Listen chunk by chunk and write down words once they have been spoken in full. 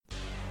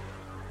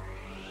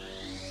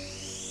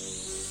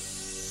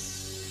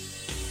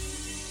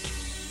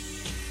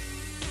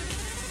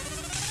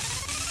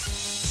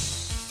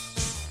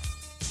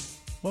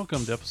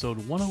Welcome to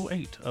episode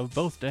 108 of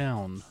Both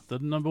Down, the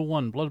number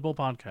one Blood Bowl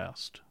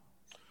podcast.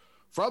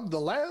 From the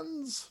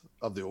lands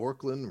of the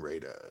Oakland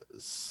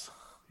Raiders.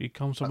 He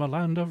comes from a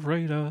land of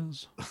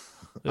raiders.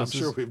 I'm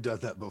sure we've done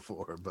that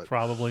before, but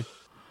probably.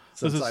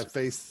 since I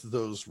faced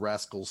those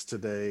rascals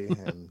today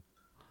and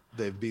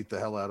they've beat the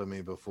hell out of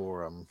me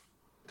before, I'm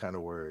kind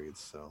of worried.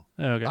 So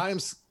okay.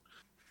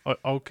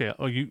 Okay.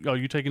 Are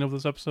you taking over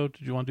this episode?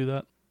 Did you want to do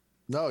that?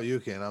 No,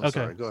 you can. I'm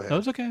sorry. Go ahead. No,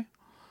 it's okay.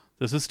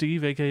 This is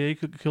Steve, aka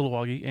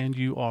Kilowoggy, and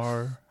you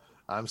are.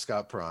 I'm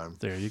Scott Prime.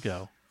 There you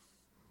go.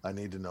 I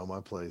need to know my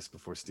place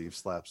before Steve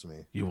slaps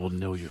me. You will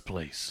know your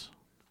place.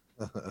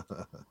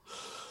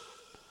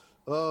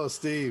 Oh,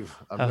 Steve,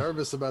 I'm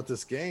nervous about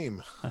this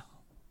game.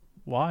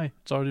 Why?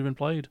 It's already been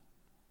played.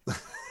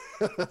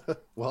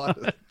 Well,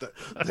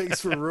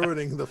 thanks for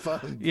ruining the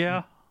fun.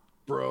 Yeah,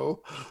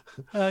 bro.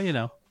 You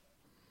know.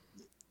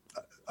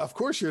 Of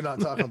course, you're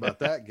not talking about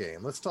that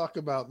game. Let's talk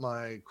about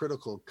my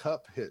Critical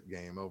Cup hit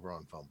game over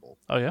on Fumble.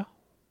 Oh, yeah?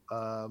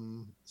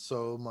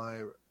 So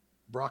my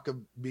Braca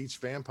Beach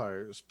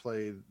Vampires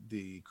played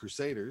the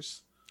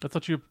Crusaders. I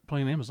thought you were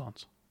playing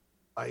Amazons.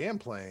 I am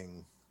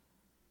playing.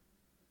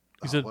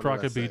 You said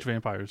Braca Beach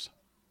Vampires.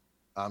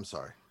 I'm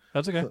sorry.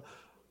 That's okay.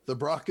 The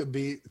Braca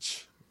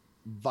Beach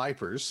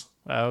Vipers.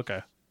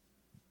 Okay.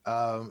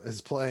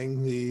 Is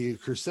playing the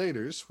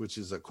Crusaders, which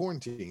is a corn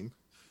team.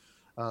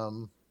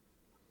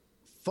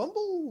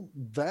 Fumble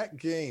that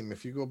game,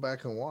 if you go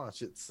back and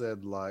watch, it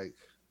said like,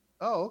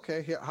 oh,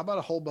 okay, here, how about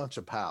a whole bunch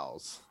of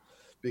pals?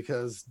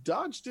 Because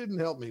Dodge didn't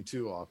help me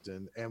too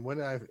often. And when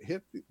I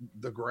hit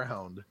the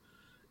ground,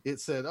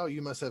 it said, oh,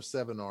 you must have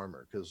 7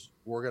 armor because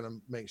we're going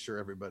to make sure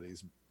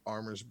everybody's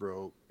armor's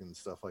broke and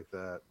stuff like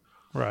that.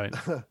 Right.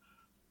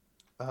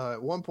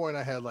 At one point,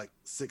 I had like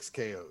 6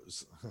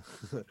 KOs.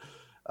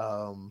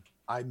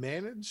 I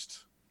managed,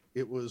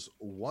 it was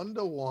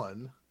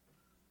 1-1.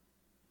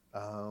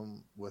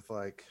 With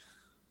like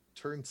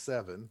turn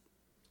 7,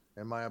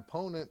 and my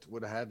opponent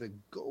would have had to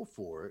go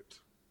for it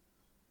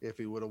if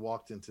he would have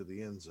walked into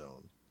the end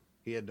zone.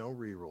 He had no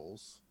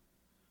rerolls.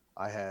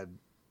 I had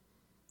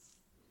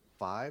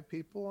 5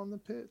 people on the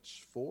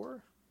pitch,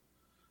 4.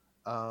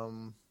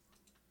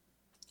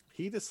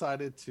 He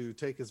decided to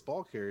take his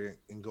ball carrier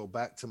and go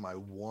back to my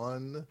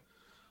one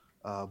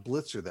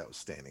blitzer that was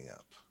standing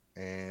up,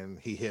 and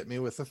he hit me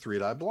with a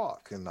 3-die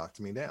block and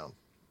knocked me down.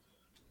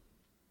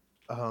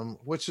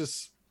 Which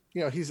is,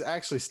 he's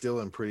actually still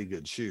in pretty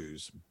good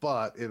shoes,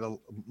 but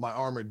my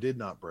armor did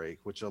not break,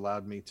 which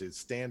allowed me to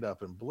stand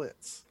up and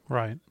blitz.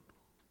 Right.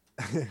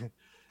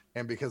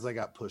 And because I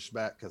got pushed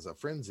back because of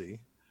frenzy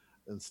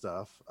and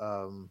stuff,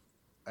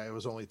 it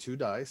was only 2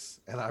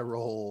 dice, and I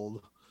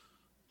rolled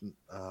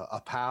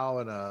a POW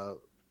and a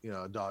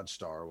dodge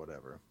star or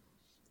whatever.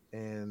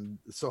 And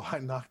so I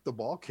knocked the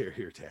ball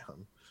carrier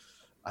down.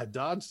 I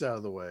dodged out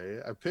of the way.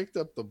 I picked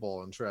up the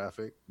ball in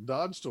traffic,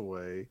 dodged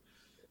away,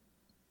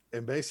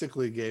 and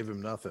basically gave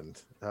him nothing.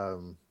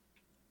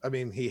 I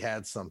mean, he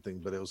had something,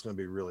 but it was going to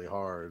be really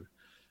hard.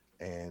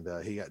 And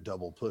he got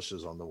double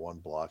pushes on the one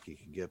block he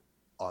could get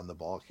on the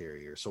ball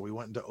carrier. So we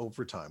went into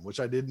overtime, which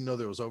I didn't know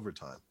there was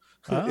overtime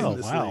in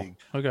this league.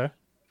 Okay.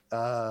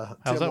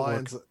 How's that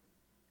Lyons, work?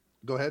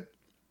 Go ahead.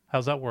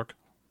 How's that work?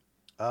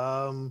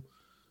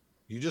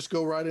 You just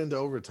go right into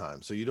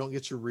overtime. So you don't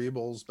get your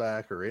rebowls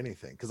back or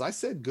anything. Because I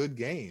said good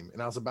game,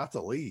 and I was about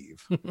to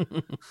leave.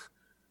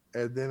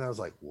 And then I was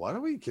like, what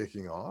are we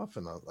kicking off?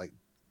 And I was like,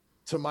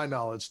 to my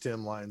knowledge,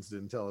 Tim Lyons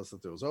didn't tell us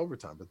that there was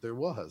overtime, but there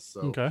was.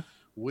 So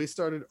we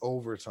started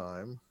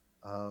overtime.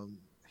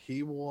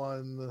 He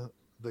won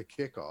the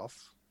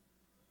kickoff.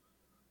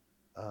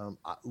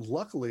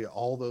 Luckily,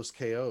 all those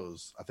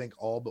KOs, I think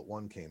all but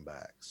one came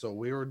back. So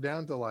we were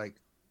down to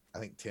like, I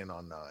think 10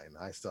 on 9.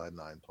 I still had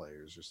 9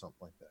 players or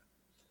something like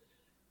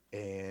that.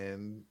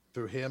 And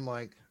through him,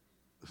 like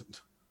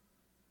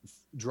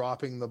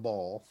dropping the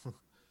ball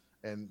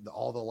and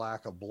all the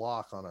lack of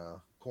block on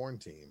a corn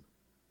team,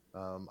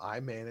 I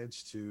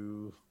managed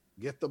to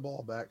get the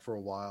ball back for a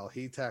while.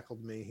 He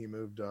tackled me. He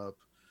moved up.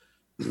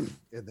 And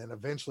then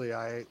eventually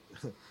I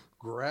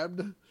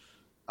grabbed.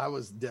 I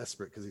was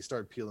desperate because he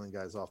started peeling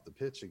guys off the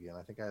pitch again.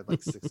 I think I had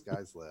like 6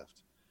 guys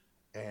left.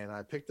 And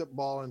I picked up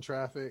ball in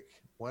traffic,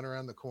 went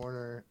around the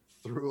corner,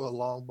 threw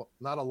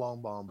not a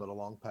long bomb, but a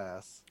long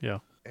pass. Yeah.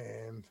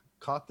 And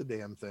caught the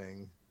damn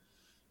thing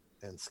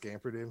and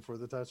scampered in for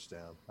the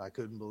touchdown. I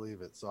couldn't believe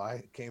it. So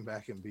I came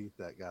back and beat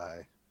that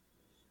guy.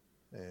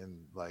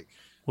 And like,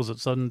 was it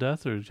sudden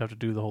death, or did you have to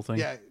do the whole thing?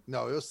 Yeah,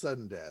 no, it was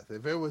sudden death.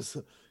 If it was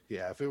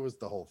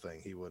the whole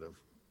thing, he would have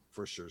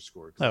for sure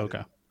scored. Oh,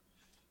 okay.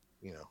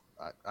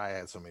 I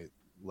had so many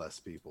less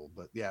people,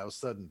 but yeah, it was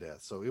sudden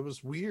death. So it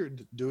was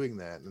weird doing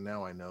that. And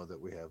now I know that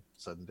we have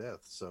sudden death.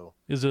 So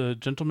is a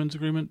gentleman's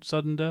agreement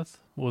sudden death?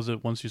 Or was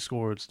it once you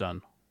score, it's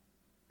done?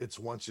 It's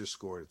once you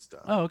score, it's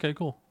done. Oh, okay,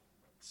 cool.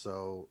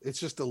 So it's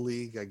just a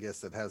league, I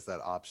guess, that has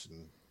that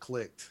option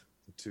clicked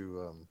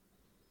to.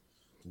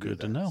 Good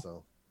to know.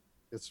 So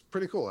it's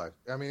pretty cool.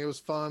 I mean, it was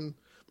fun,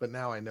 but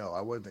now I know.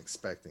 I wasn't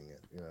expecting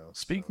it.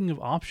 Speaking of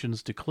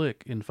options to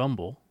click in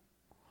Fumble,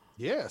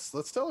 Yes,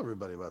 let's tell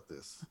everybody about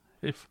this.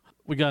 If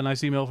we got a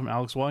nice email from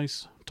Alex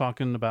Weiss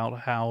talking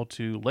about how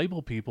to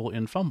label people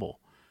in Fumble,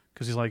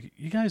 because he's like,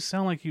 you guys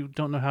sound like you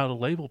don't know how to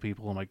label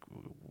people. I'm like,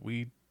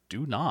 we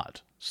do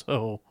not.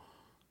 So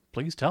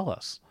please tell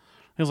us.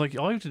 He was like,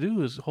 all you have to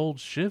do is hold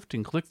shift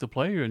and click the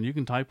player and you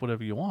can type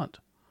whatever you want.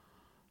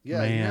 Yeah,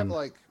 Man, you have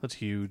like that's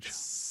huge.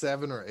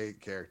 7 or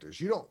 8 characters.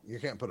 You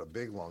can't put a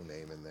big long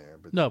name in there,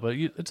 but No, but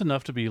it's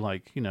enough to be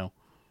like,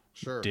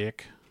 sure.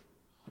 dick,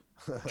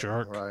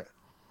 jerk, Right.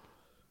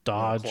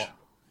 dodge,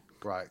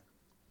 Right.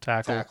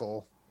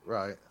 tackle.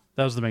 Right.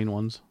 That was the main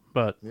ones.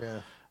 But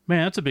Yeah.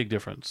 man, that's a big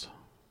difference.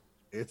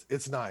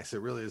 It's nice. It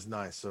really is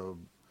nice. So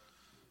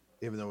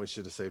even though we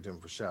should have saved him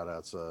for shout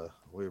outs,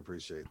 we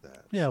appreciate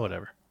that. Yeah,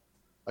 whatever.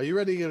 Are you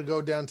ready to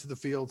go down to the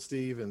field,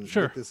 Steve, and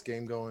Sure. get this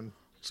game going?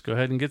 Let's go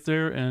ahead and get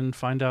there and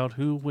find out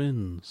who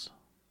wins.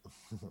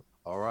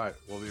 All right.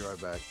 We'll be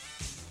right back.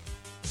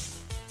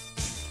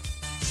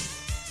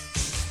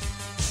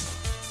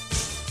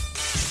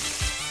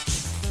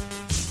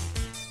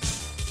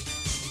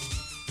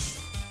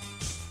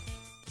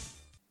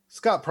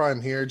 Scott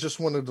Prime here. Just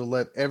wanted to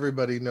let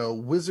everybody know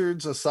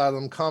Wizards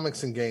Asylum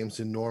Comics and Games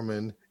in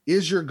Norman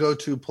is your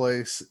go-to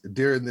place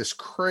during this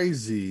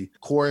crazy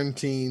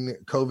quarantine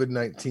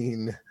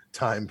COVID-19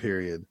 time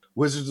period.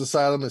 Wizards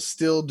Asylum is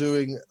still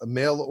doing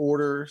mail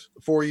orders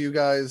for you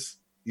guys.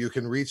 You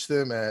can reach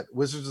them at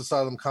Wizards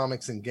Asylum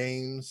Comics and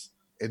Games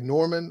in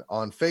Norman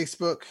on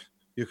Facebook.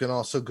 You can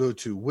also go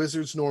to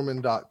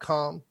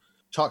wizardsnorman.com,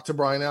 talk to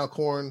Brian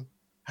Alcorn,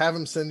 have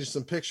him send you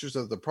some pictures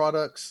of the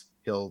products.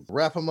 He'll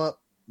wrap them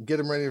up, get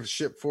them ready to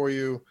ship for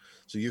you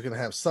so you can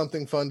have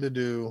something fun to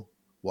do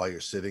while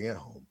you're sitting at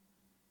home.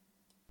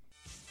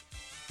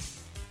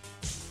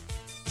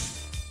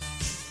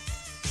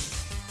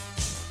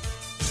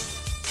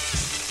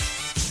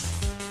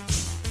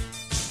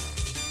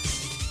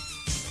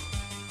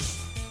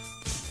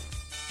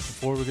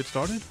 Before we get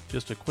started,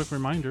 just a quick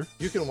reminder.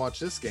 You can watch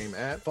this game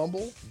at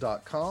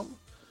fumble.com.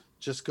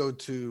 Just go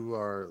to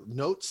our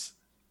notes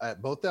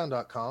at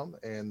bothdown.com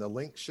and the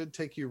link should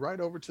take you right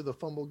over to the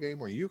Fumble game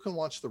where you can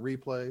watch the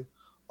replay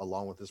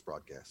along with this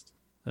broadcast.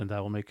 And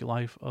that will make your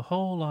life a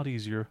whole lot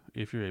easier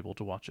if you're able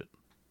to watch it.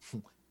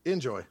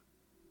 Enjoy.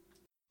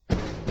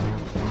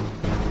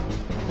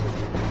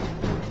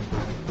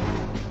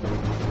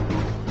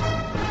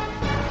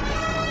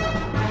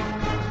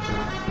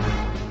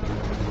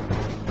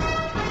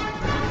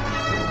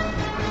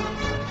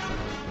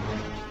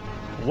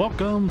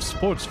 Welcome,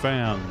 sports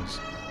fans,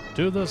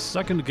 to the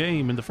second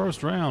game in the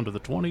first round of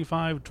the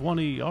 25-20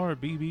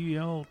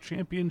 RBBL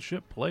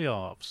Championship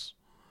Playoffs.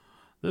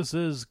 This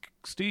is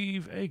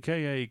Steve,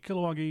 a.k.a.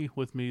 Kilowagi.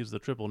 With me is the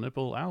Triple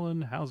Nipple,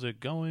 Alan. How's it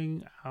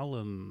going,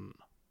 Alan?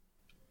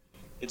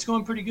 It's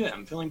going pretty good.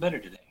 I'm feeling better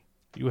today.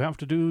 You have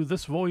to do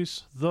this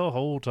voice the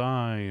whole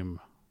time.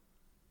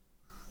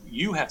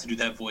 You have to do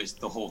that voice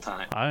the whole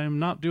time. I'm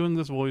not doing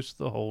this voice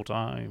the whole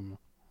time.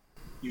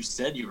 You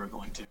said you were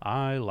going to.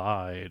 I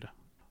lied.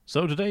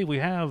 So today we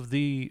have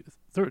the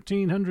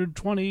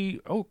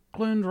 1320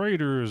 Oakland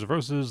Raiders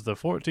versus the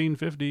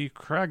 1450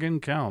 Kragan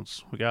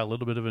Counts. We got a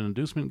little bit of an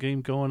inducement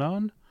game going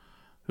on.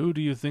 Who do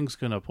you think's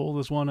going to pull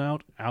this one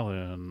out,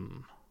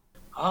 Alan?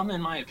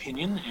 In my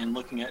opinion, and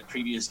looking at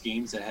previous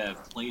games that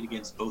have played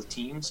against both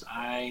teams,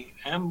 I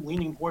am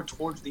leaning more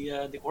towards the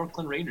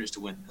Oakland Raiders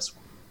to win this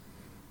one.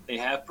 They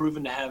have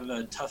proven to have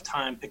a tough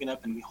time picking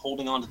up and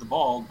holding on to the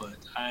ball, but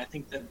I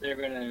think that they're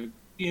going to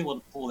be able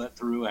to pull that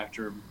through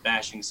after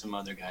bashing some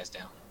other guys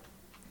down.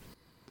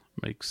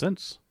 Makes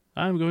sense.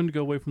 I'm going to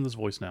go away from this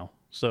voice now.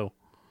 So,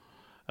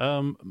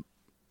 I'm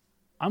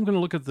going to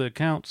look at the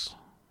accounts.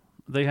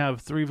 They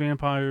have 3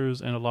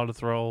 vampires and a lot of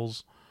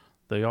thralls.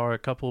 They are a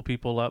couple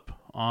people up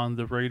on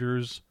the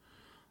Raiders.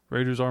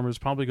 Raiders' armor is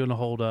probably going to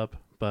hold up,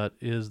 but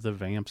is the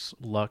Vamps'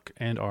 luck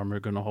and armor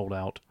going to hold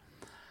out?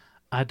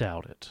 I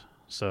doubt it.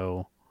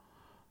 So,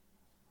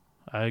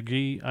 I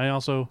agree. I'm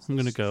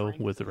going to go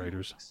with the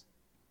Raiders.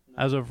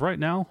 As of right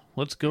now,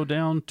 let's go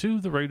down to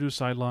the Raiders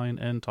sideline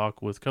and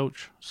talk with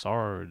Coach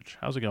Sarge.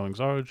 How's it going,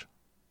 Sarge?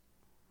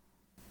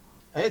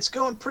 It's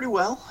going pretty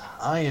well.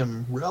 I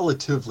am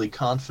relatively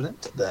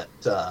confident that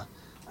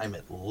I'm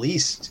at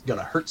least going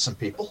to hurt some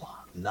people.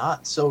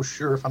 Not so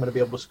sure if I'm going to be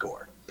able to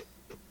score.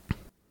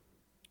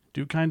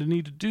 Do kind of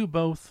need to do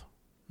both.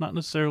 Not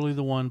necessarily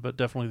the one, but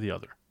definitely the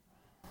other.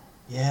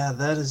 Yeah,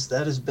 that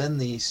has been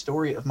the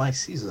story of my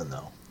season,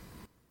 though.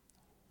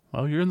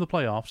 Well, you're in the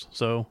playoffs,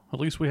 so at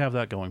least we have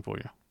that going for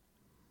you.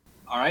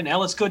 All right, now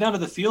let's go down to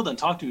the field and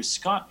talk to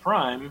Scott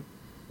Prime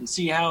and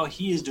see how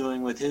he is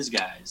doing with his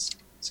guys.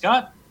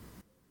 Scott?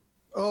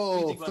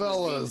 Oh,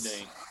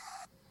 fellas.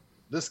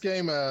 This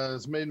game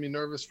has made me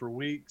nervous for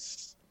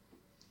weeks.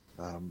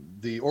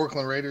 The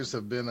Oakland Raiders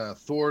have been a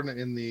thorn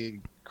in the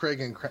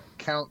Kragan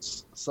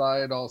Counts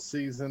side all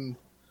season.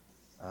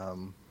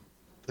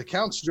 The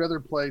Counts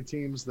rather play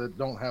teams that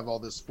don't have all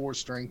this 4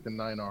 strength and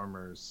 9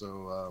 armor.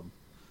 So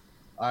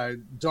I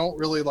don't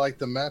really like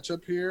the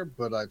matchup here,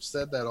 but I've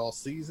said that all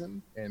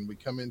season. And we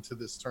come into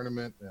this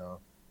tournament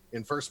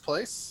in first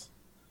place.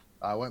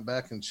 I went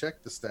back and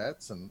checked the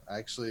stats and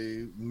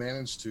actually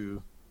managed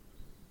to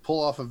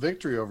pull off a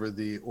victory over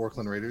the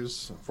Oakland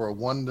Raiders for a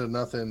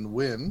 1-0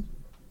 win.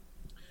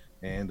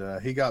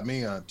 And he got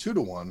me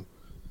 2-1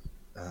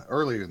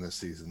 earlier in this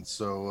season.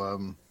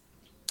 So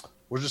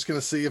we're just going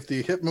to see if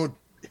the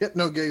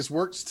Hypno Gaze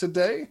works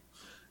today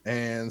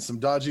and some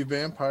dodgy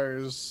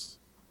vampires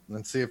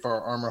and see if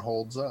our armor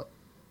holds up.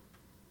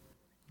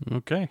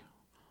 Okay.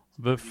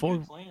 Before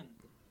Good plan.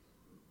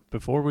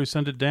 Before we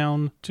send it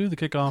down to the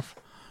kickoff,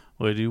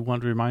 we do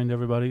want to remind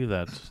everybody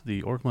that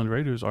the Oakland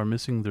Raiders are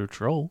missing their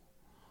troll.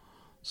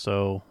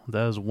 So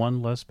that is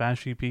one less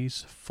bashy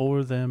piece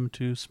for them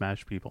to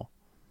smash people.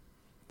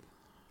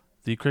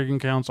 The Kraken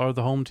Counts are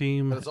the home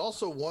team. But it's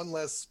also one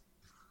less.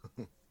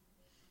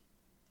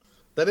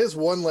 That is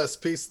one less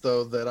piece,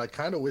 though, that I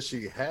kind of wish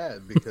he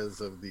had because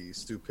of the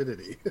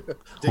stupidity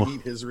to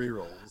eat his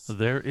rerolls.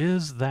 There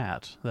is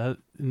that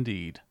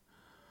indeed.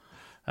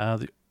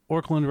 The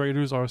Oakland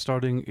Raiders are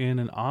starting in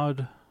an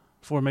odd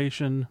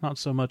formation, not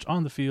so much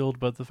on the field,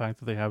 but the fact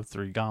that they have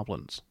 3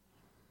 goblins.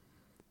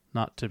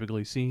 Not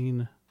typically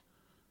seen,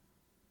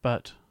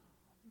 but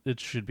it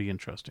should be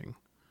interesting.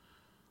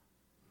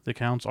 The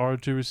Counts are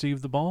to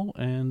receive the ball,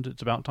 and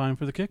it's about time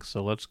for the kick,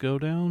 so let's go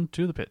down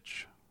to the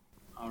pitch.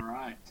 All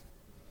right.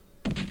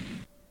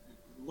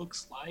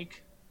 Looks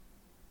like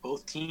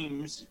both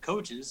teams'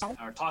 coaches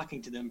are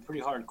talking to them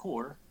pretty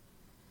hardcore,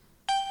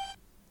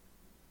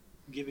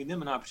 giving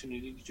them an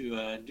opportunity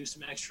to do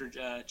some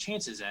extra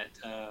chances at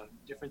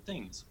different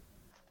things.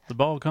 The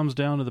ball comes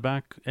down to the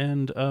back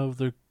end of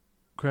the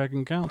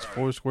Kraken Counts,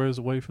 4 squares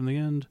away from the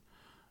end.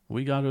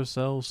 We got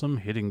ourselves some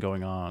hitting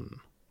going on.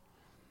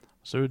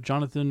 So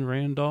Jonathan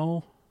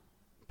Randall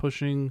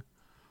pushing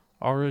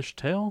Arish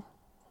Tail.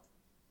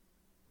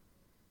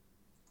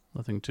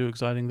 Nothing too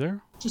exciting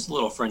there. Just a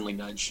little friendly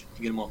nudge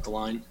to get them off the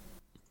line.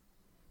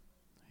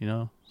 You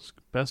know, it's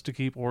best to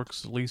keep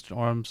orcs at least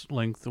arm's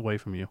length away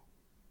from you.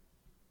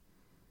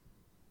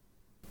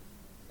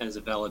 That is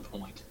a valid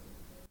point.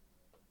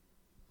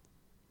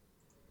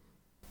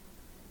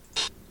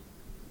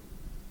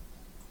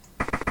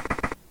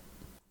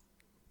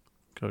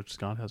 Coach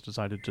Scott has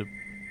decided to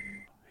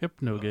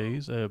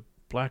hypnogaze a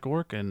black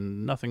orc,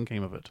 and nothing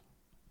came of it.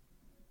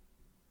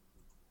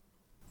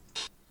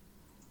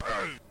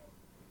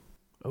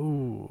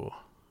 Oh.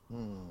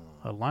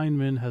 A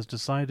lineman has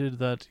decided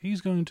that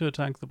he's going to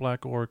attack the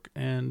black orc,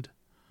 and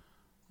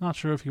not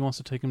sure if he wants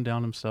to take him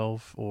down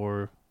himself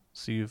or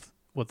see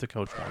what the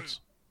coach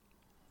wants.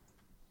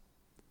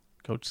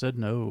 Coach said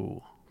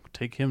no.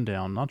 Take him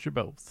down, not your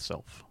both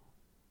self.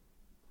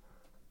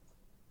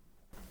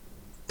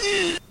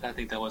 I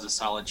think that was a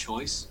solid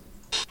choice.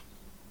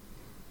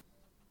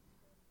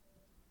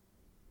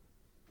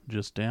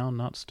 Just down,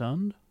 not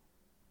stunned.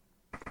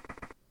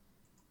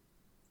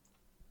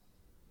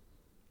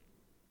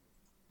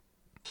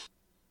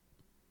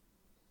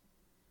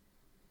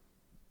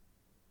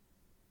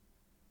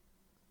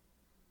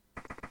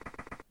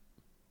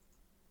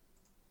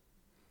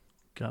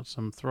 Got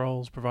some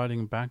thralls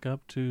providing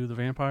backup to the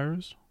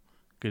vampires,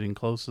 getting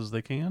close as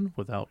they can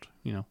without,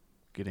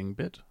 getting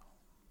bit.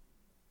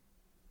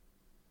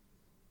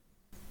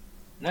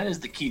 And that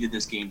is the key to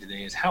this game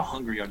today, is how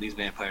hungry are these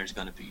vampires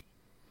going to be?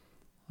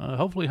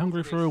 Hopefully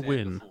hungry for a Fed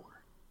win. before.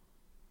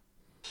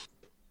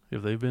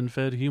 If they've been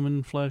fed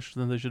human flesh,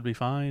 then they should be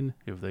fine.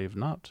 If they've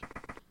not,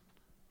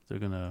 they're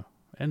going to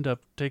end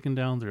up taking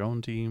down their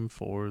own team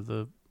for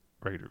the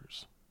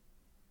Raiders.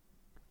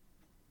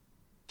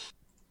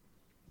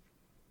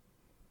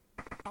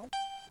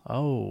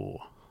 Oh,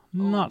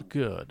 not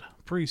good.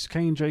 Priest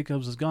Kane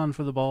Jacobs has gone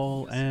for the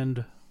ball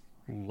and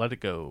let it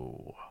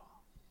go.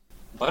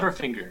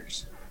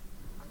 Butterfingers.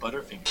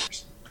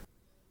 Butterfingers.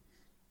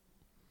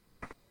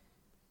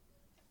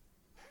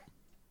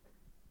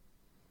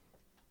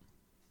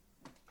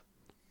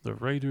 The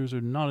Raiders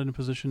are not in a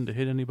position to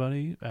hit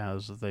anybody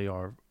as they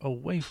are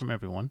away from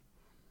everyone.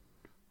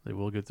 They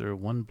will get their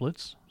 1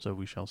 blitz, so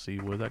we shall see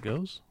where that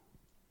goes.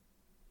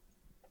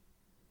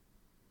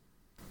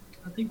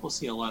 I think we'll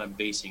see a lot of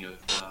basing of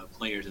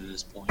players at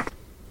this point.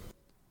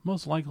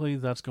 Most likely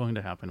that's going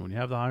to happen. When you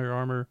have the higher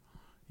armor,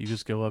 you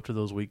just go up to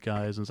those weak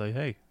guys and say,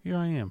 hey, here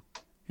I am.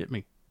 Hit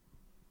me.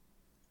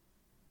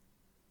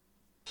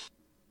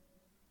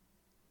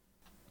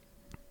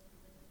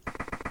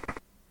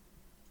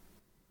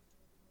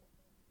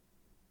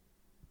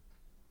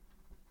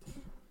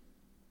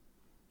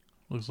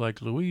 Looks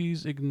like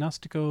Luis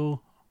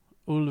Ignastico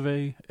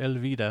Ulve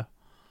Elvida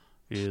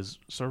is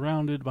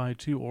surrounded by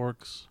 2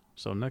 orcs,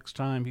 so next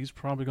time he's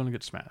probably going to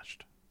get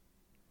smashed.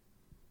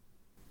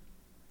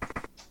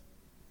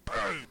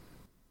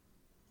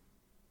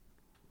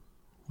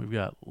 We've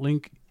got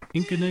Link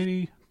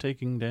Incanity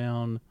taking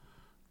down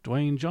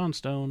Dwayne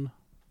Johnstone.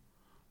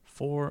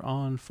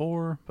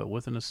 4-on-4, but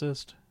with an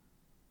assist.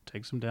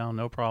 Takes him down,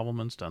 no problem,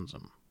 and stuns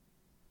him.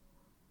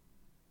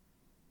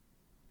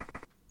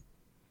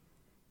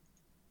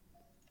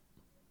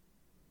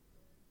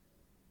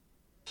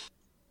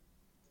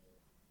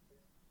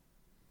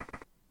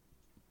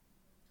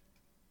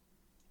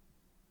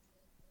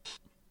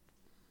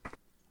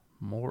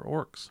 More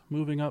orcs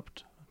moving up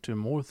to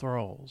more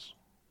thralls.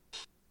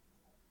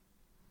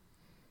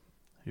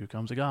 Here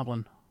comes a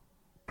goblin.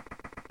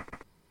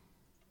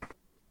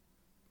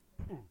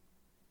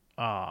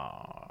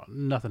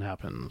 Nothing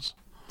happens.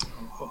 Oh,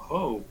 ho,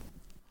 ho.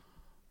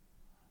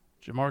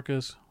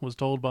 Jamarcus was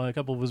told by a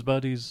couple of his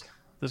buddies,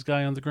 this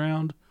guy on the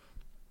ground,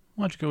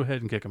 why don't you go ahead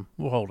and kick him?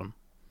 We'll hold him.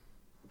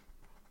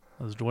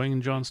 As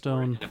Dwayne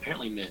Johnstone, And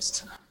apparently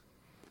missed.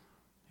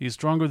 he's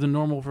stronger than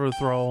normal for a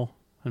thrall,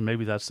 and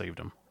maybe that saved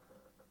him.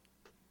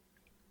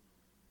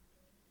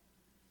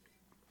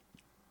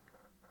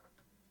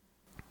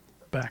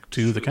 Back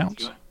to the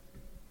counts.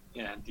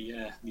 Yeah,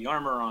 the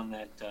armor on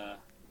that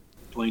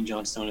Dwayne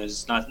Johnstone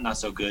is not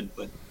so good,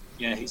 but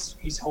yeah,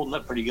 he's holding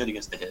up pretty good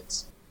against the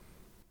hits.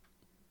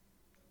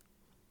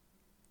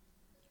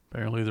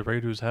 Apparently the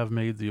Raiders have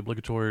made the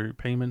obligatory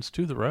payments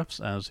to the refs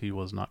as he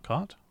was not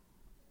caught.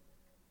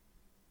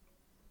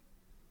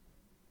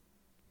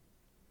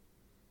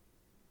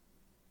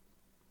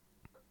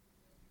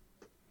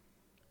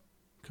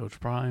 Coach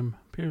Prime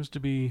appears to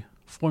be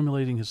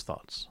formulating his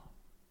thoughts.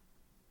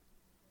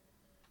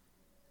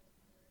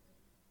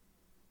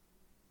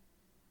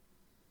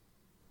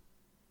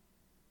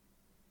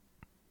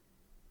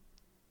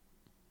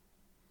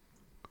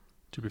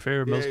 To be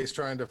fair, He's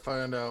trying to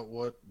find out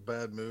what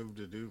bad move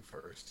to do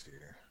first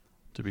here.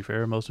 To be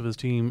fair, most of his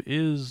team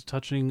is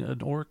touching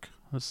an orc.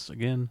 That's,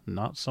 again,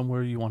 not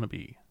somewhere you want to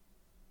be.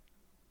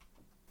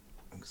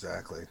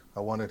 Exactly. I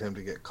wanted him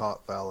to get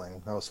caught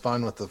fouling. I was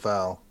fine with the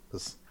foul,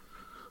 because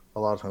a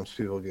lot of times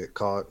people get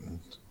caught and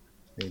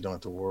you don't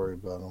have to worry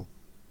about them.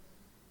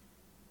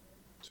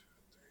 2,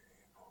 3,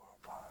 4,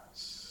 5,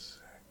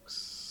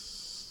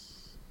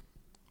 6.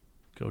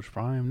 Coach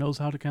Prime knows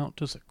how to count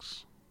to 6. 2,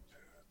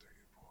 3,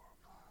 4,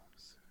 5,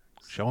 6.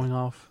 Showing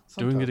off,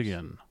 doing it Sometimes.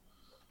 again.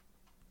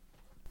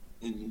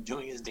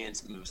 Enjoying his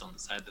dance moves on the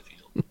side of the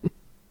field.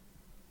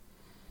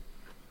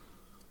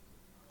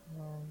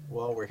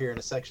 Well, we're here in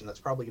a section that's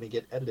probably going to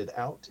get edited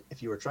out.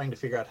 If you were trying to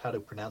figure out how to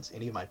pronounce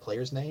any of my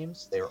players'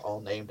 names, they are all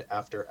named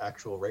after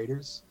actual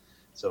Raiders.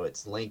 So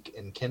it's Link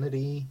and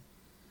Kennedy,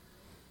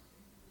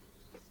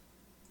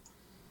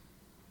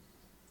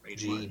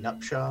 G.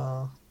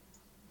 Nupshaw,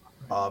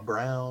 Bob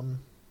Brown,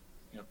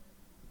 Yep.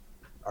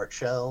 Art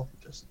Shell,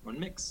 just Run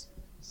mix.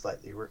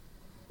 slightly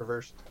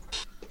reversed.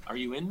 Are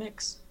you in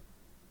mix?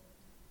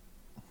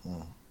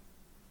 Hmm.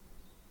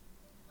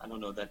 I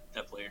don't know that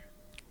player.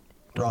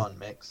 Ron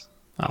Mix.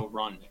 Oh. Oh,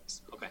 Ron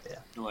mix. Okay. Yeah.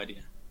 No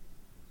idea.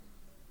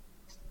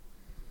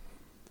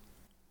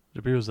 It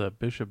appears that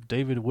Bishop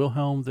David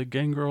Wilhelm the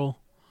Gangrel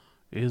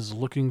is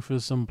looking for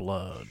some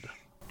blood.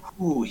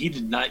 Ooh, he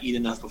did not eat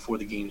enough before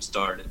the game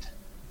started.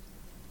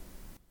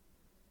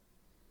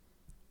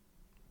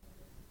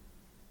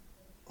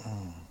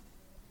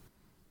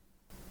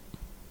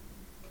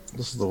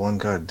 This is the one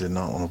guy who did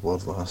not want a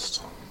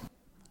bloodlust.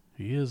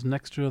 He is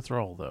next to a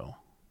thrall, though.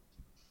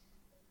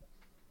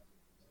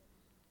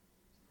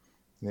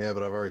 Yeah,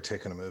 but I've already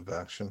taken a move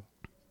action.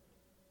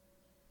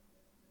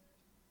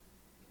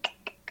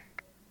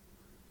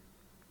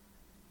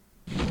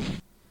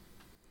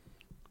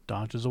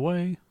 Dodges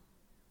away.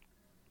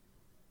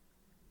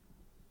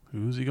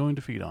 Who's he going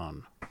to feed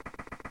on?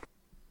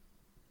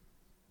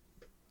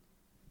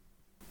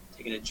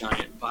 Taking a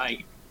giant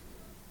bite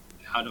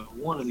out of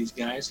one of these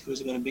guys.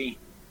 Who's it going to be?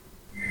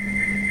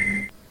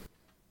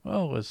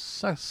 Oh, a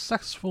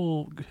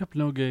successful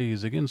hypno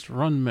gaze against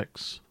Run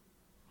Mix.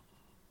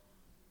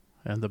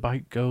 And the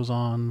bite goes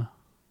on.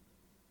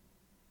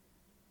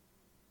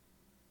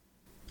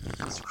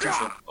 It's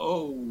crucial.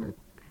 Oh.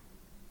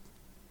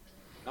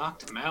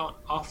 Knocked him out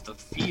off the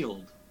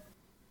field.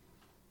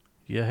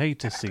 You hate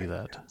to see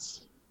that.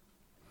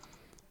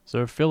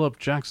 Sir Philip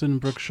Jackson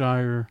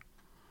Brookshire,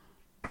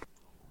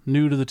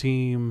 new to the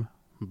team,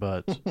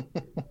 but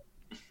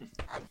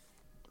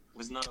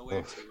Was not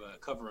aware to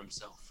cover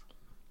himself.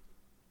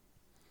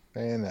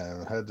 And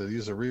I had to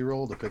use a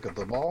reroll to pick up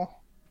the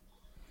ball.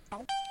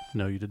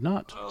 no, you did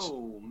not.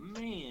 Oh,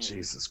 man.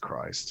 Jesus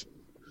Christ.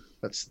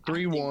 That's I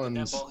 3 think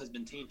ones. That ball has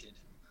been tainted.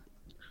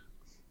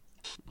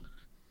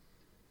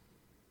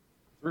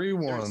 3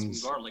 There's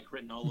ones. some garlic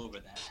written all over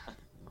that.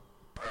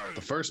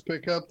 The first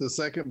pickup, the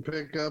second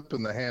pickup,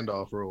 and the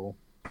handoff rule.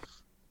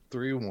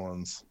 3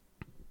 ones.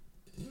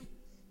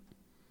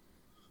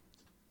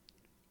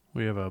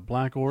 We have a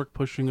black orc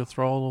pushing a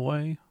thrall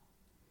away.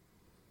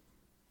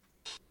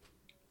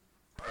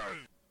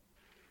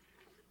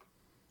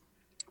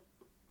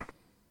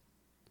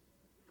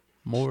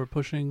 More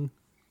pushing.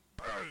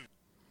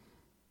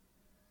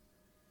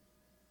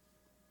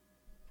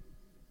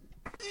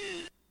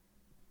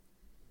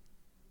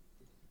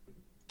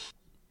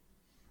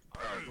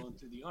 Going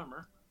through the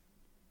armor.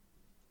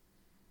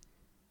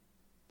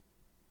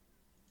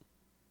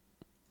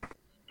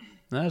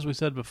 As we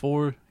said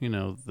before, you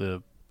know,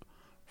 the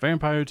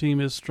vampire team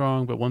is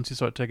strong, but once you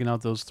start taking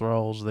out those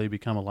thralls, they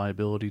become a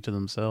liability to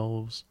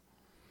themselves.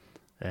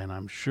 And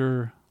I'm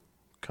sure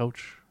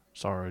Coach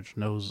Sarge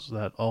knows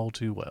that all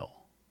too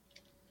well.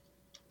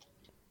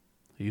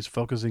 He's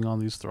focusing on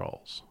these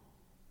thralls.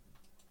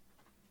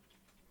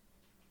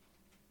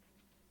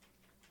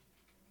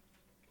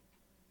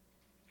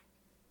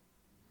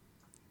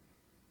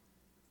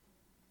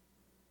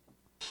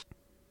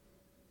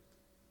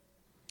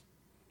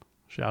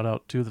 Shout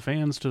out to the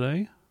fans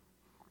today.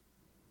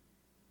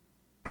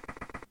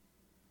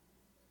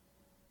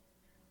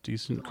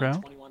 Decent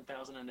crowd.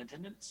 21,000 in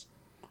attendance.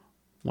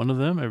 One of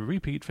them, a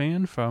repeat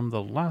fan from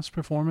the last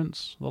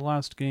performance, the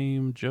last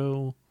game,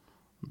 Joe.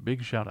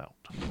 Big shout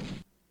out.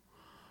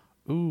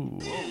 Ooh.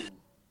 Whoa.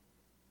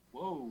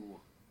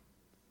 Whoa.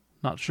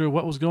 Not sure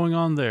what was going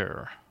on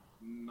there.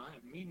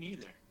 Me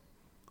neither.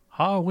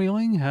 Ha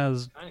Wheeling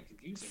has Kind of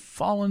confusing.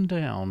 fallen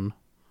down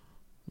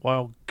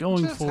while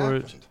going Just for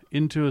it happened.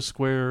 into a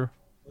square.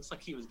 Looks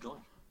like he was going.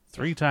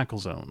 3 tackle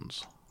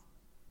zones.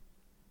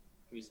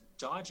 He was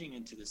dodging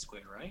into the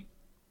square, right?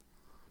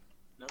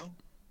 No?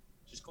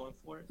 Just going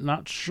for it?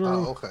 Not sure.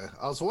 Oh, okay.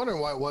 I was wondering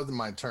why it wasn't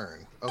my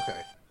turn.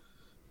 Okay.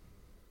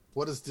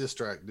 What does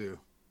distract do?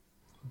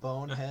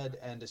 Bonehead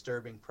and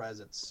disturbing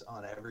presence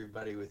on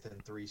everybody within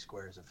 3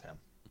 squares of him.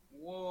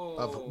 Whoa.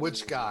 Of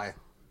which guy?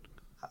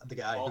 The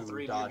guy All who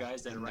 3 of your dodged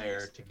guys that in are there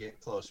raised. to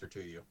get closer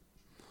to you.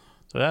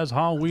 So as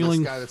Ha This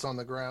Wheeling, guy that's on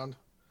the ground?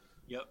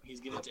 Yep, he's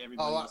giving it to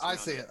everybody. Oh, else I around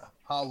see him. it.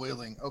 Ha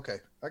Wheeling. Okay,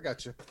 I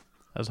got you.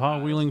 as Ha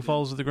that's Wheeling good.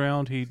 falls to the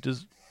ground, he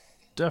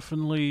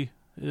definitely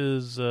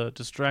is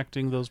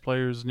distracting those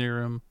players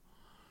near him,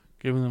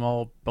 giving them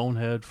all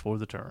Bonehead for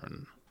the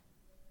turn.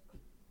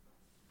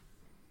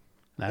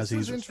 And as This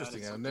is he's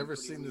interesting. I've something never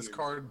pretty seen this weird.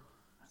 card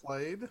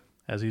played,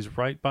 as he's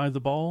right by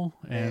the ball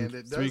and,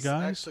 it 3 does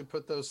guys. actually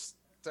put those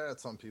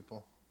stats on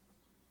people.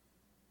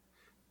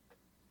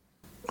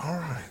 All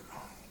right.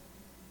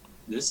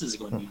 This is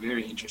going to be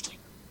very interesting.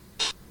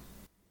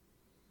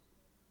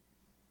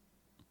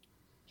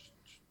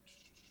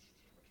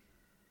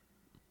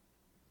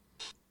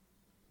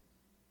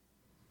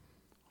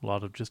 A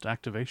lot of just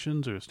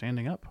activations or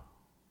standing up.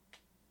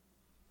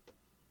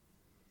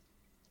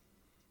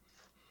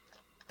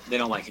 They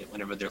don't like it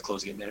whenever their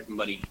clothes get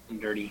muddy and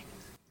dirty.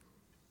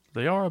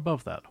 They are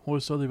above that,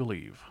 or so they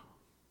believe.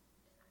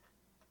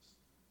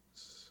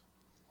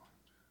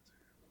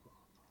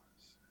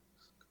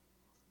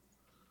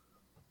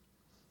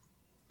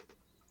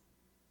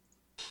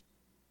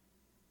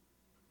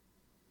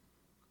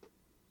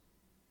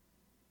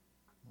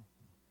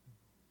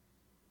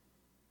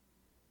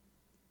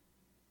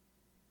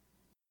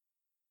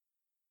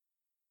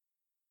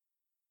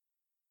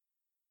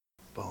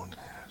 Bonehead.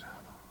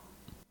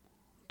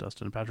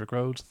 Dustin Patrick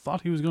Rhodes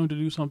thought he was going to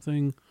do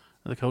something,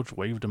 and the coach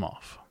waved him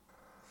off.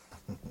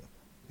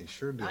 He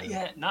sure did. Not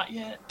yet, not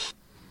yet.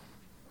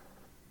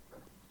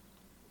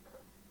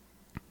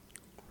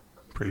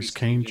 Priest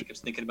came, Jacob's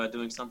thinking about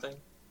doing something.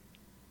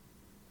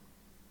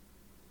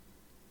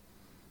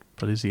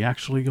 but is he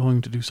actually going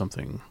to do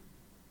something?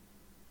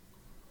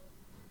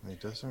 He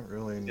doesn't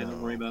really He doesn't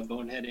worry know. about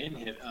Bonehead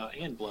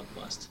and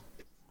Bloodlust.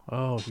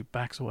 Oh, he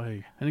backs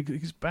away. And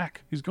he's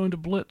back. He's going to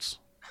blitz.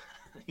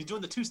 He's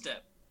doing the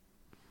 2-step.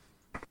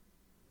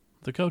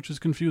 The coach is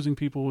confusing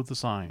people with the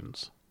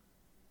signs.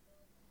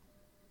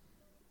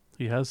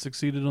 He has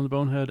succeeded on the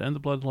Bonehead and the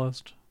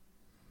Bloodlust.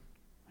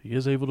 He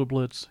is able to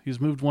blitz.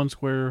 He's moved 1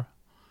 square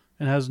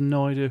and has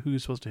no idea who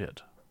he's supposed to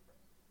hit.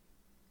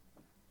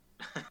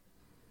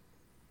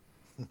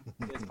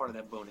 That's part of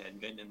that Bonehead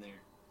getting in there.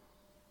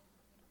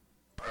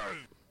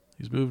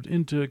 He's moved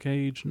into a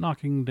cage,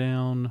 knocking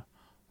down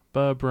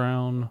Bub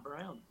Brown,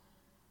 Brown.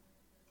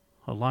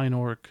 a line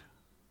orc.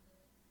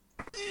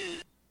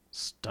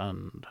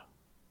 Stunned.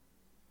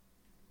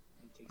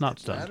 Not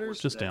stunned,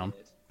 matters? just down.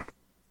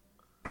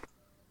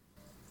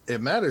 It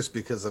matters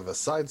because of a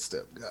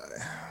sidestep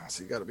guy,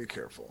 so you got to be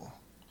careful.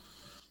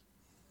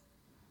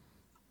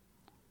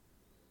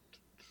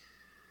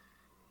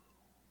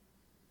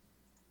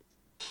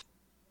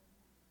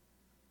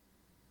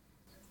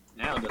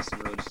 Now Dustin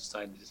Rhodes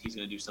decided that he's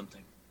going to do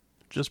something.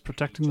 Just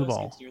protecting the Just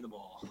ball. gets near the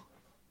ball.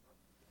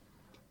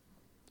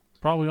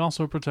 Probably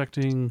also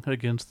protecting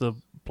against the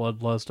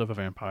bloodlust of a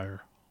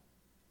vampire.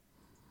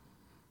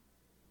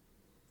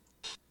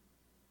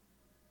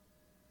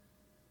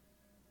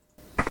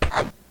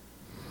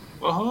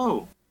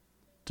 Whoa!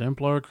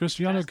 Templar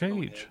Cristiano Past the Cage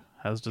Bonehead.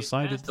 has Get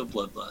decided past the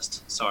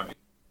Bloodlust. Sorry.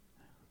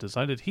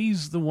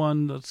 he's the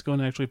one that's going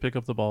to actually pick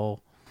up the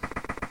ball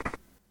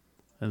and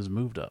has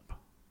moved up.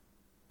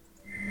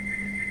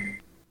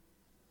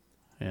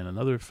 And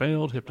another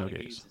failed Hypnogaze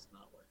hypnogaze. does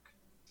not work.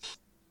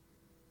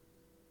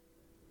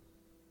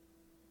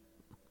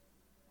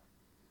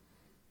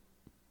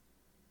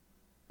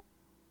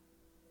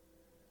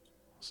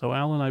 So,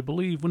 Alan, I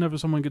believe whenever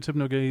someone gets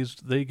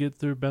hypnogazed, they get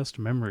their best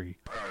memory.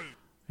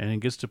 And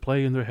it gets to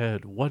play in their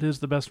head. What is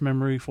the best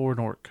memory for an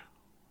orc?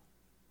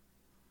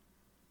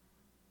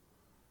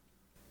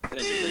 That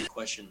is a great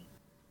question.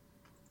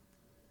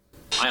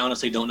 I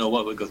honestly don't know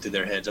what would go through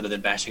their heads other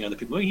than bashing other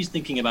people. Maybe he's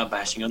thinking about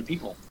bashing other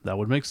people. That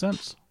would make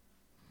sense.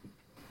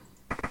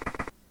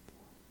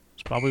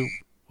 It's probably...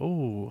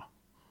 Oh.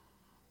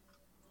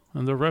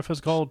 And the ref has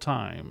called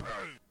time.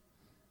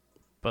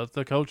 But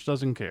the coach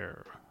doesn't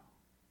care.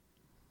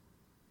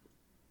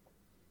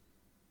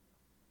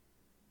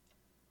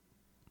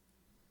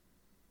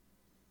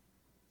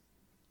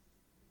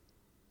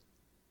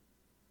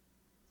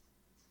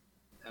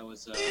 That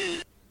was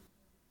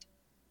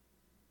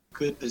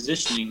good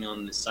positioning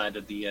on the side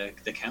of the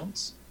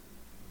counts.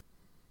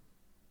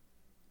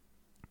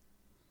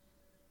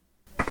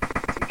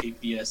 To keep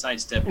the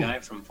sidestep guy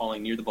from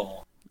falling near the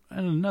ball.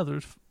 And another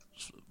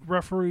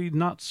referee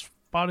not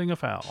spotting a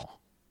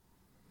foul.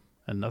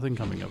 And nothing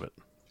coming of it.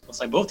 Looks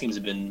like both teams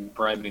have been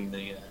bribing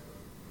the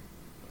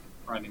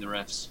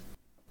refs.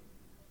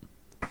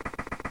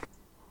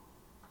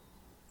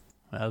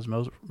 As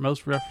most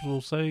refs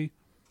will say,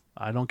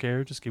 I don't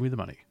care, just give me the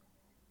money.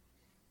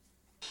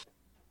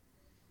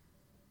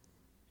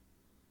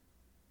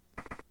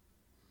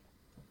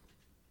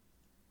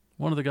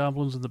 One of the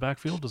goblins in the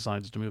backfield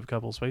decides to move a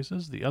couple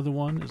spaces. The other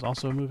one is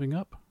also moving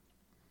up.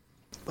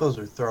 Those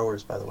are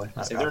throwers, by the way.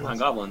 I say they're not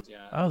goblins,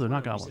 yeah. Oh, they're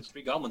not goblins.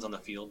 3 goblins on the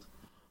field.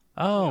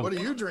 Oh, What are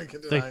you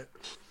drinking tonight?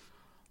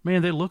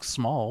 man, they look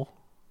small.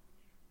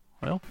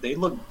 Well, They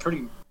look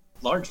pretty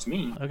large to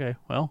me. okay,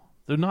 well,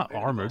 they're not They're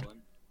armored. goblin.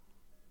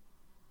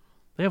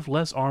 They have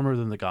less armor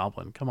than the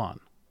goblin. Come on.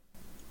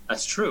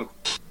 That's true.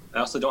 I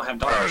also don't have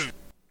dodge.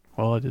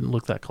 Well, I didn't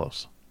look that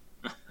close.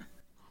 I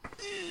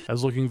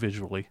was looking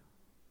visually.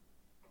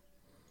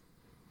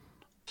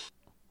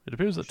 It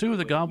appears that 2 of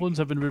the goblins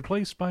have been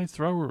replaced by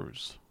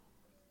throwers.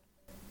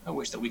 I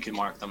wish that we could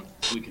mark them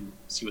so we can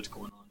see what's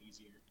going on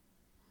easier.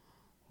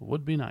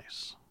 Would be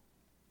nice.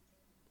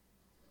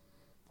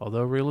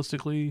 Although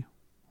realistically,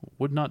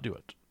 would not do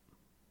it.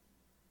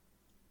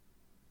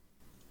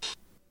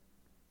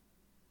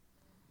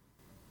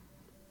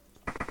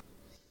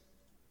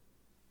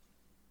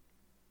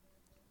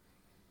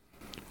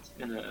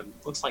 And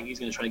looks like he's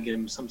going to try to get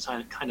him some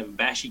kind of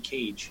bashy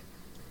cage.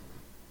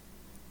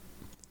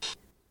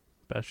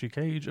 Bashy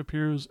Cage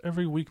appears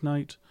every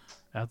weeknight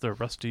at the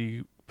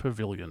Rusty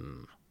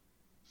Pavilion.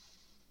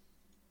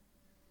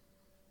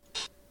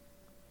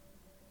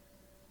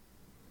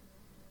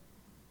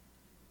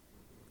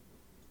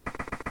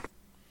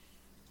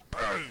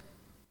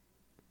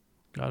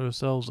 Got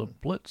ourselves a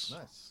blitz,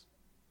 Nice.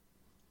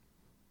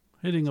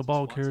 hitting a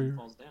ball Watson carrier,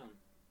 falls down.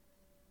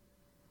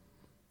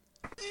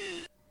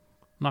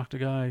 knocked a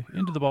guy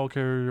into the ball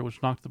carrier,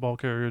 which knocked the ball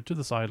carrier to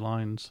the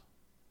sidelines.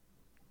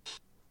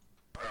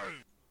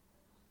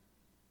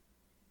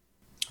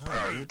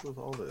 Oh, what was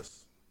all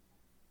this?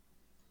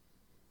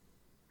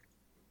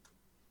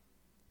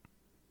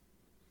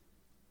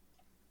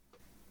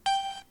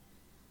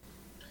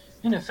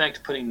 In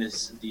effect, putting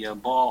the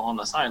ball on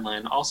the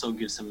sideline also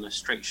gives him a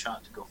straight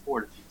shot to go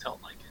forward if he felt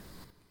like it.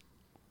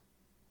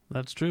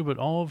 That's true, but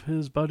all of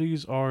his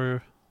buddies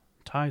are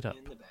tied up.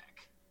 In the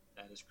back.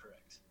 That is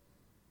correct.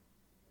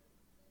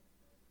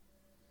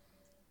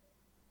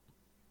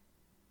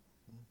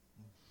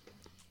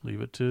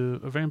 Leave it to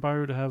a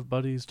vampire to have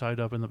buddies tied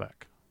up in the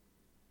back.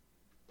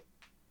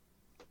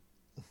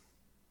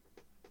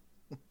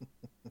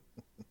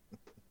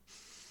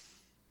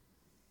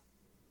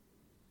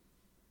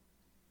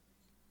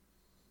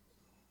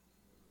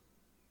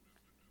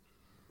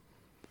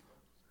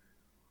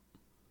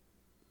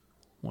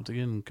 Once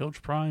again,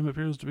 Coach Prime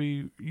appears to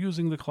be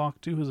using the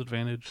clock to his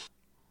advantage.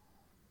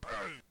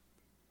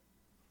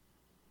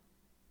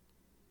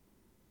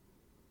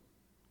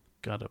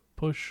 Got a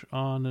push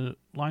on a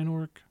line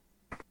work.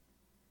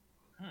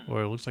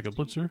 Or it looks like a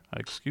blitzer.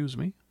 Excuse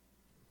me.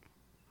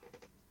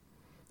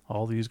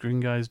 All these green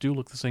guys do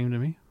look the same to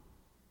me.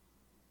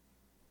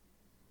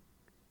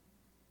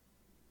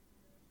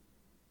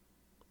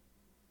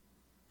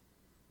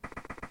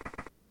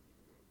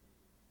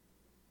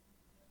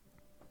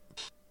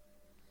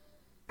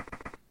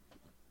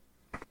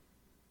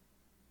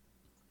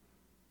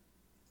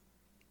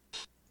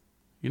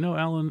 You know,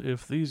 Alan,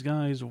 if these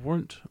guys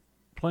weren't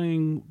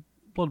playing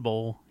Blood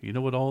Bowl, you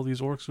know what all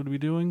these orcs would be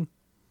doing?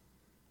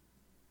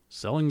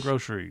 Selling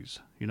groceries.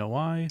 You know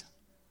why?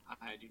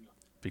 I do not.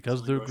 Because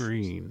Selling they're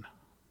groceries. green.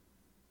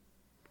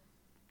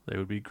 They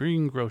would be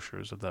green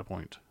grocers at that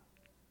point.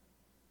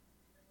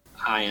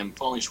 I am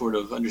falling short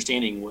of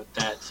understanding what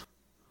that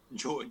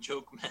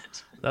joke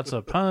meant. That's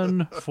a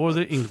pun for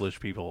the English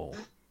people.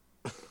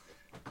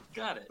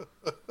 Got it.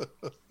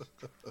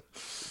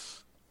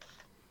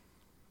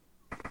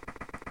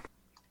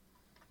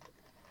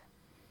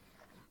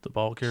 The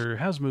ball carrier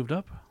has moved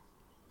up,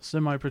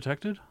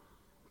 semi-protected,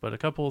 but a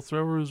couple of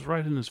throwers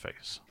right in his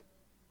face.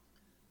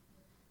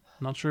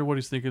 Not sure what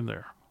he's thinking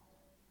there.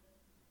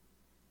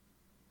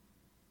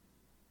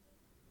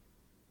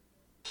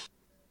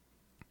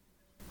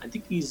 I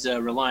think he's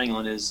relying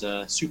on his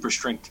super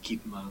strength to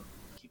keep him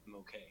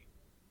okay.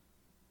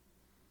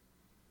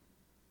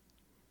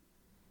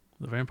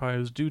 The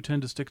vampires do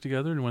tend to stick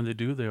together, and when they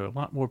do, they are a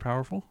lot more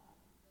powerful.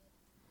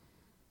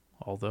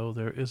 Although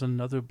there is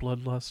another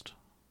bloodlust.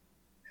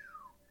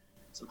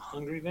 Some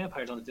hungry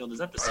vampires on the field. Is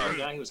that the same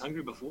guy who was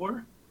hungry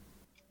before?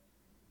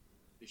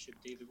 Bishop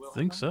David Well.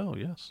 Think so,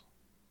 yes.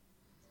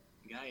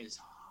 The guy is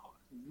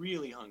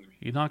really hungry.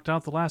 He knocked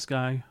out the last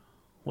guy.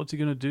 What's he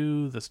going to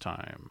do this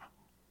time?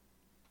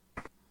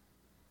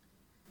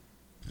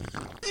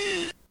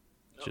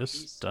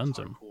 Just he's stuns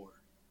him. hardcore.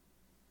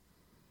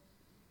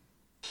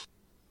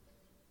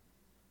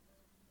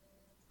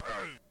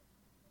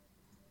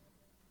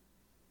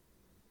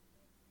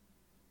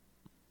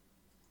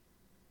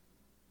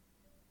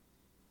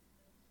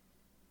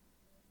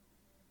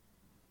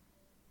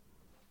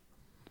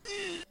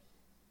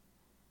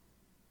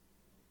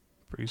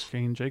 Priest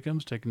Kane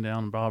Jacobs taking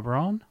down Bob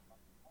Ron.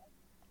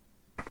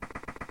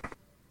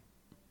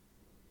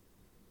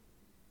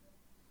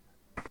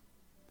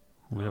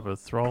 We have a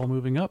Thrall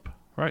moving up,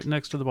 right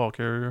next to the ball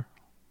carrier.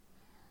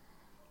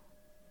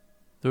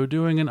 They're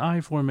doing an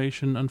I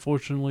formation.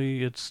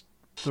 Unfortunately, it's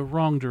the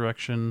wrong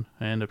direction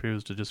and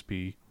appears to just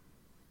be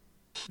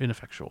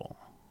ineffectual.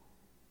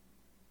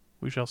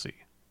 We shall see.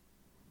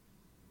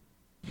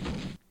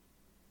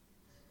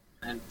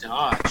 And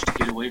dodge to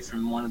get away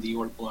from one of the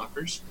orc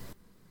blockers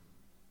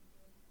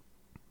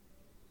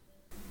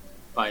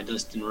by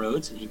Dustin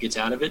Rhodes, and he gets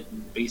out of it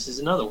and bases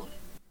another one.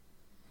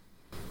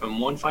 From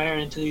one fire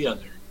into the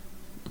other.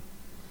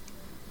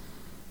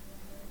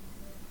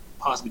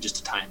 Possibly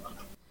just a time up.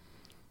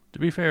 To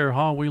be fair,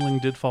 Ha Wheeling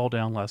did fall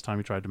down last time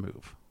he tried to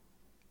move.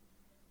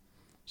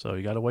 So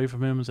he got away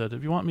from him and said,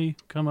 if you want me,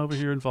 come over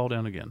here and fall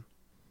down again.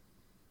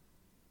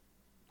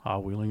 Ha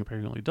Wheeling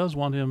apparently does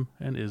want him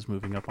and is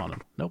moving up on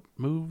him. Nope,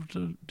 moved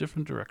a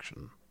different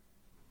direction.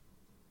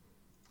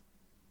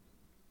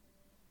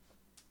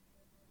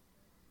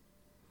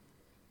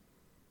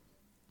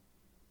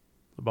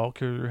 The ball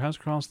carrier has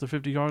crossed the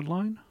 50-yard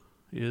line,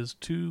 is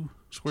 2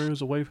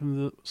 squares away from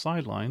the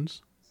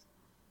sidelines.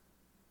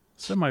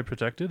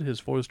 Semi-protected, his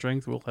 4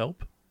 strength will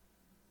help.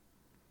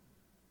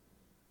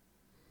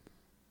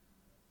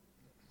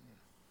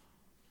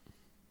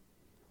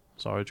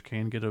 Sarge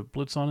can get a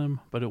blitz on him,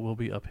 but it will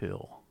be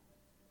uphill.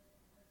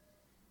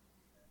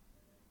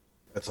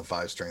 That's a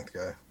 5 strength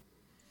guy.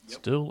 Yep.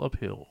 Still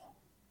uphill.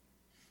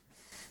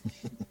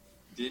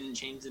 Didn't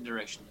change the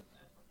direction of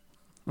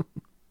that.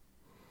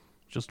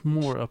 Just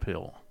more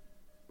uphill.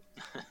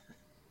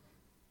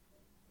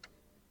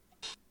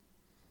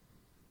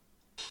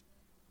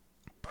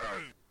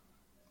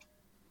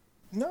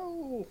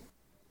 No.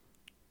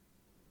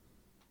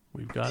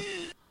 We've got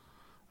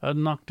a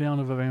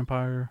knockdown of a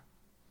vampire.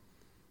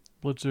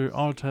 Blitzer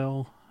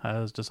Artel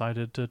has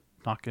decided to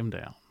knock him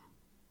down.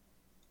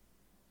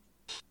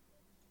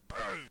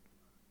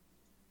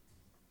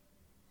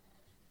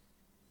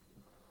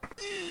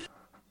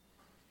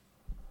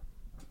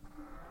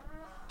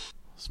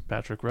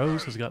 Patrick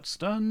Rose has got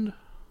stunned.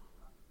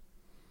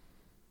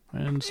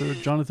 And Sir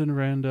Jonathan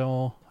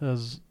Randall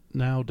is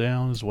now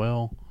down as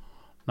well.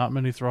 Not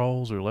many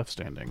thralls are left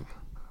standing.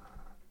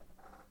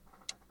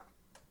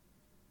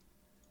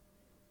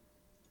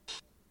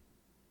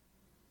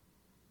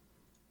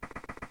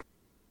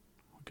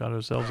 Got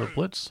ourselves a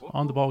blitz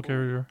on the ball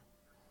carrier.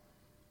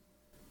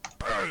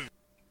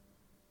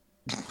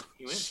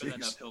 He went for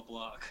that uphill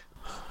block,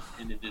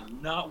 and it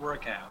did not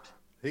work out.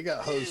 He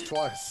got hosed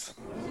twice.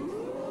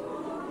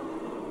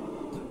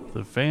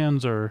 The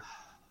fans are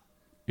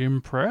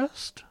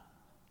impressed?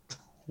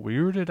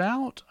 Weirded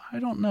out? I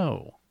don't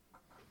know.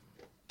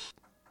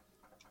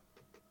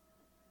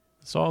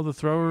 Saw the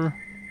thrower,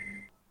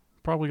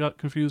 probably got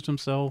confused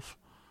himself,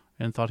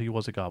 and thought he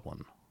was a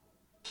goblin.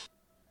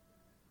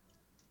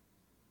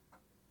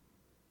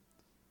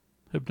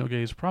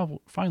 Hypnogaze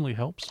finally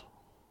helps.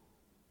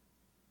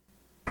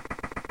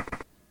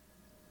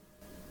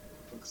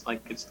 Looks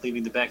like it's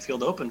leaving the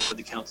backfield open for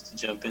the Counts to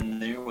jump in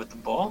there with the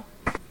ball.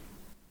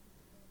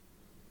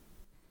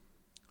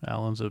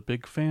 Alan's a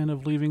big fan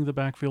of leaving the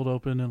backfield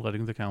open and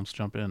letting the Counts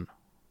jump in.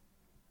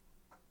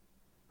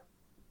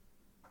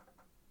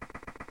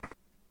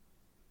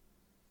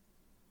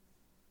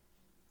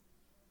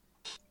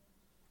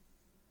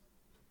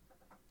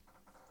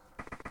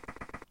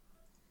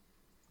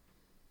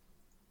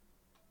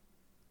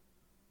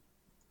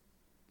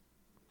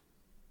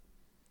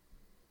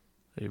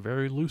 A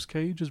very loose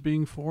cage is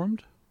being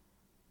formed.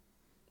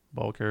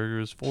 Ball carrier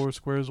is 4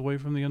 squares away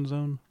from the end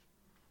zone.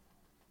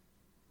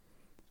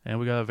 And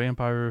we got a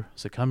vampire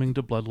succumbing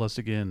to bloodlust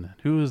again.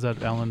 Who is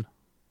that, Alan?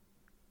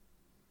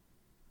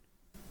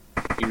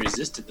 He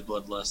resisted the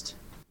bloodlust.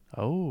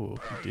 Oh,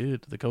 he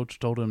did. The coach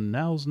told him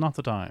now's not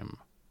the time.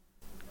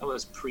 That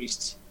was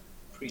Priest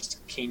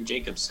Kane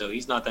Jacobs, so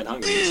he's not that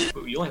hungry.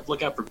 You only have to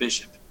look out for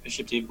Bishop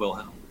Dave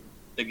Wilhelm,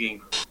 the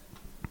Gangrel.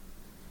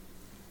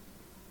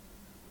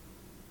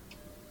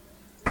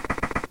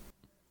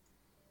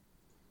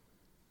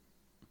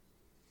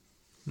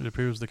 It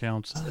appears the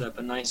Counts Set up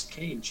a nice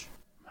cage.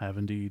 have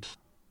indeed.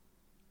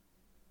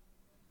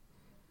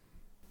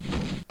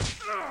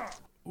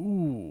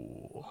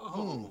 Ooh.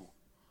 Oh.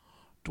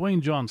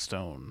 Dwayne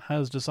Johnstone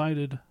has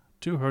decided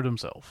to hurt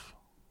himself.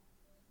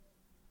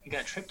 He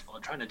got tripped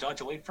while trying to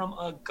dodge away from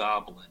a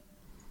goblin.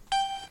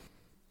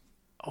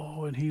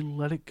 Oh, and he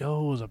let it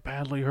go. Is a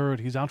badly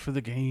hurt. He's out for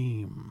the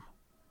game.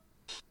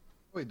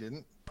 No, he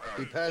didn't.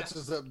 He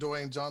patches up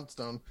Dwayne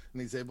Johnstone,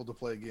 and he's able to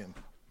play again.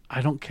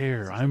 I don't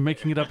care. I'm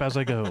making it up as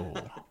I go.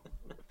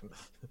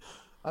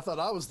 I thought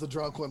I was the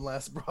drunk one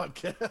last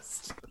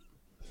broadcast.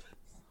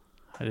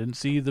 I didn't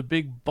see the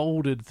big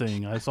bolded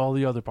thing. I saw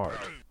the other part.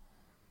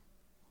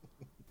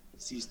 He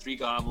sees 3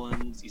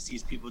 goblins. He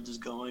sees people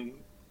just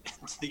going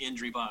into the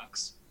injury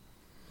box.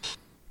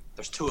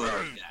 There's 2 of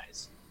them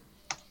guys.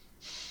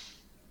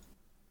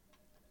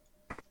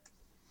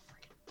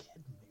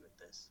 Kidding me with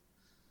this.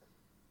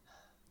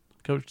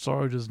 Coach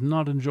Sarge is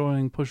not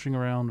enjoying pushing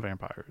around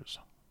vampires.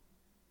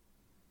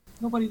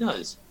 Nobody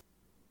does.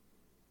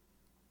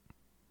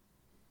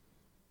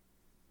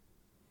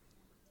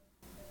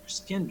 Your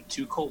skin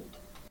too cold.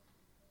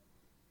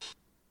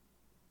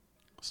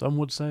 Some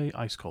would say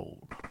ice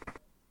cold.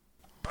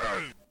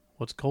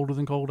 What's colder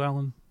than cold,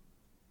 Alan?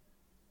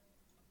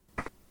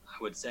 I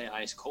would say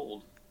ice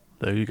cold.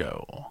 There you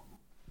go.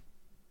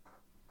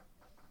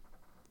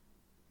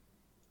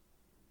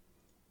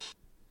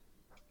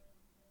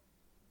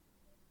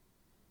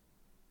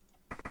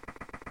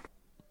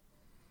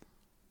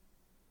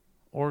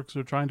 Orcs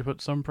are trying to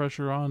put some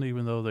pressure on,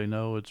 even though they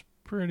know it's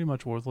pretty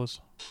much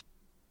worthless.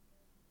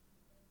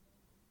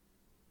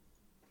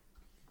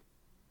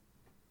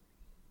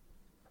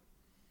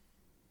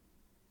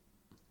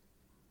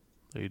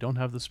 They don't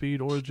have the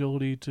speed or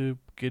agility to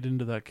get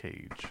into that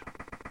cage.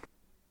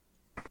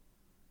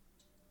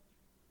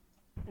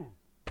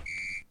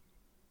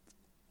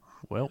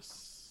 Well,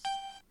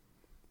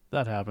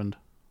 that happened.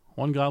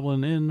 One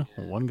goblin in,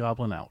 one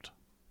goblin out.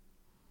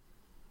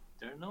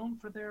 They're known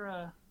for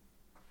their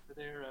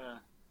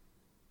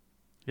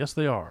Yes,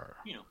 they are.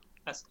 you know,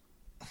 that's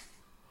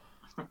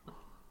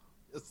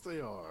Yes, they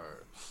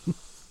are.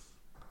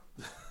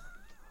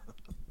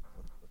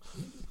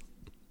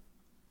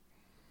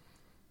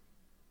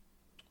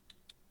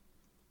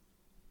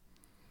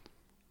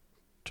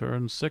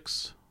 Turn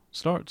 6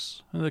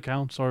 starts, and the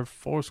counts are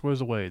 4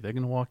 squares away. They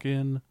can walk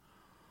in,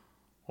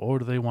 or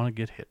do they want to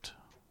get hit?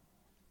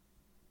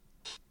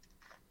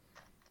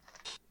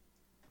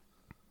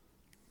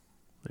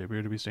 They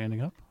appear to be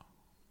standing up.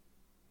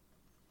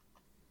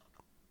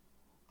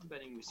 I'm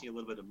betting we see a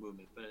little bit of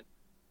movement, but it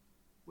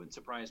wouldn't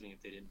surprise me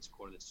if they didn't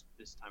score this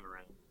time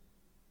around.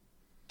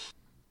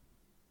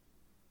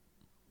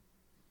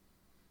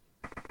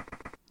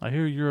 I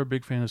hear you're a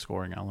big fan of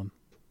scoring, Alan.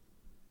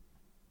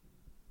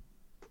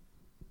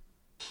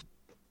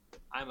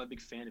 I'm a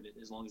big fan of it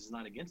as long as it's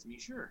not against me,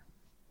 sure.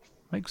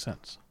 Makes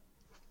sense.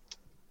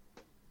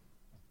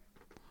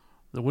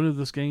 The winner of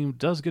this game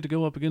does get to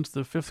go up against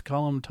the 5th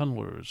column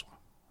Tunnelers,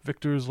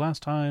 victors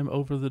last time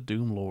over the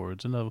Doom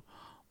Lords in a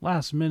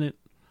last-minute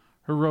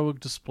heroic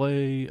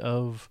display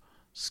of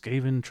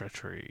Skaven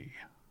treachery.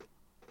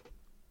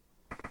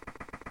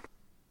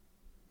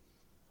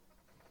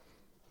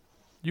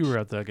 You were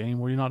at that game,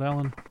 were you not,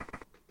 Alan?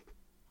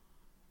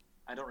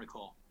 I don't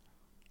recall.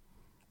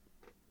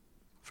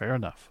 Fair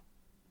enough.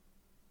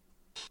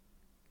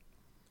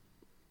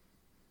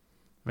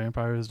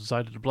 Vampires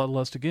decided to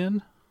bloodlust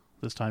again.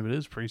 This time it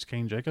is Priest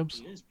Kane Jacobs.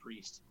 He is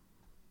priest.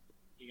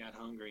 He got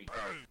hungry.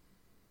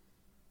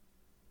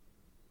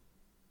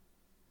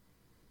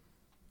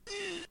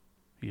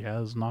 He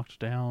has knocked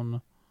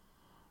down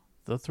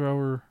the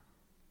thrower.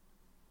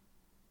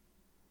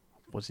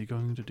 What's he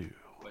going to do?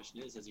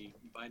 Question is, does he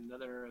find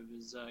another of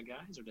his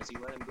guys, or does he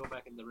let him go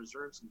back in the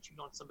reserves and shoot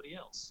on somebody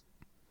else?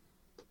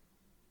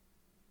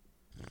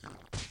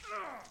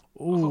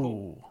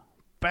 Ooh,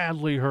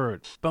 badly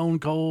hurt. Bone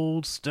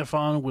cold,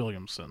 Stefan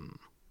Williamson.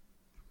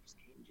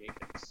 Kane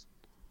Jacobs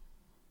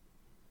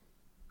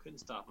couldn't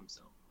stop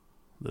himself.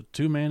 The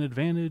 2-man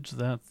advantage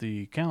that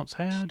the Counts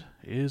had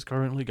is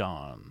currently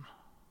gone.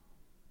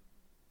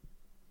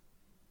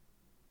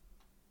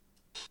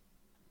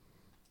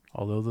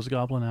 Although there's a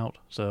goblin out,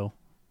 so,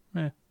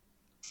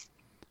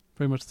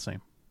 pretty much the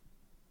same.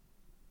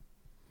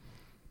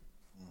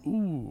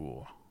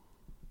 Ooh.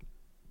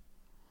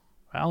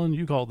 Alan,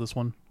 you called this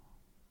one.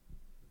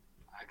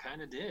 I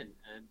kind of did.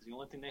 The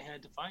only thing they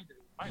had to fight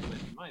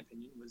with, in my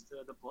opinion, was the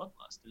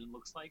bloodlust. And it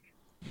looks like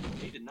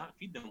they did not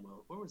feed them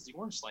well. Where was the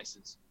orange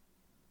slices?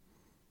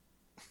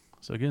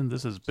 So again,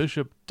 this is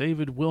Bishop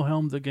David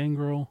Wilhelm the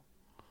Gangrel,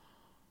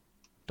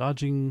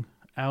 dodging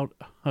out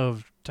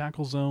of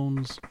tackle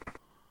zones,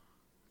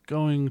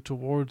 going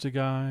towards a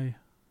guy.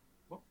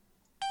 Whoa.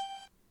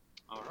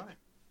 All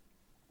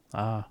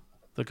right.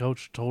 The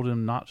coach told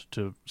him not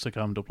to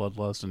succumb to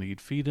bloodlust and he'd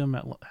feed him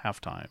at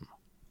halftime.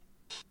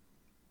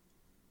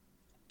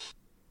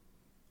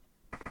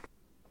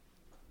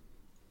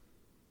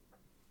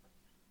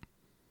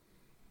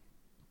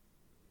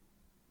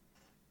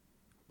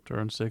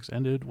 Turn 6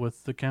 ended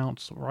with the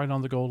Counts right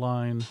on the goal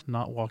line,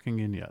 not walking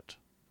in yet.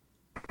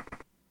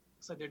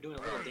 Looks like they're doing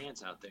a little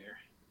dance out there.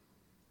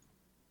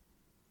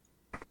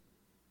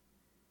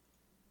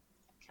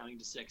 Counting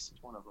to 6,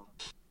 it's one of them.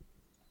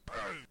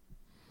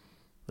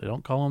 They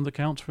don't call them the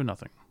Counts for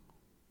nothing.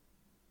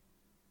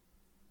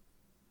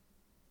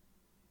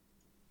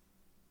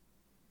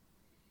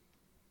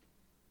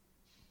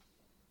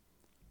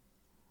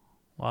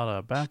 A lot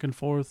of back and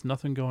forth,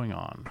 nothing going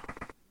on.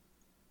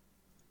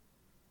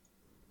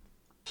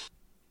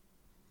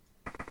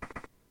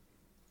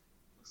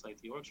 Looks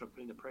like the Orcs are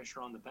putting the pressure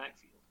on the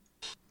backfield.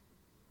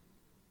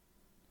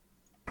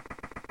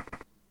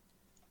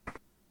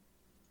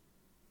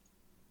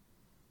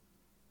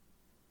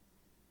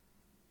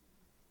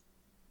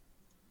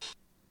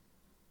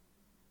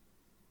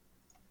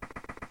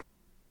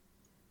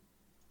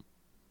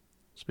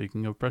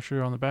 Speaking of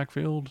pressure on the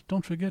backfield,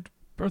 don't forget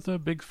Bertha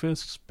Big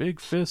Fists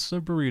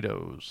of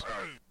Burritos.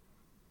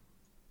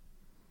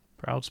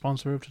 Proud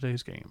sponsor of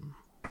today's game.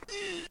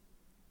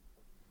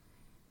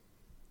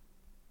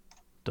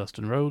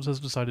 Dustin Rhodes has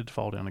decided to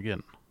fall down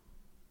again.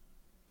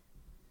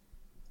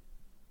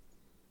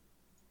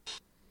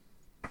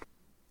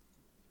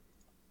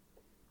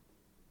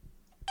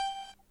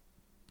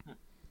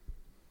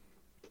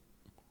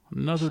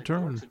 Another Like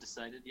turn. Orcs have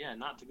decided,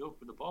 not to go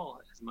for the ball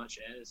as much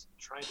as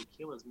try to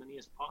kill as many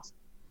as possible.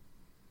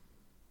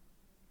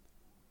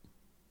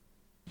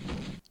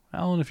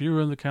 Alan, if you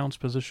were in the Count's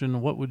position,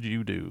 what would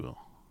you do?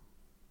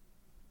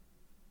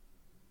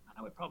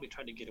 I would probably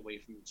try to get away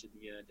from each of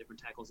the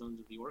different tackle zones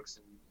of the Orcs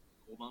and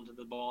hold on to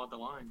the ball at the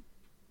line.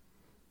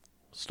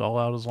 Stall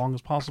out as long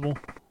as possible?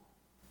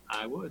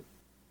 I would.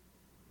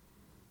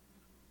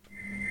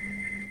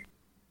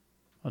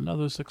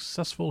 Another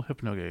successful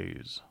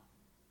Hypnogaze.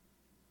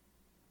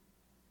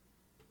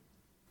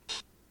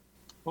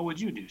 What would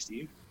you do,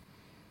 Steve?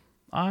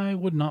 I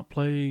would not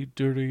play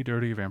Dirty,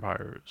 Dirty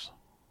Vampires.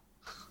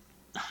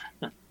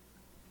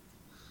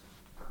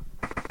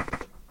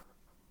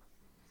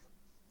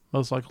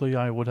 Most likely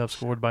I would have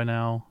scored by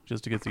now,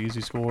 just to get the easy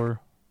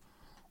score.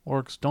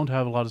 Orcs don't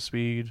have a lot of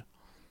speed,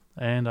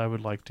 and I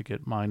would like to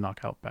get my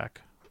knockout back.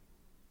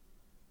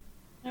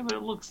 Yeah, but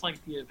it looks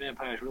like the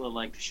Vampires really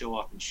like to show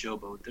off and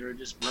showboat. They're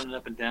just running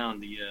up and down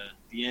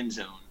the end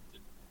zone.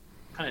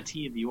 Kind of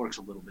teed the Orcs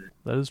a little bit.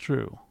 That is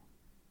true.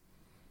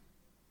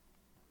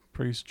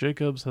 Priest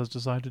Jacobs has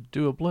decided to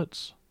do a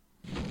blitz.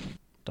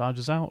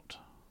 Dodges out.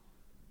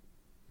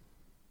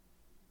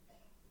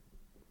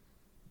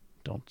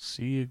 Don't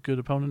see a good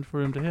opponent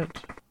for him to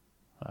hit.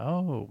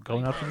 Oh,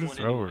 going after the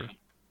thrower. Anyway.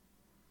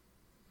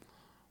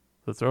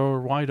 The thrower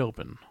wide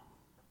open.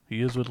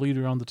 He is the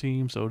leader on the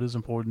team, so it is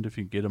important if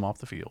you get him off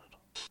the field.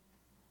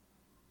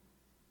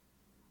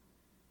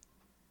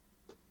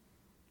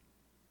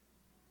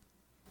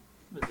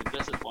 What is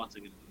Augustus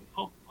Watson going to do?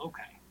 Oh,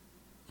 okay.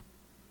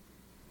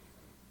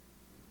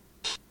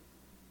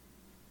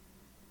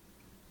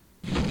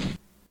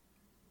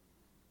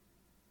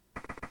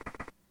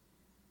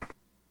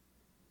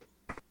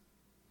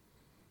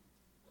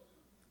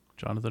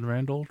 Jonathan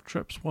Randall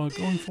trips while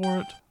going for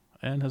it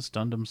and has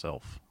stunned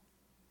himself.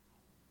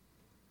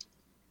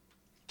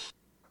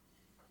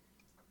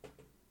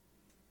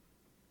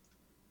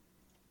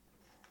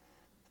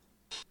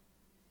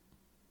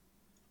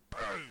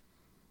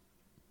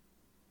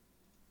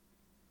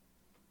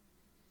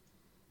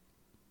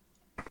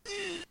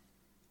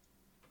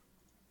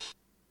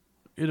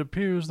 It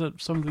appears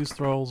that some of these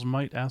thralls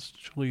might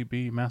actually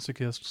be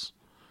masochists,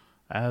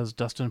 as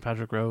Dustin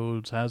Patrick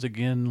Rhodes has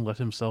again let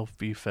himself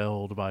be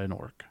felled by an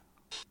orc.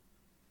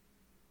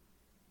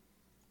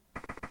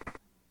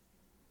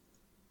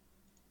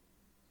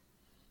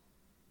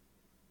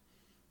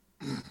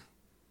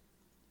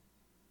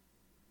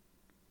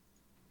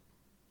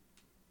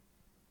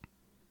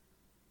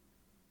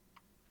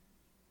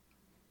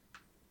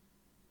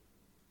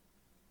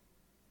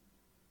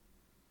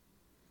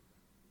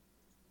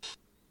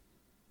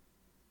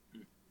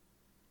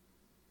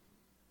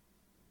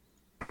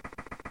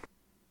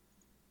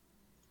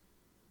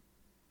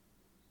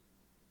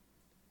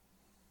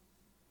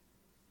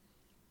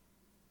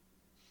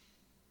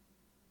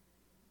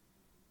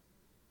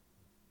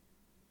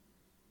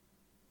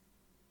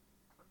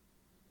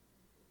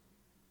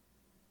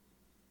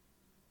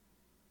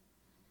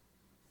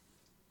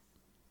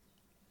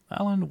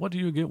 Alan, what do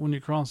you get when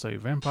you cross a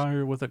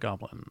vampire with a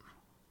goblin?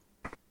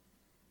 I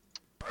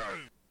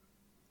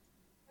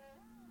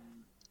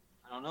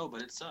don't know,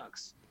 but it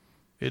sucks.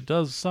 It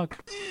does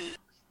suck,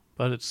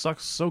 but it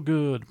sucks so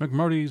good.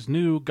 McMurdy's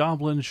new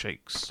goblin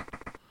shakes.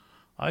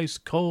 Ice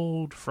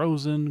cold,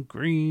 frozen,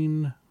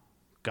 green,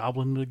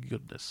 goblin to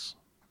goodness.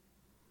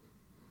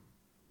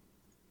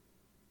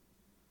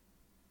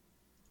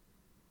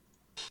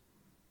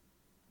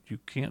 You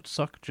can't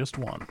suck just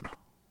one.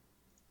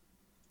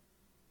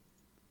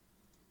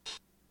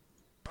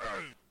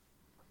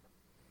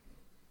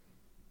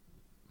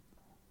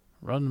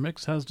 Run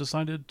Mix has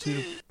decided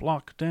to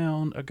block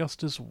down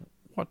Augustus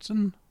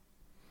Watson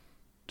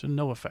to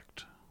no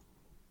effect.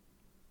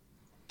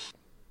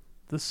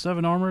 This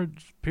 7 armor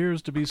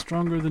appears to be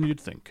stronger than you'd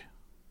think.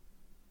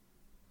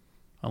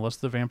 Unless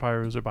the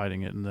vampires are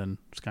biting it, and then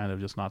it's kind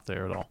of just not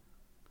there at all.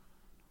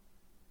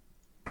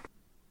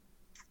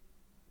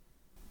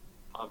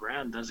 Bob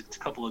Brown does a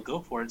couple of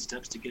go-for-it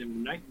steps to get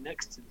him right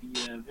next to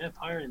the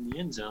vampire in the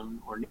end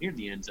zone, or near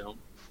the end zone.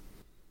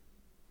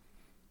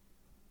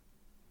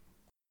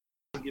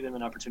 Give him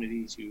an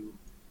opportunity to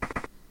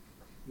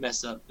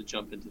mess up the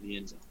jump into the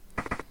end zone.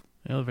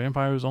 You know, the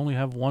vampires only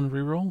have 1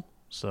 reroll,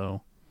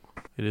 so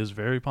it is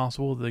very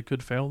possible that they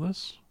could fail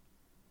this.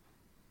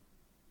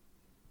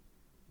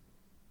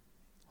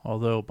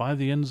 Although by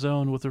the end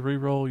zone with a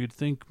reroll, you'd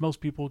think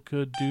most people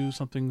could do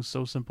something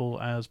so simple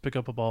as pick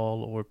up a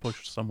ball or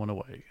push someone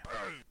away.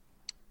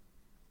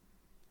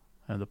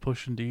 And the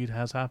push indeed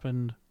has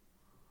happened.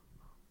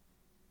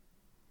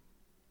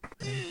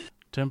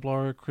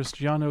 Templar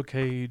Cristiano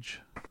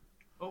Cage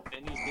Oh,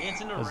 and he's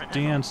dancing has around.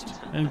 danced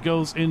and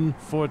goes in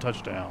for a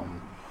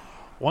touchdown.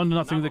 1-0 the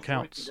Not before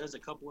counts. He does a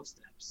couple of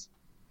steps.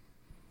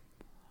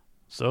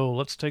 So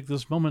let's take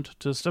this moment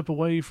to step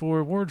away for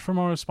a word from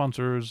our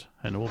sponsors,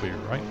 and we'll be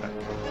right back.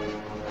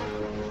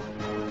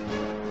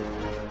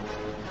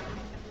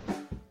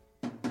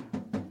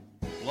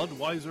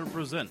 Bloodweiser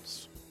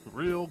presents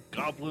Real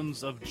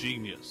Goblins of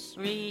Genius.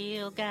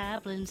 Real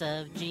Goblins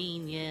of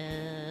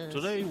Genius.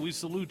 Today we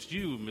salute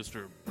you,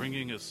 Mr.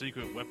 Bringing a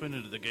secret weapon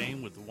into the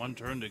game with one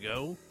turn to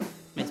go.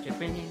 Mr.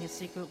 Bringing a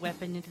secret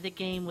weapon into the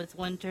game with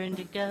one turn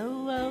to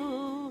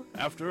go.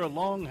 After a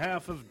long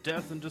half of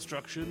death and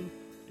destruction,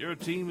 your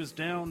team is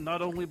down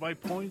not only by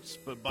points,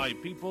 but by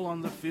people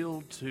on the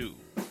field too.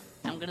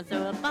 I'm gonna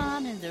throw a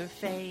bomb in their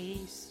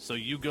face. So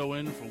you go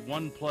in for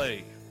one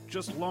play,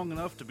 just long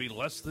enough to be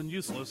less than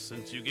useless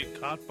since you get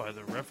caught by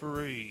the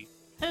referee.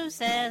 Who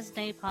says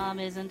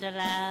napalm isn't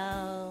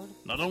allowed?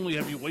 Not only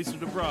have you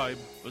wasted a bribe,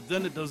 but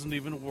then it doesn't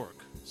even work.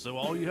 So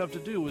all you have to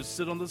do is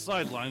sit on the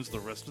sidelines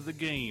the rest of the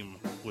game,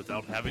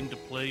 without having to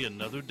play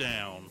another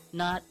down.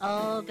 Not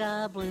all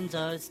goblins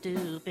are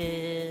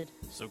stupid.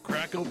 So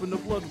crack open the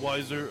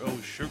Bloodweiser,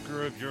 oh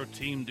shirker of your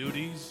team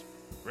duties.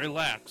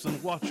 Relax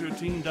and watch your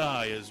team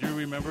die as you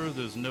remember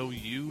there's no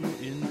you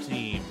in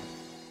team.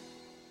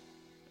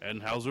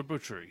 And Hauser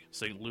Butchery,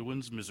 St.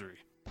 Lewin's Misery.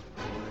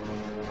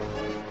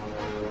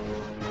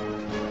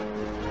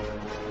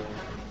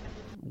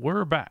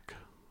 We're back,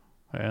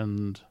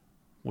 and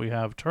we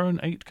have turn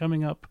 8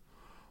 coming up,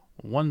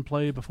 one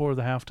play before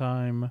the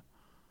halftime.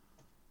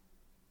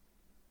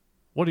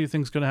 What do you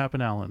think's going to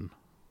happen, Alan?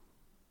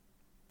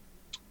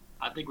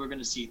 I think we're going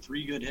to see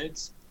 3 good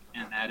hits,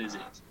 and that is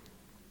it.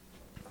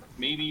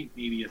 Maybe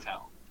a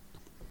foul.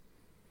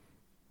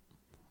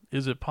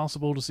 Is it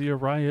possible to see a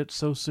riot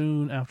so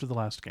soon after the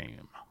last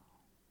game?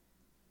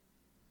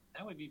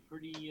 That would be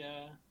pretty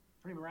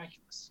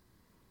miraculous.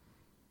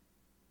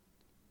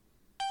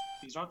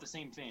 These aren't the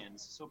same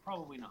fans, so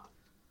probably not.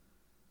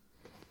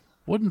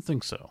 Wouldn't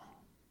think so.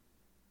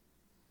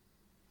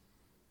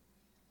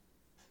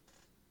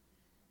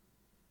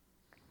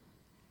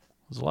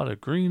 There's a lot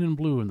of green and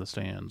blue in the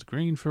stands.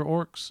 Green for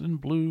orcs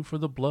and blue for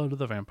the blood of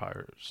the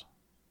vampires.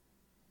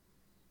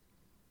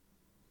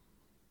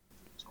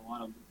 There's a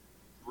lot of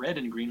red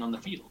and green on the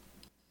field.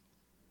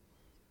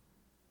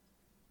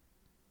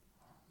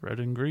 Red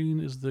and green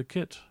is the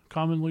kit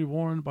commonly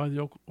worn by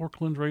the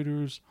Orkland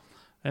Raiders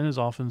and is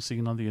often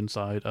seen on the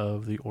inside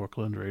of the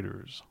Orkland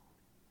Raiders.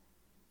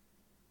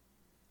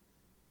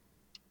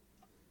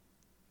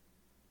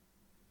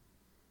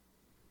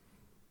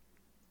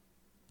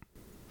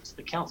 So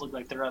the counts look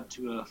like they're up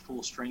to a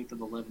full strength of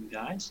 11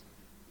 guys.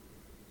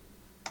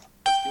 The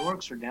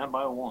Orcs are down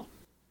by 1.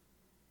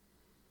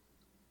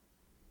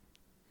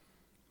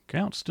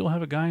 Counts still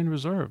have a guy in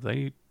reserve.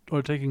 They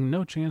are taking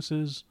no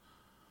chances.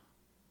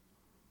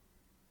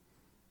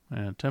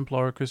 And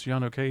Templar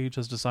Cristiano Cage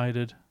has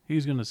decided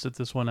he's going to sit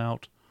this one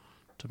out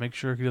to make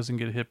sure he doesn't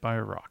get hit by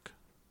a rock.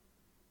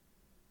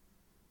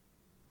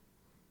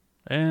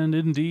 And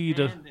indeed,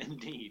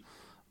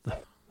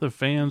 the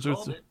fans are...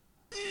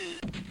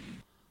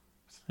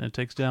 And it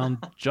takes down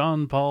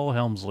John Paul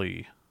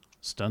Helmsley.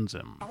 Stuns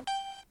him.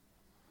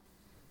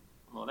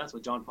 Well, that's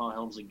what John Paul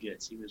Helmsley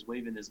gets. He was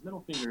waving his middle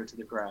finger to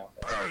the crowd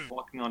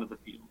walking onto the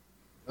field.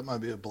 That might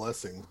be a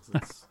blessing.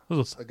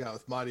 Since a guy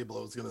with Mighty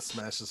Blow is going to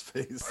smash his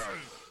face.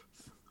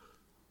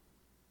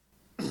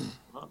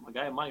 Well, my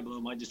guy at Mighty Blow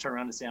might just turn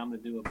around and say, I'm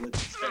going to do a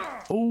blitz instead.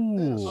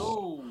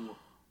 Oh!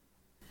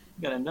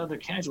 Got another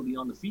casualty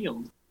on the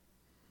field.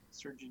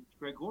 Sergeant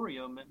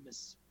Gregorio,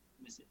 Miss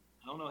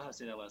I don't know how to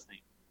say that last name.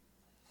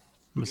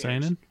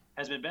 Missanen?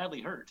 Has been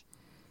badly hurt.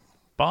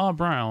 Bob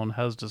Brown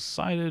has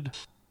decided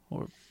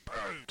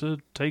to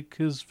take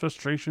his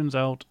frustrations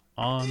out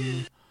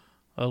on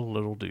a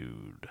little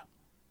dude.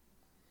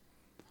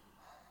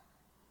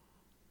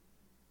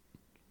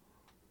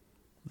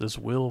 This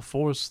will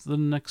force the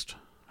next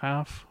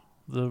half.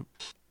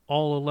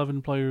 All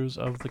 11 players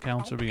of the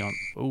Counts are beyond.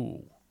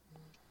 Ooh.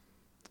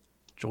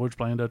 George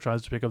Blanda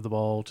tries to pick up the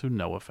ball to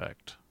no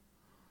effect.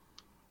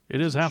 It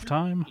is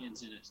halftime.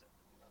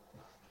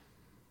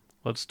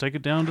 Let's take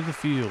it down to the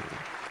field.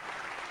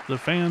 The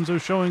fans are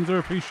showing their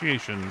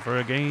appreciation for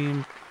a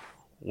game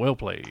well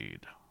played.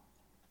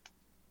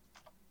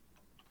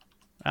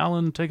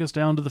 Alan, take us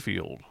down to the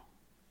field.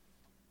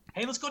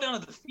 Hey, let's go down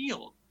to the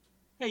field.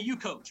 Hey, you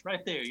coach,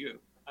 right there, you.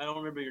 I don't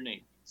remember your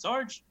name.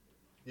 Sarge?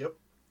 Yep.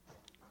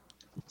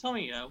 Tell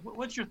me,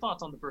 what's your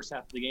thoughts on the first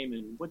half of the game,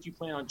 and what do you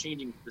plan on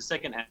changing the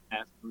second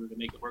half in order to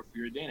make it work for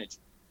your advantage?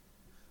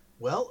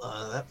 Well,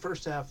 that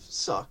first half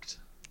sucked.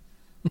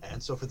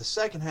 And so for the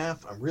second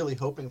half, I'm really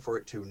hoping for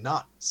it to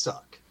not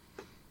suck.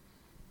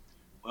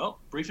 Well,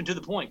 brief and to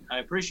the point. I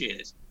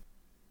appreciate it.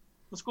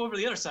 Let's go over to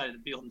the other side of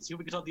the field and see if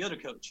we can talk to the other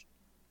coach.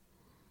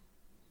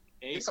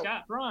 Hey,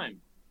 Scott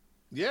Prime.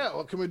 Yeah,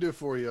 what can we do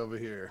for you over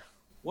here?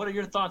 What are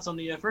your thoughts on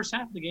the first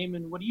half of the game,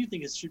 and what do you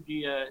think should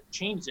be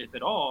changed, if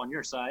at all, on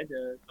your side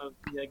of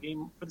the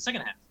game for the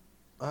second half?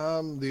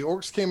 The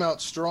Orcs came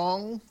out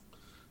strong.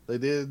 They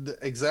did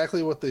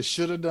exactly what they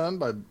should have done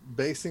by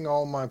basing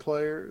all my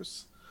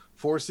players,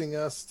 forcing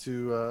us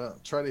to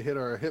try to hit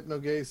our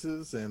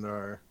hypnogases and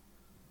our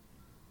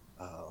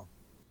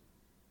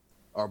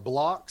our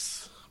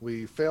blocks.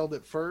 We failed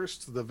at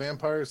first. The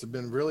vampires have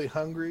been really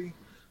hungry.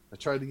 I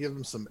tried to give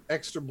them some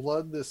extra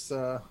blood this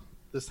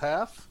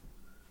half,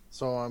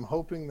 so I'm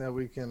hoping that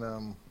we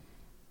can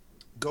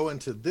go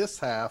into this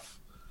half,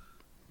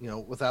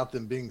 without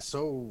them being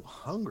so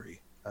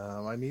hungry.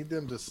 I need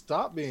them to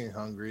stop being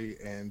hungry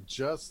and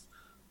just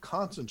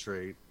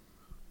concentrate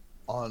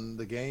on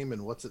the game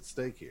and what's at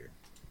stake here.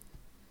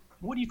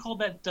 What do you call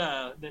that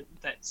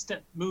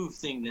step move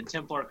thing that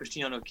Templar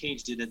Cristiano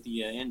Cage did at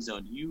the end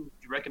zone? Do you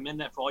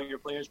recommend that for all your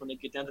players when they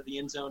get down to the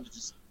end zone to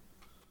just?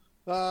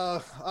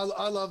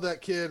 I love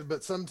that kid,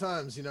 but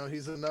sometimes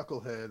he's a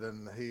knucklehead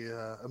and he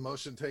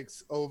emotion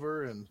takes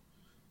over, and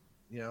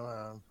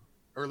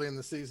early in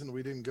the season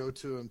we didn't go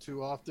to him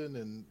too often,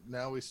 and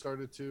now we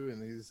started to,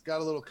 and he's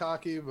got a little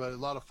cocky, but a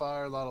lot of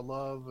fire, a lot of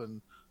love,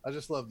 and I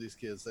just love these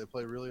kids. They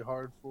play really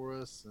hard for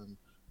us and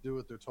do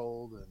what they're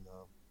told, and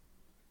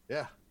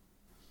yeah.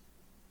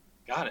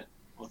 Got it.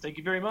 Well, thank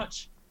you very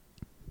much.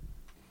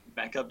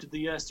 Back up to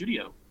the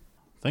studio.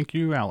 Thank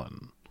you,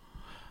 Alan.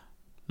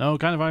 Now,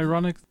 kind of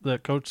ironic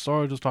that Coach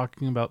Sarge was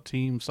talking about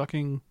team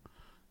sucking.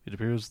 It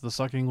appears the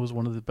sucking was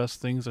one of the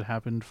best things that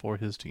happened for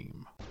his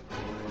team.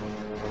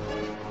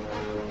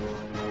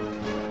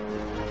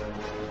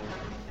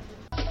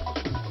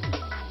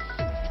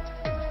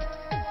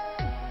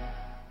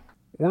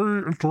 We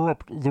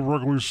interrupt the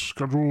regularly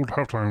scheduled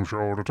halftime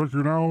show to take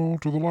you now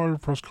to the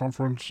live press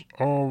conference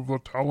of the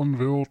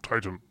Talonville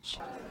Titans.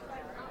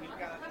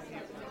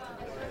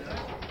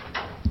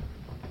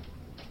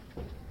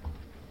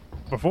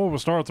 Before we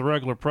start the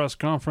regular press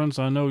conference,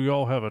 I know you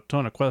all have a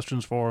ton of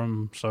questions for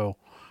him, so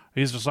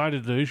he's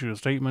decided to issue a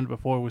statement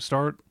before we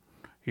start.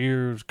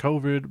 Here's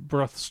COVID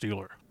Breath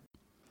Stealer.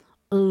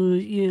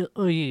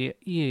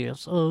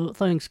 Yes.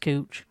 Thanks,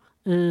 Coach.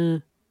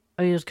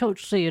 As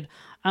Coach said,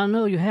 I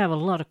know you have a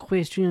lot of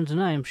questions,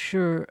 and I am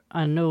sure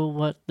I know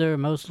what they're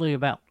mostly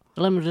about.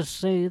 Let me just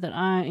say that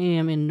I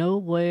am in no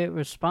way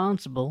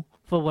responsible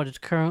for what is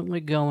currently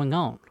going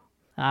on.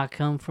 I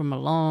come from a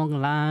long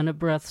line of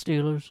breath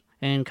stealers,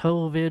 and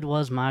COVID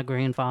was my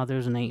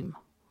grandfather's name.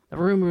 The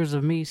rumors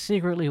of me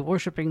secretly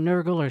worshipping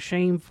Nurgle are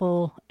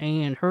shameful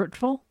and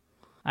hurtful.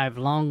 I've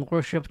long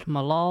worshipped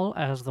Malal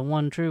as the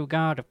one true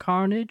god of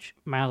carnage.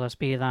 Malice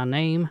be thy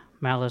name,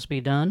 malice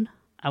be done.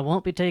 I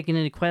won't be taking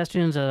any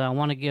questions, as I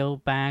want to go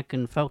back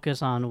and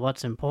focus on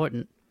what's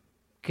important.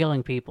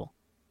 Killing people.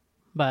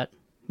 But,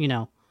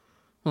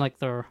 like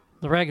the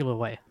regular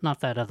way, not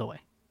that other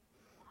way.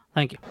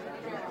 Thank you.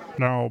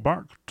 Now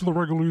back to the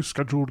regularly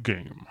scheduled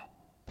game.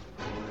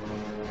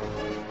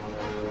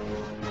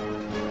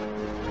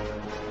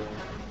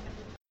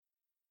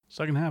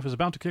 Second half is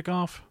about to kick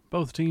off.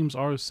 Both teams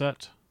are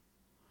set.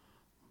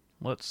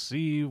 Let's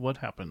see what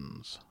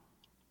happens.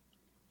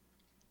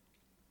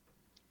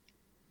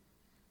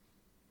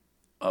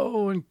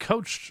 Oh, and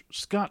Coach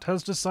Scott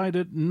has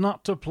decided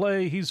not to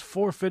play. He's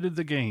forfeited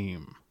the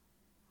game.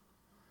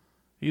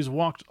 He's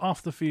walked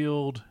off the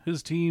field,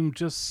 his team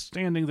just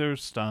standing there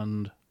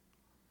stunned.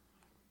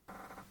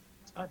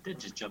 Scott did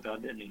just jump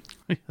out, didn't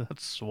he?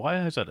 That's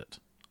why I said it.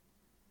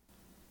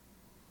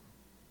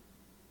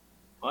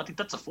 Well, I think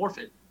that's a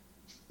forfeit.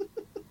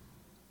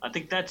 I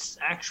think that's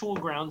actual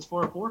grounds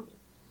for a forfeit.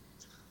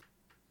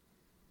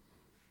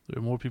 There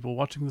are more people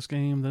watching this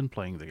game than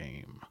playing the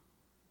game.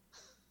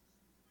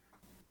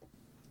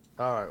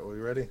 All right, well,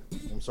 you ready?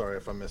 I'm sorry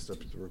if I messed up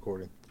the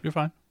recording. You're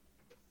fine.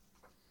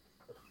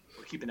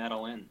 We're keeping that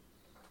all in.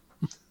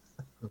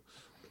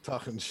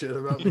 Talking shit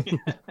about me.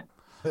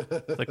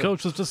 The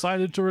coach has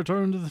decided to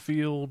return to the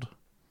field.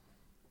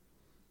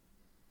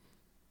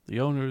 The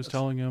owner is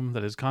telling him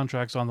that his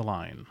contract's on the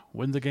line.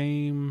 Win the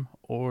game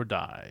or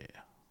die.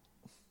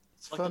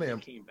 It's funny.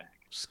 Came back.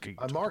 Skate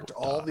I marked or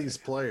all die. these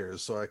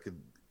players so I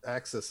could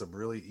access them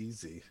really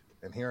easy,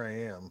 and here I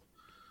am,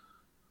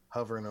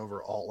 hovering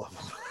over all of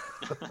them.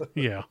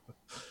 Yeah.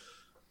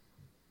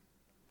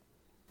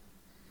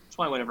 That's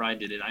why whenever I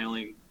did it, I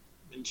only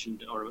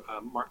mentioned or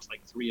marked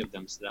like 3 of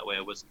them, so that way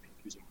I wasn't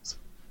confusing myself.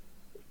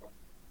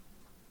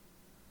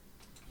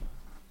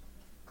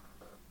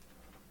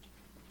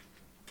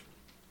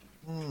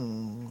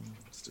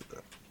 Let's do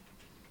that.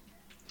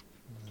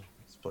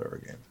 Let's play our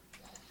game.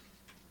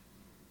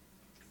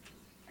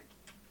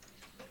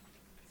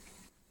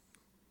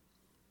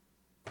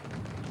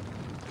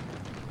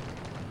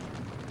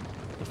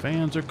 The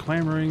fans are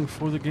clamoring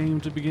for the game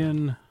to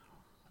begin.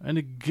 And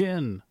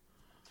again.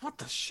 What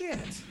the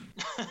shit?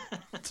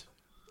 It's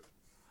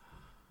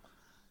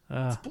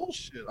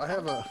bullshit. I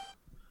have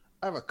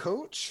a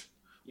coach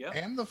Yep.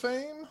 and the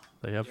fame.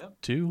 They have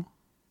Yep. 2.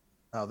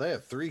 Oh, they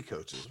have 3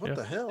 coaches. What Yeah.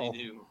 the hell? They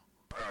do.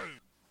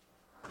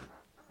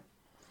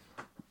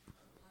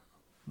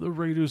 The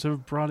Raiders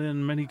have brought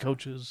in many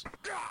coaches.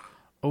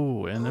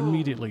 Oh, and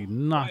immediately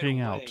knocking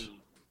Right out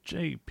away.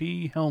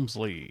 J.P.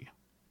 Helmsley.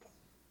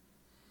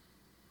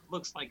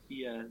 Looks like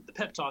the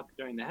pep talk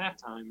during the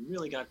halftime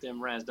really got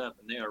them razzed up,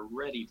 and they are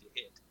ready to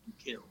hit and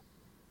kill.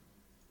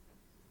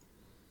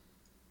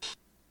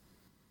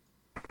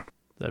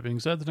 That being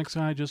said, the next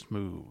guy just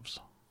moves.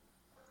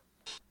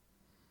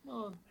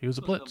 Oh, He was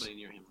a there blitz. nobody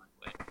near him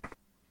right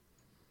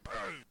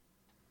away.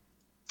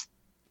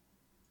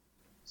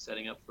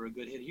 Setting up for a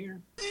good hit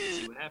here.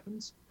 See what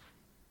happens.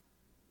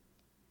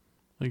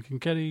 Lincoln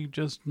Ketty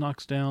just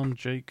knocks down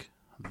Jake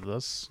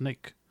the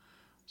Snake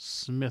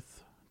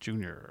Smith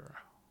Jr.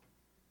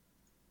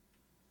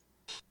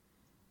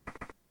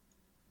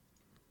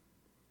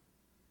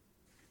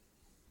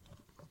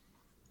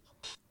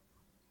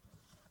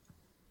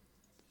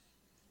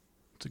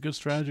 It's a good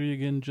strategy,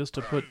 again, just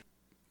to put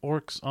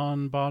orcs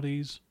on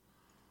bodies.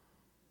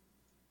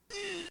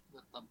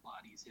 Let the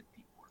bodies hit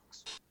the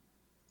orcs.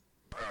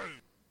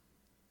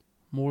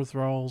 More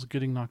thralls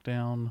getting knocked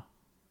down.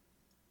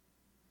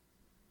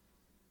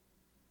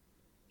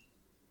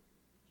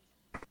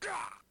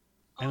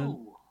 And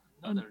Oh,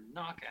 another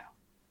knockout.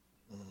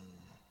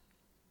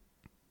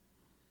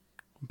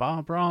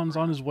 Bob Braun's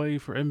on his way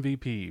for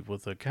MVP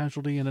with a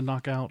casualty and a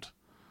knockout.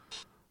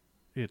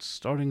 It's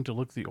starting to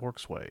look the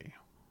orcs' way.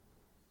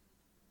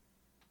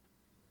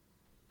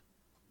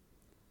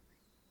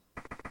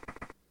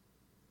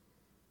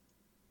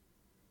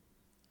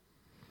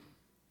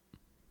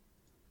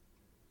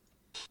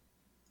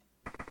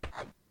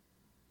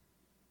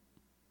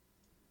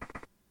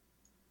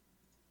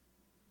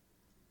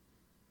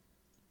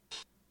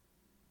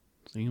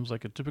 Seems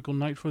like a typical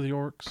night for the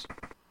orcs.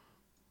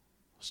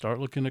 Start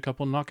looking a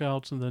couple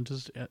knockouts and then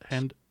just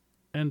end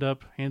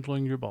up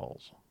handling your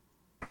balls.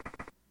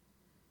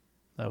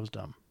 That was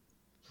dumb.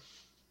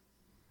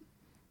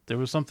 There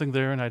was something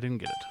there and I didn't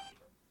get it.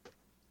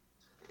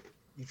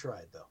 You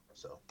tried though,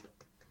 so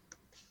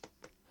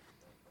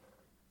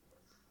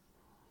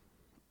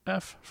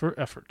F for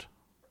effort.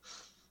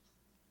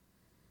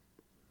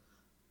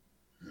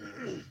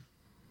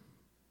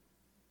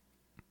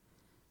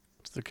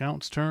 It's the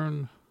Count's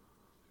turn.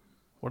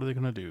 What are they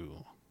going to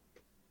do?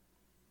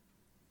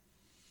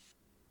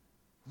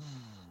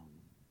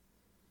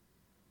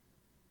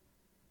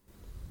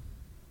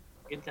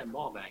 Get that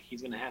ball back.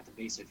 He's going to have to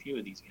face a few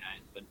of these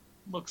guys, but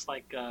looks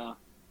like probably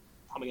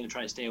going to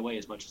try to stay away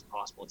as much as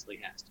possible until he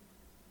has to.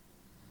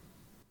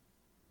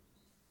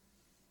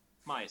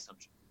 My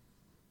assumption.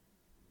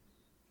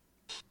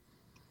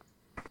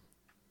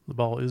 The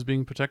ball is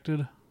being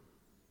protected.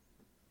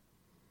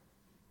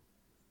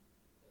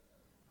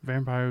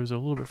 Vampires are a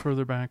little bit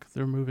further back.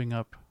 They're moving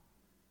up.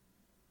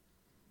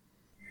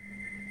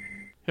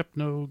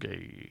 Hypno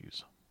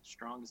gaze.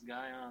 Strongest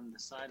guy on the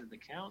side of the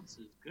Counts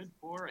is good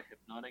for a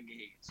hypnotic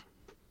gaze.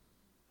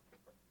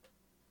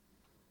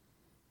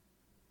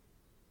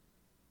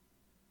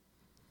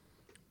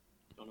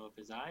 Don't know if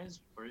his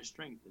eyes or his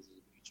strength is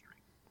his biggest strength.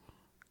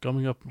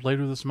 Coming up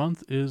later this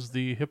month is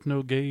the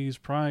Hypno Gaze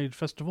Pride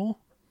Festival.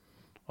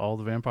 All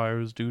the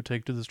vampires do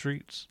take to the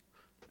streets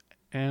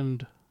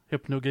and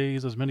hypno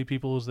gaze as many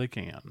people as they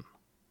can.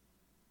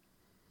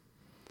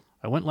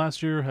 I went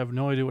last year, have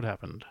no idea what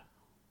happened.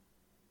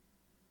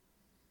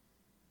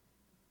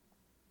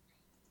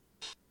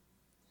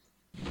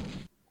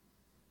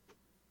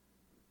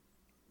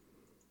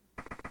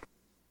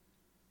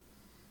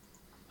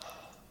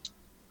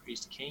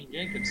 Priest Kane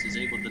Jacobs is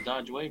able to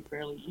dodge away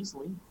fairly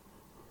easily.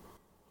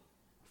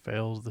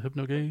 Fails the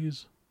hypno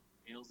gaze.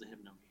 Fails the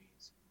hypno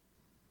gaze.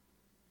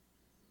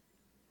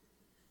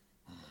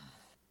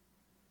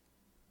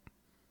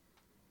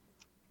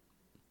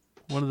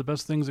 One of the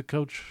best things a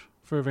coach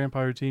for a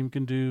vampire team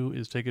can do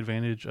is take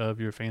advantage of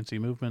your fancy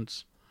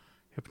movements.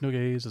 Hypno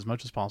gaze as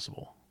much as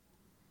possible.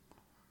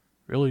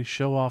 Really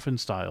show off in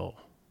style.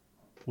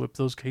 Whip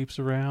those capes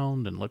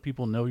around and let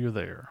people know you're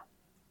there.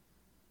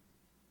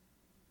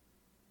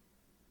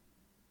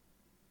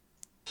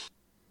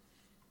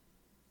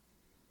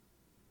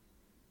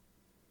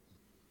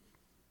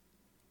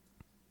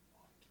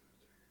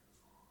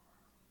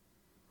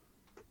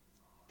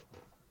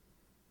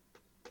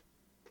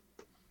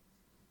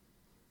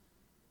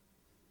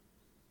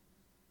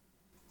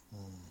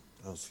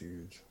 That was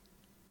huge.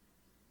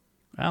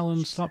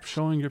 Alan, stop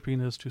showing your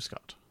penis to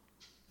Scott.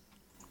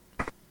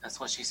 That's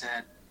what she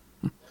said.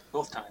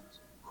 Both times.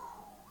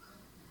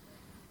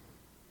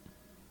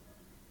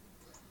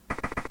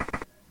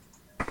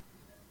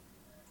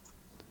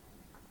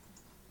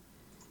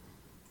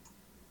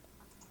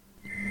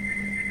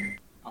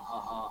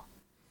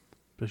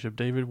 Bishop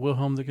David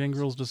Wilhelm the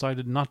Gangrels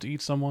decided not to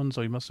eat someone,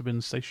 so he must have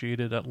been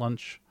satiated at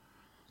lunch.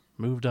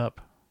 Moved up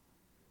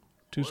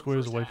 2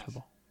 squares away from the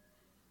ball.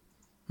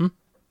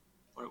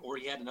 Or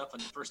he had enough in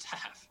the first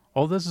half.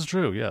 Oh, this is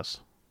true, yes.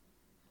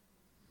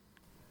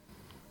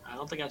 I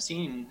don't think I've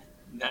seen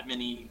that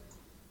many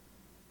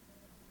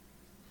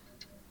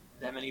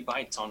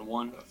bites on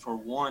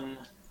one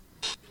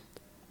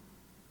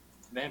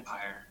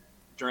vampire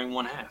during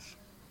one half.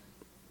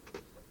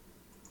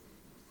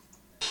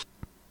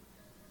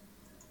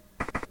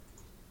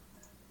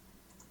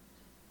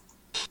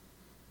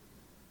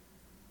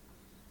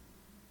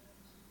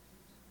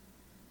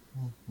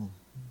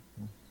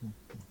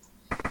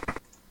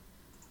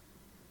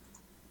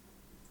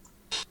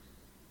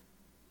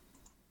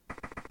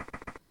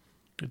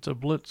 It's a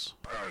blitz.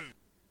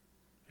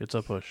 It's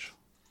a push.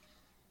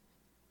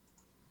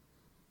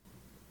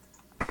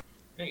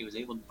 Yeah, he was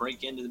able to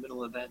break into the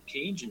middle of that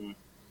cage and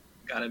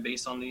got it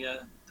based on the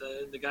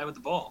guy with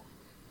the ball.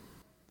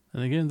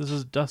 And again, this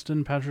is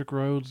Dustin Patrick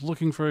Rhodes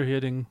looking for a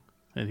hitting,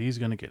 and he's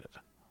going to get it.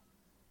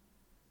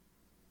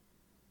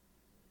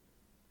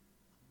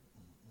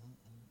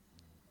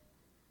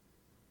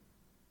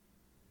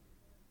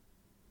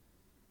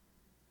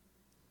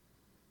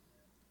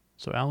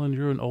 So, Alan,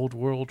 you're an old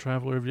world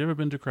traveler. Have you ever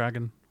been to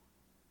Kragan?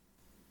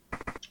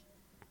 Have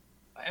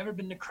I ever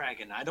been to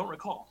Kragan? I don't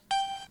recall.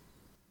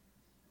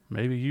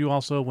 Maybe you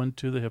also went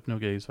to the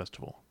Hypnogaze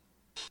Festival.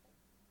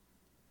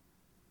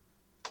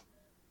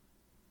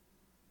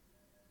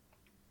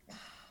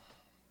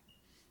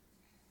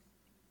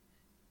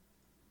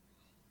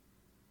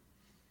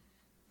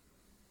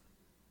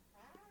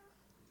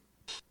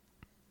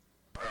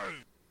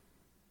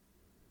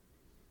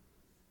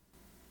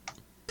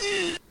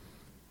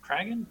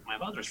 Kragan? My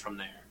mother's from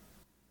there.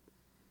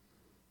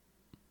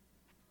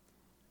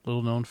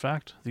 Little known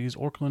fact, these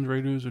Orkland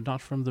Raiders are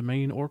not from the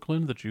main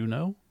Orkland that you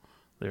know.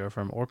 They are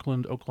from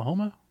Orkland,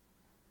 Oklahoma.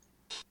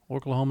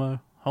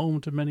 Oklahoma, home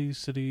to many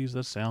cities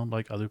that sound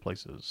like other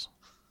places.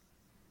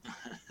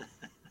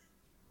 That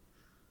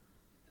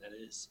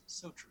is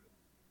so true.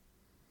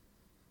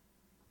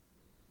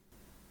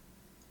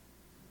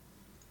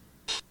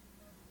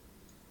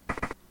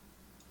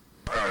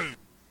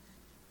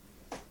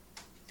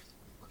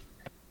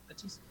 That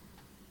just...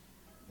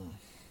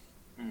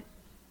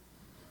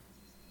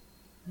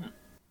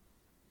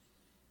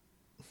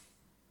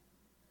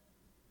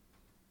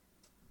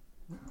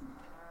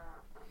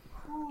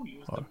 Ooh,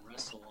 use the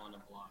wrestle on a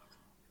block.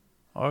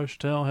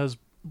 Archtel has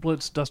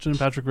blitzed Dustin and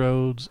Patrick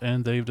Rhodes,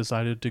 and they've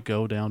decided to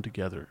go down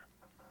together.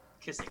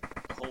 Kissing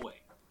the whole way.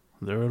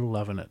 They're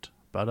loving it.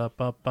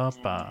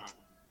 Ba-da-ba-ba-ba.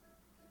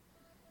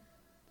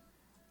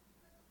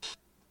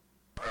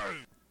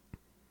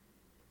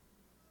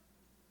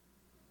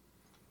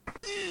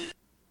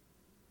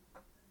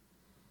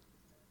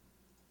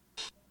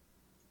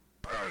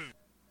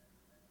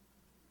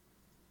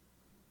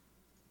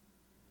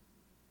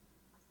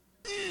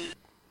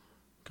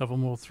 Couple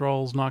more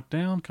thralls knocked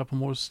down, couple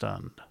more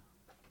stunned.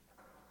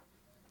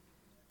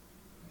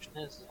 Question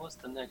is, what's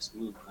the next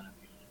move going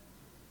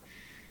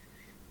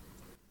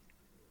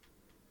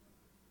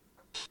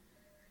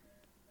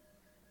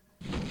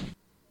to be?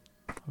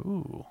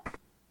 Ooh.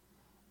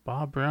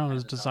 Bob Brown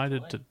has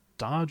decided to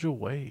dodge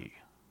away.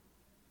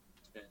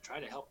 Yeah, try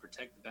to help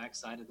protect the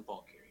backside of the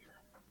ball carrier.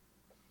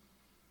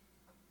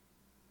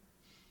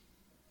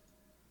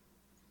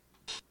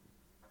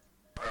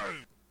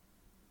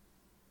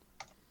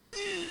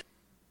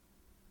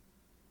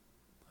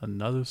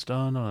 Another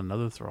stun on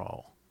another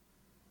thrall.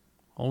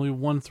 Only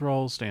one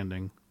thrall is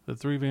standing. The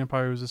 3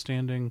 vampires are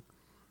standing,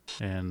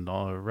 and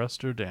all the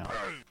rest are down.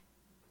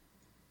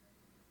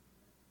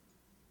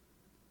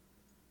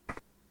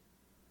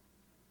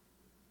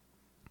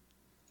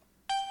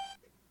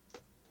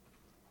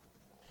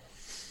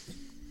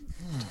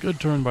 It's a good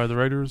turn by the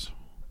Raiders.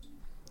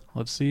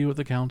 Let's see what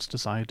the Counts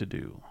decide to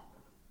do.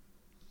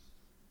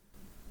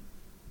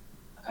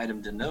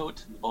 Item to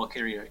note, the ball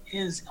carrier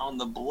is on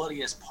the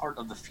bloodiest part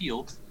of the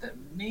field. That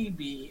may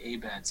be a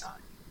bad sign.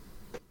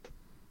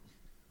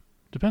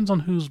 Depends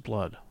on whose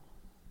blood.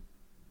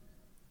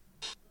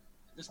 At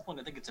this point,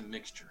 I think it's a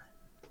mixture,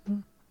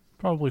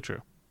 Probably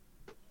true.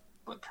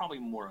 but probably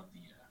more of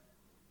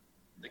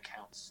the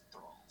Count's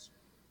thralls.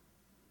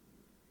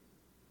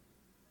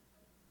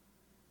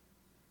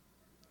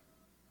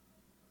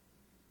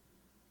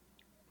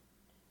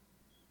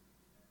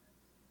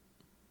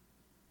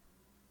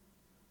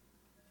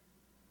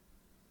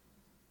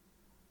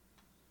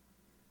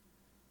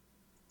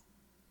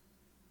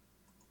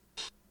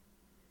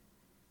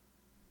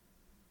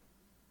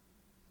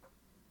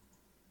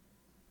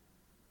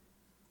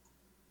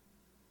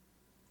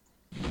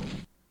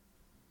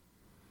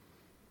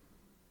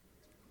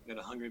 Got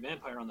a hungry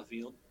vampire on the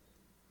field.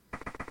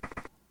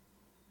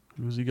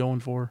 Who's he going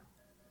for?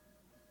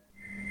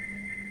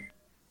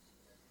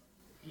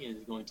 He is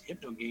going to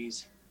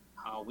hypnogaze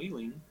Hal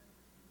Wheeling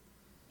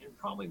and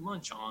probably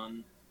munch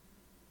on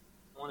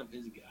one of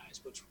his guys.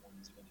 Which one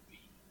is it going to be?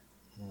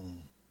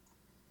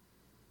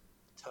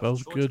 Tough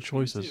Both choice good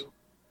between the choices. two.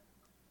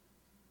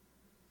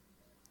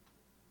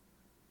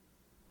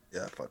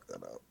 Yeah, fuck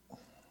that up.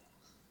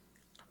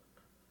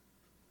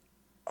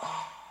 Oh,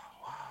 wow,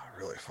 I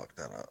really fucked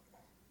that up.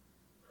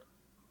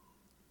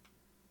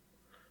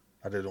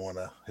 I didn't want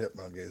to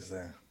hypnogaze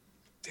there.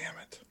 Damn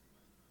it.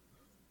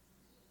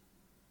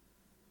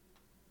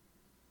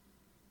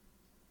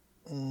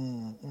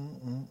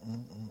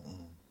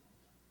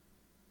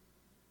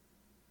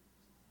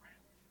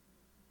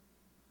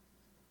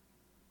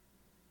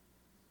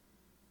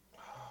 Oh,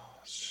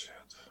 shit.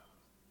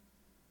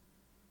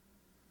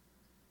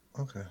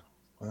 Okay,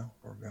 well,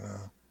 we're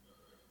gonna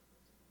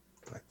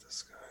fight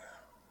this guy.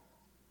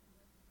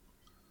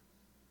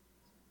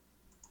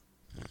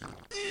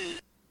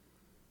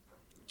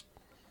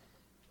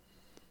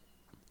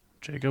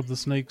 Jacob the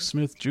Snake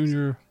Smith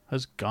Jr.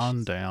 has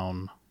gone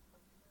down,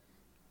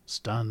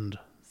 stunned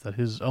that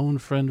his own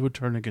friend would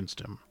turn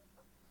against him.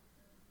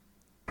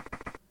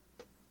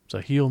 It's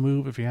a heel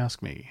move if you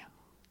ask me.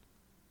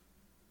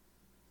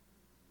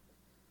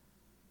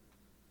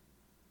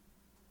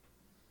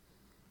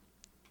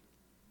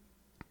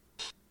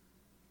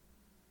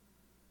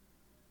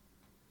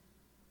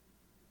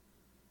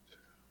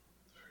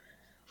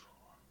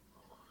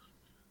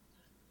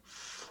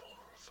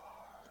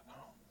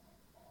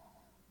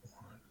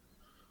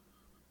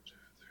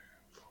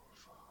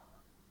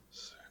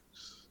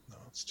 No,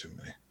 it's too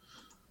many.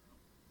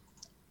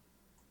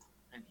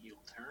 And heel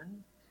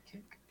turn,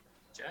 kick,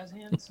 jazz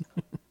hands.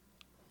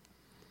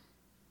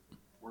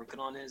 Working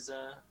on his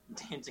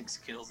dancing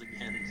skills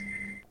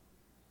again.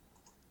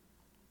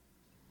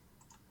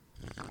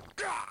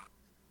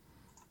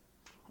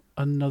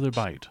 Another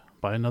bite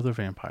by another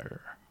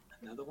vampire.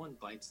 Another one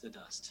bites the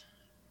dust.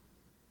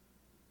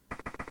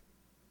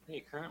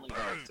 They currently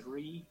have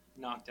 3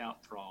 knocked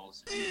out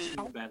thralls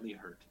and 2 badly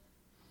hurt.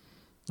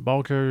 The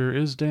ball carrier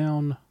is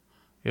down.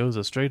 It was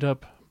a straight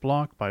up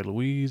block by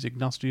Luis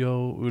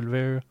Ignacio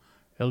Ulver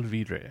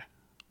Elvidre.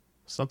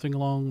 Something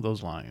along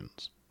those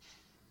lines.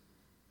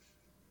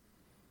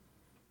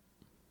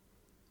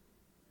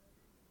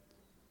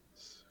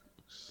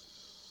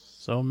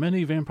 So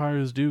many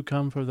vampires do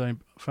come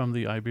from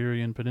the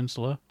Iberian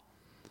Peninsula.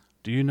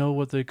 Do you know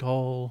what they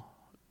call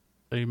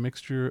a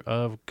mixture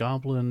of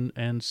goblin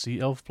and sea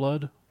elf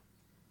blood?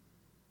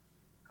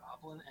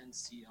 Goblin and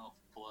sea elf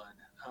blood.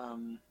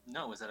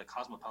 No, is that a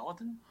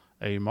cosmopolitan?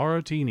 A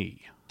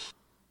Maratini.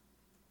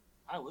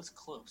 I was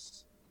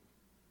close.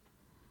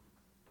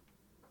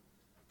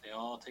 They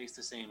all taste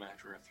the same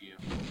after a few.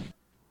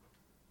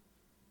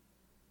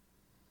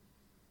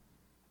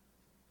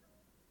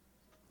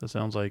 That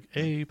sounds like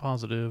a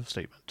positive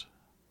statement.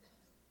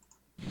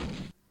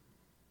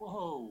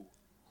 Whoa!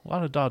 A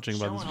lot of dodging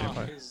by Showing this off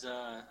vampire. his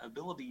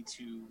ability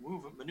to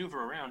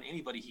maneuver around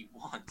anybody he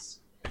wants.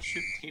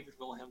 Bishop David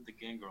Wilhelm the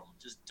Gangrel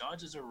just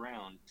dodges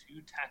around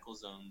 2 tackle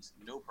zones,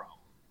 no problem.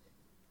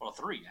 Well,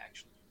 3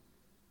 actually.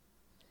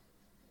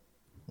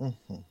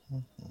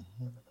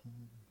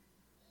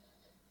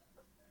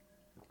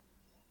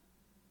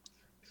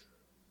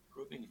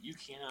 Proving that you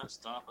cannot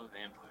stop a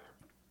vampire.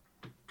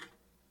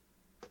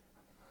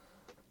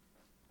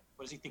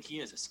 What does he think he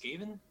is? A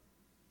Skaven?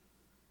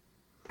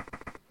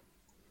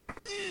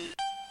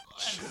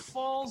 And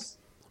falls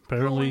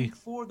Apparently, going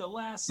for the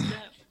last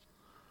step.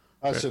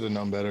 I should have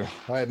known better.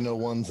 I had no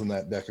ones in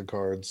that deck of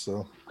cards,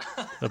 so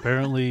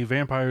apparently,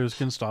 vampires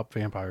can stop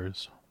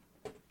vampires.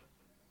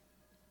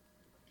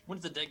 When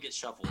does the deck get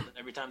shuffled?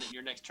 Every time that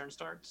your next turn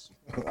starts?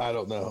 I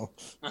don't know.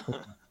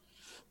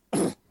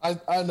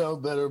 I know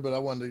better, but I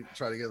wanted to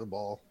try to get the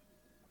ball.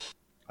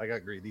 I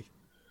got greedy.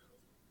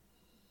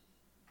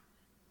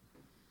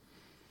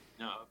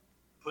 No,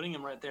 putting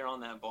him right there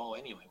on that ball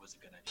anyway was a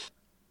good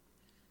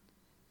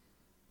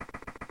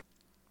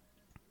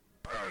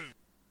idea.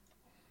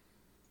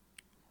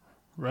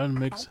 Run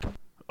Mix.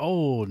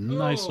 Oh,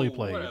 nicely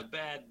played. What a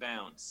bad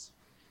bounce.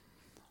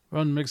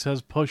 Run Mix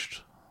has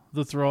pushed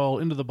the thrall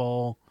into the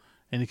ball,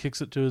 and he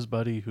kicks it to his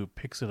buddy, who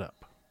picks it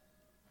up.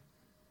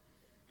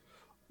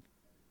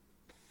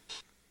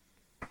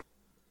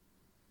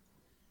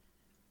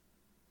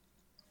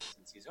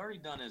 Since he's already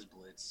done his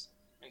blitz,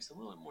 makes it a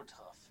little bit more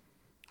tough.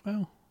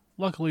 Well,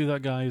 luckily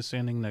that guy is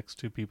standing next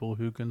to people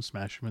who can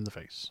smash him in the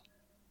face.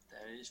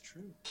 That is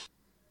true.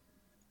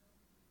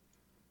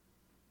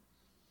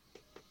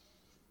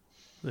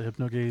 The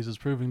Hypnogaze is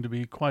proving to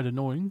be quite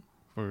annoying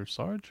for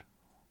Sarge.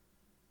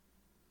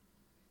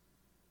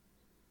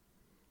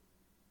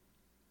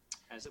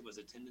 As it was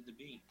intended to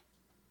be.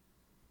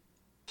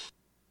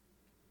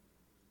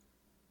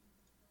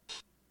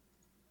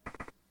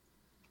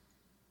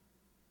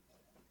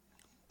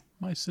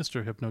 My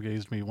sister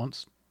hypnogazed me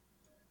once.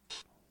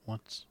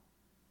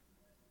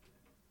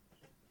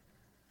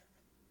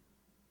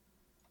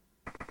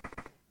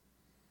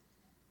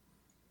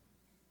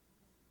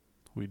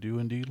 We do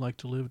indeed like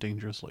to live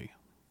dangerously.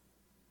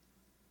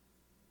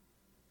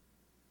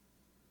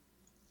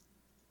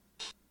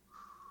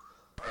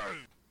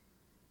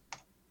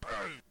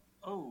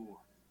 Oh.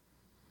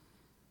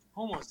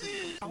 Almost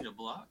didn't complete a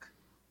block.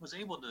 Was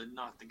able to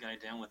knock the guy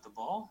down with the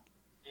ball,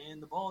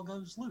 and the ball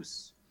goes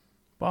loose.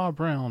 Bob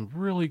Brown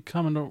really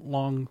coming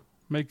along,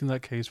 making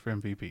that case for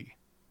MVP.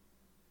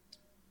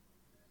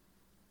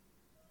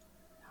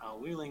 Hal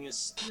Wheeling is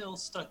still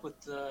stuck with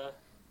the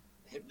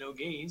Hypno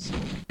Gaze.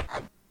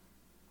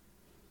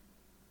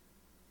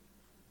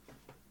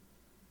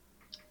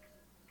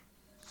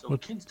 So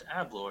What? Kinst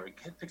Ablor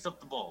picks up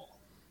the ball.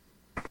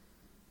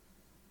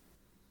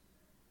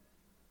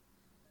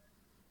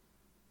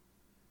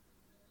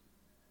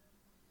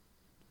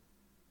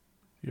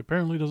 He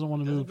apparently doesn't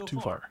want to Doesn't move go too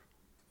far.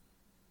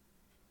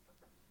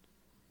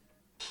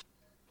 far.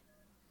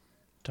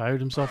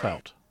 Tired himself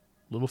out.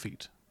 Little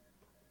feet.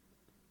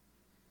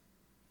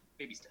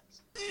 Baby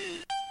steps.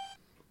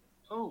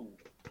 Oh,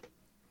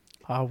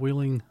 Ah,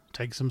 Wheeling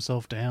takes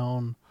himself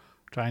down,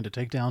 trying to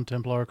take down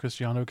Templar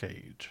Cristiano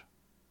Cage.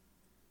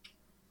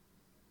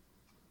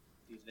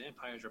 these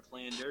vampires are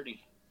playing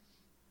dirty.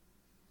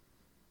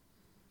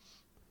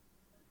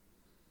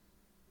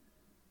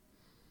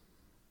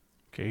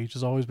 Gage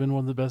has always been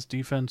one of the best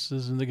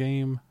defenses in the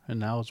game, and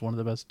now is one of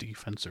the best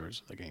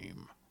defensors in the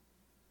game.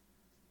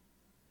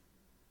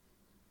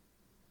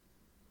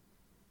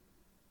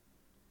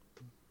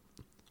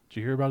 Did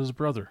you hear about his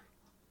brother?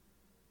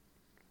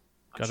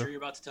 I'm sure you're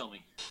about to tell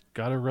me.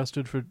 Got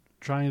arrested for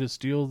trying to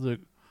steal the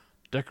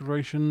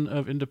Declaration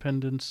of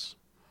Independence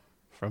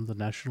from the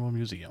National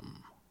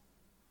Museum.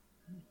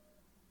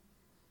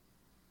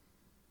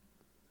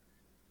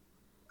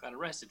 Got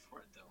arrested for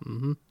it, though.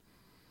 Mm-hmm.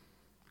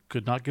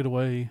 Could not get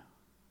away.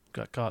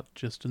 Got caught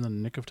just in the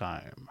nick of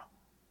time.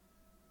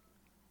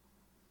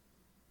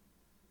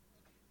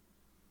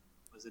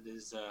 Was it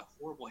his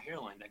horrible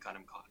hairline that got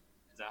him caught?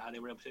 Is that how they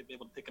were able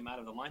to pick him out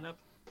of the lineup?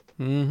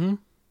 Mm-hmm.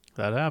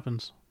 That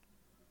happens.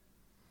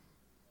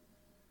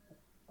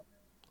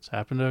 It's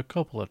happened a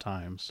couple of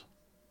times.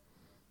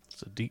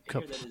 It's a deep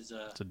cut.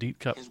 It's a deep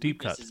cut. His Deep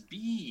weakness cut. is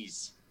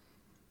bees.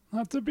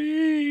 Not the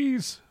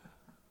bees.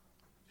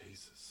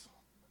 Jesus.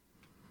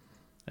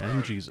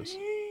 And Jesus.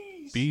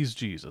 Bees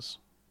Jesus.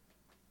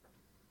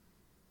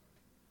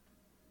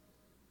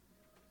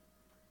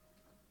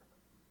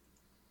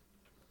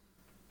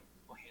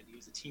 Well, he had to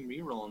use a team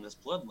reroll on this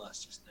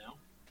bloodlust just now.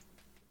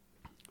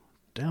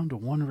 Down to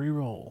one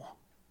reroll.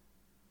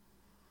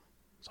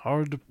 It's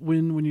hard to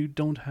win when you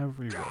don't have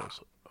rerolls.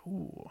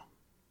 Ooh.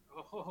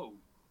 Oh.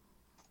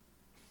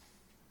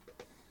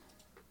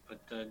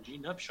 But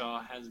Gene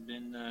Upshaw has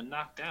been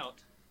knocked out.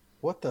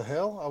 What the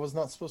hell? I was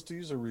not supposed to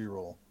use a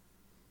reroll.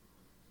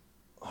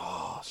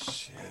 Oh,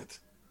 shit.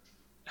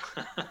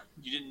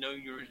 You didn't know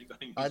you were going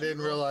to use I didn't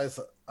reroll? realize.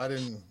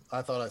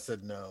 I thought I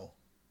said no.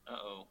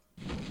 Uh-oh.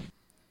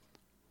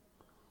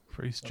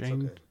 Freeze That's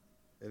Jane. okay.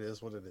 It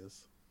is what it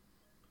is.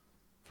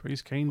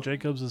 Freeze Kane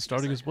Jacobs is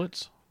starting his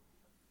blitz.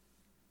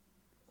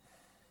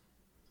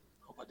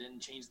 Hope I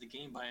didn't change the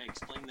game by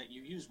explaining that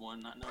you used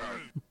one, not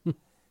knowing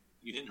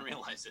you didn't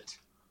realize it.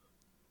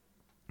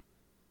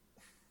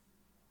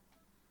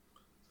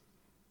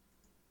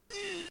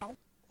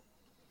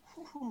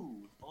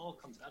 Whew, ball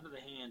comes out of the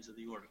hands of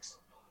the Orcs.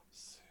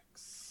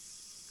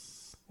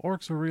 6.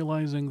 Orcs are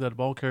realizing that a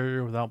ball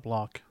carrier without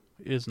block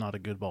is not a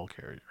good ball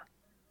carrier.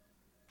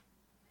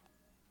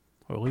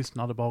 Or at least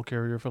not a ball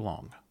carrier for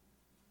long.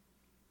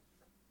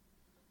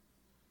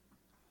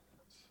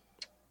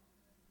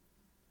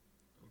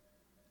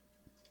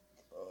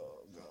 Oh,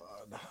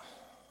 God.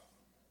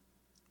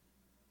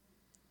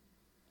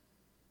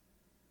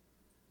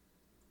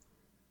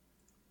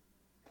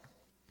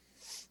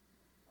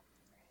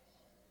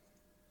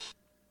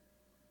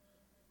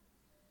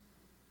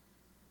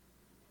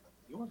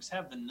 The Orcs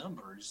have the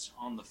numbers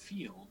on the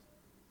field,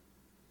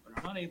 but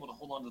are not able to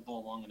hold on to the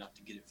ball long enough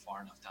to get it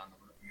far enough down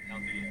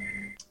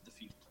the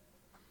field.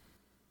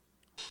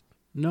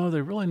 No,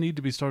 they really need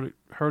to be started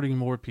hurting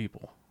more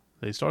people.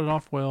 They started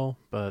off well,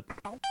 but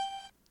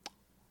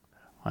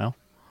well,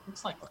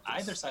 Looks like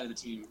either side of the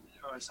team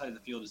or side of the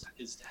field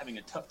is having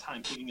a tough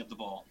time picking up the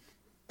ball.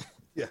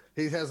 Yeah,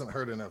 he hasn't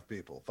hurt enough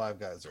people. 5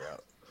 guys are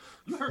out.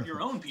 You hurt your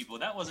own people.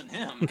 That wasn't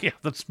him. yeah,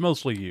 that's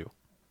mostly you.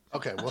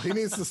 Okay, well, he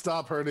needs to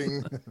stop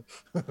hurting.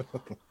 He I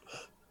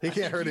can't think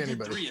hurt you did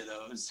anybody. 3 of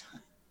those.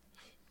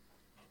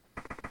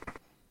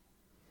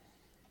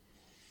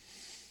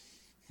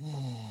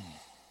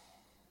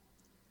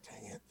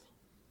 Dang it.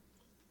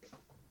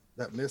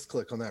 That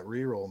misclick on that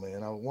reroll,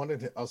 man. I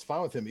was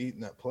fine with him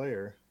eating that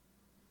player.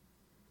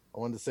 I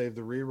wanted to save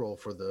the reroll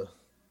for the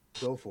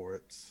go for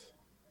it.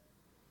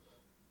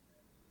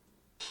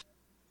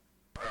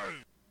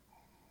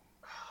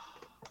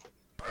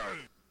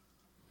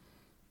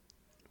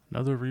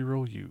 Another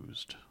reroll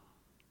used.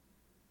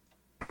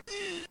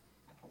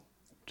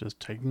 Just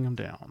taking him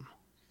down.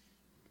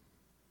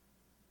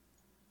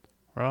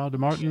 Rod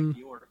Martin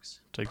The Orcs.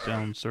 takes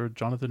down Sir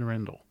Jonathan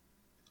Randall.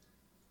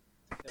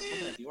 Yeah,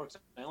 looking at the Orcs,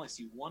 I only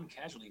see 1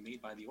 casualty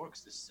made by the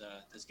Orcs this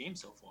game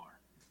so far.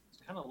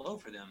 It's kind of low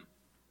for them.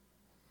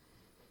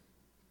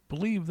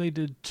 Believe they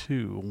did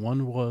 2.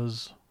 One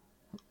was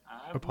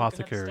I'm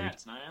Apothecary. looking at the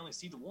stats, and I only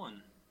see the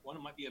 1.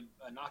 One might be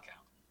a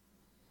knockout.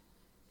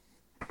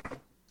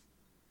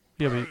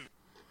 yeah, but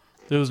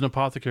there was an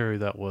apothecary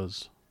that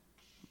was,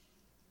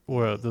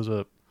 or there was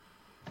a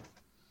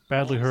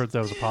badly hurt that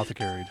was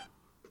apothecaried.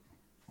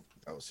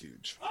 That was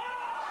huge.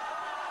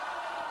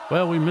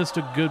 Well, we missed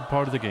a good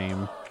part of the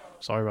game.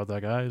 Sorry about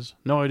that, guys.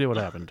 No idea what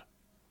happened.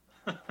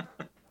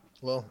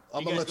 Well,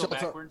 I'm You gonna guys let go y'all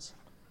talk. backwards?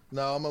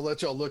 No, I'm gonna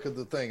let y'all look at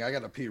the thing. I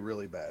gotta pee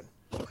really bad.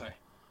 Okay.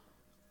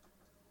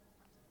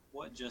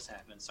 What just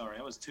happened? Sorry,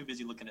 I was too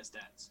busy looking at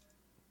stats.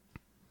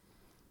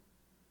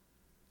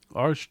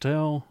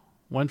 Archtel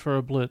went for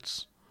a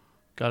blitz,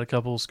 got a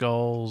couple of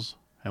skulls,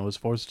 and was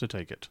forced to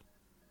take it.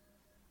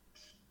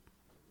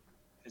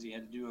 Because he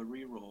had to do a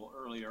reroll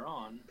earlier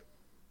on.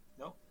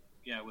 Nope.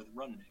 Yeah, with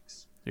run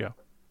mix. Yeah.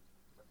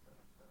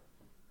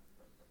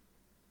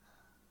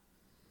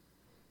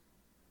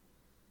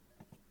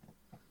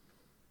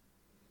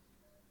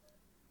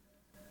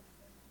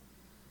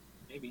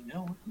 Maybe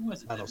no. Who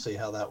was it? I then? don't see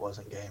how that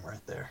wasn't game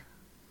right there.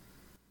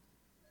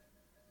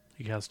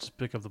 He has to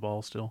pick up the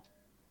ball still.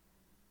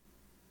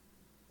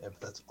 Yeah, but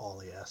that's all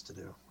he has to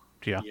do.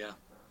 Yeah. Yeah.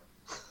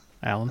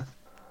 Alan?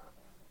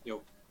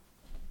 Yo.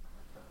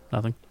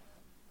 Nothing?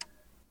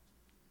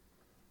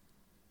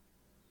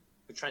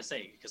 I'm trying to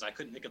say, because I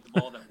couldn't pick up the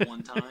ball that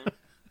one time.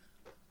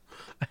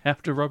 I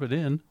have to rub it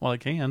in while I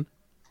can.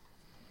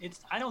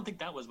 I don't think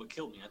that was what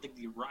killed me. I think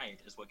the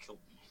riot is what killed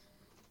me.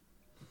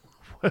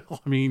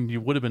 Well, I mean,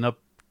 you would have been up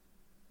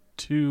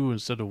 2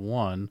 instead of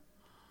 1.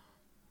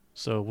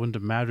 So it wouldn't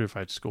have mattered if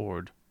I'd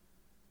scored.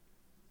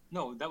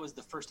 No, that was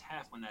the first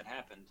half when that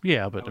happened.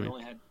 Yeah, but I would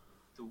only had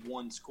the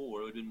one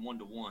score. It would have been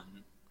 1-1.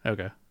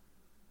 Okay.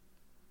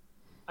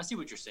 I see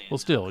what you're saying. Well,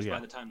 still, 'cause yeah. By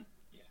the time,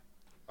 yeah.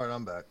 All right,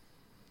 I'm back.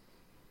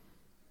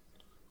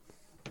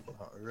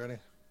 Are you ready?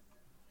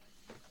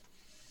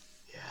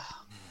 Yeah.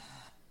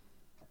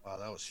 Wow,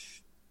 that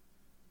was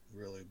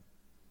really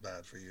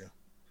bad for you.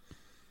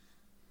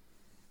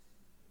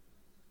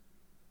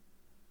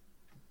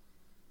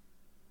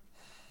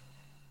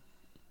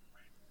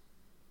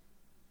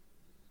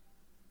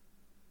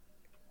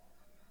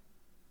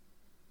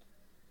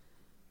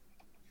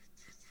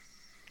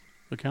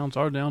 The counts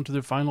are down to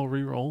their final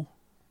reroll.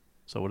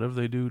 So whatever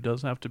they do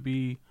does have to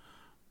be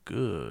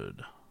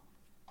good.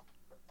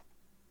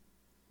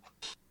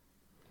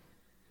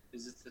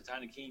 Is this the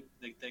kind of team,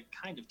 the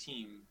kind of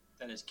team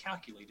that is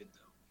calculated, though?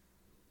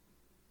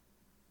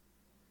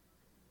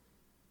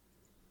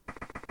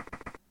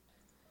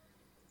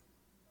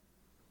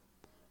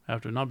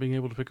 After not being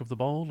able to pick up the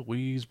ball,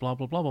 Louise blah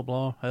blah blah blah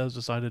blah has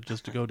decided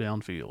just to go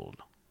downfield.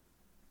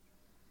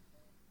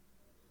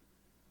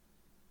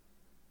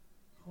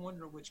 I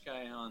wonder which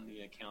guy on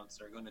the accounts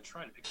are going to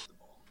try to pick up the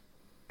ball.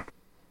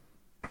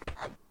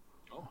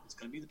 Oh, it's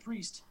going to be the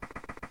priest.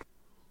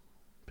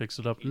 Picks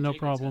it up, Kate no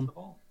Jacobs has problem. the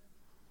ball.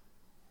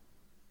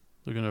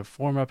 They're going to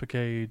form up a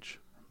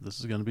cage. This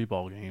is going to be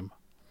ball game.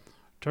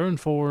 Turn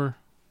 4.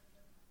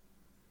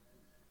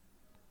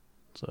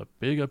 It's a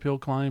big uphill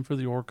climb for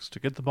the Orcs to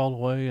get the ball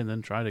away and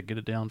then try to get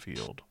it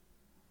downfield.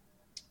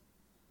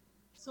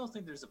 Still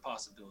think there's a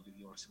possibility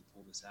the Orcs can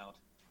pull this out.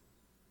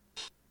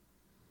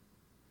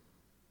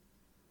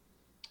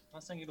 I'm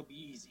not saying it'll be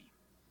easy.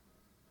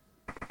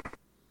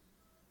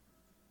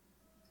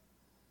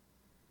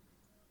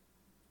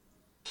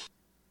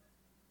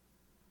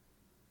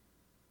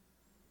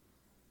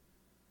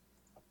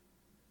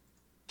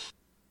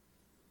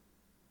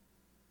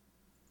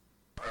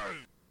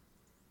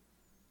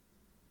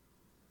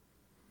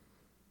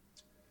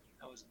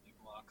 That was a big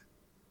block.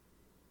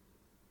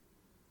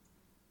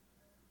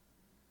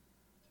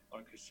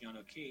 Our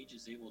Cristiano Cage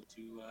is able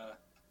to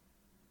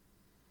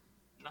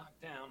knock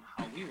down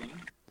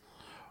Howling.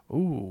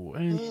 Ooh,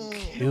 and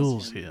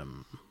kills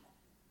him.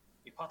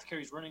 The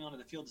Apothecary's running onto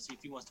the field to see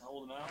if he wants to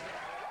hold him out.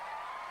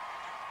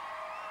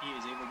 He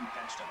is able to be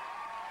patched up.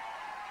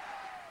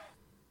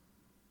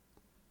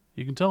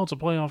 You can tell it's a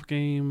playoff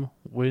game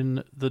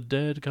when the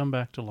dead come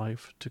back to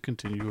life to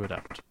continue it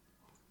out.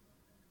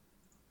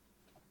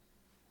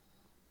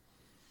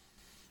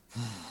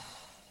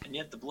 And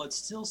yet the blood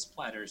still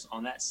splatters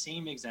on that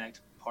same exact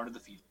part of the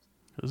field.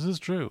 This is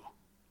true.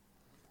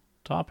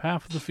 Top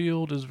half of the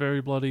field is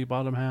very bloody,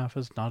 bottom half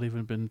has not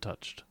even been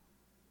touched.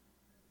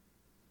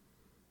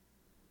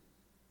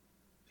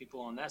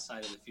 People on that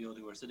side of the field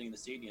who are sitting in the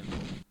stadium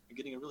are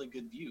getting a really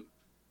good view.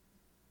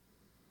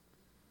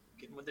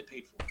 Getting what they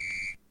paid for.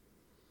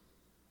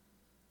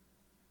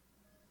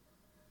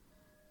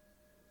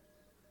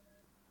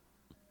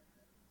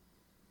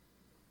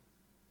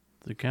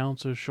 The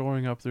Counts are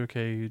shoring up their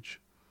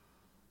cage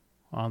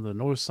on the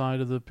north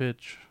side of the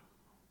pitch,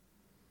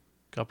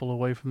 couple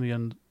away from the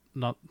end,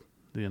 not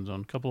the end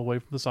zone, couple away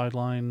from the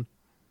sideline.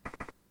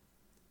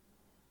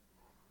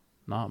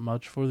 Not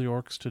much for the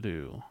Orcs to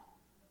do.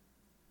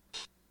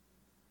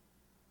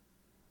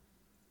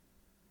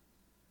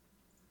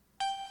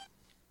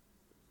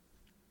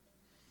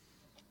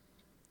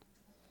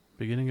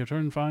 Beginning of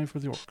turn 5 for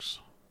the Orcs.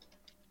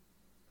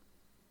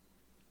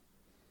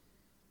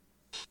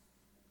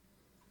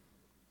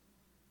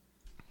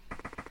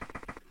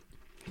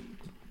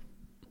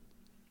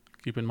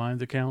 Keep in mind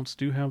the Counts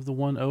do have the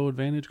 1-0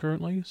 advantage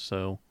currently,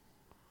 so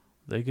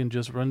they can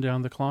just run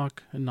down the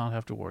clock and not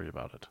have to worry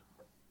about it.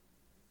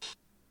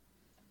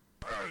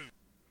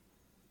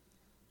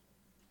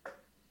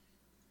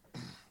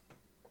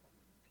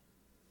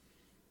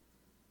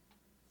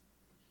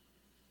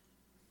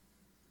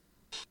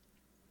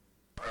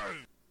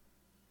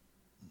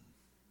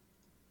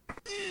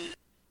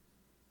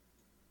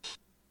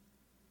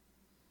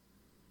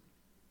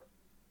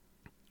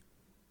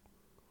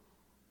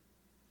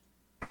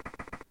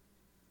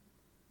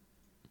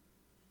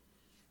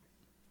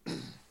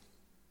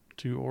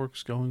 Two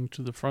Orcs going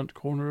to the front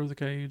corner of the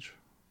cage.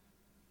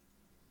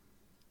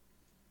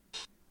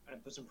 Trying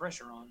to put some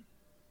pressure on.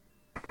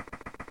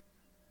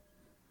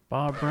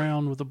 Bob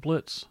Brown with a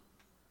blitz.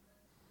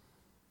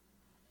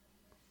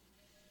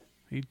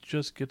 He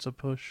just gets a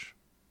push.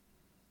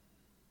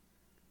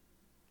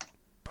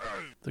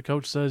 The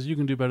coach says you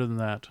can do better than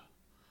that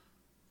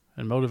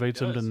and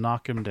motivates him to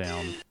knock him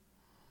down.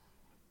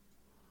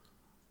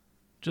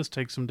 Just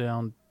takes him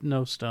down,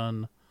 no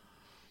stun.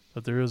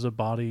 that there is a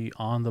body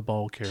on the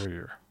ball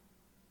carrier.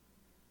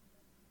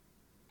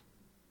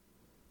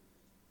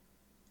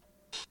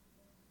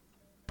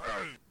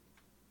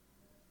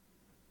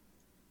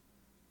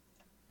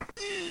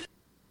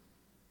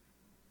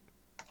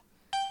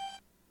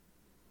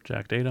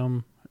 Jack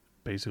Tatum,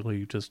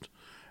 basically just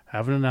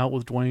having an out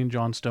with Dwayne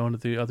Johnstone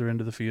at the other end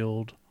of the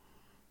field,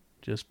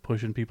 just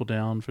pushing people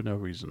down for no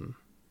reason.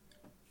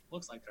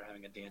 Looks like they're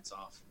having a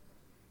dance-off.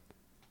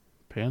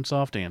 Pants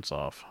off, dance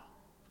off.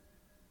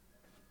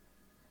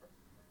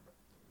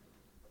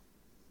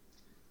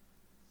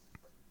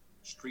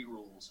 Street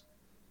rules.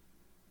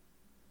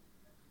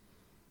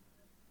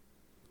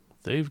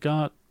 They've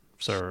got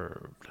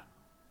served.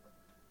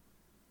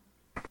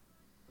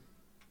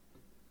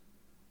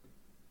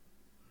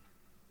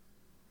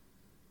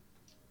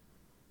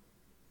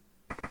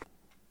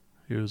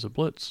 Here's a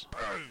blitz.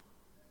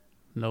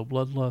 No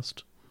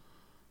bloodlust.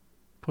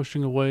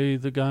 Pushing away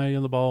the guy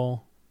in the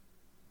ball.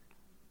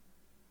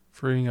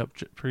 Freeing up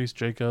Priest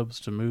Jacobs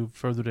to move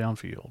further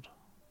downfield.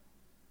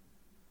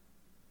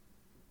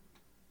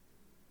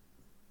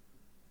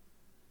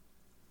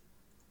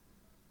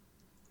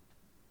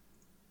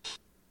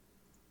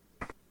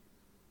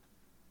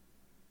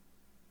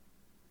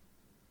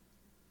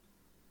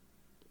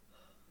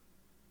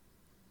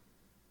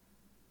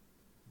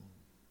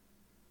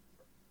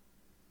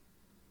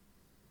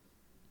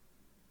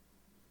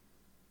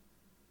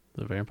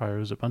 The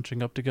vampires are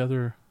bunching up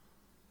together.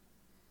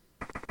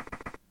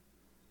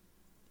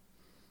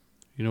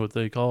 You know what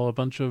they call a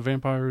bunch of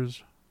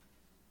vampires?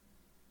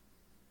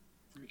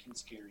 Freaking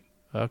scary.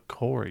 A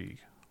Cory.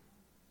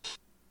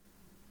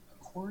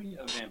 A quarry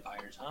of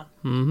vampires, huh?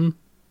 Mm-hmm.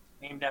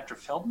 Named after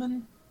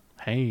Feldman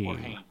or Hey.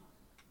 Hain?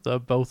 The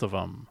both of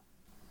them.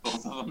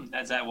 Both of them.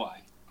 That's that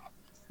why.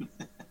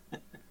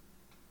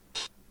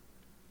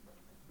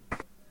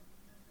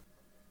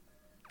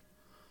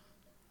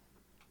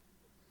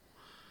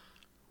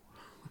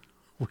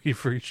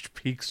 We've reached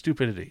peak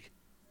stupidity.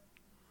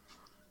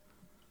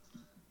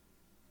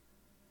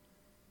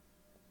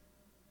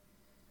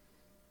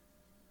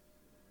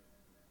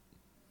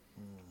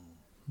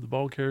 The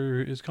ball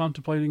carrier is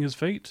contemplating his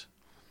fate.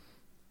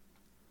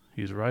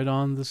 He's right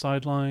on the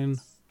sideline.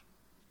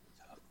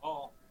 Tough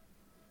call.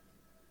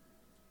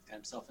 Got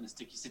himself in a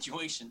sticky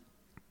situation.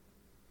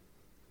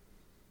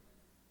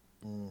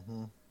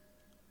 Mm-hmm.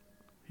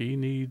 He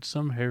needs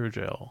some hair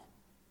gel.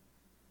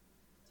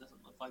 Doesn't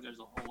look like there's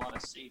a whole lot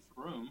of safe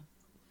room.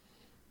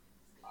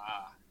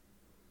 Ah.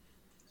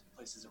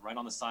 Places it right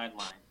on the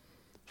sideline.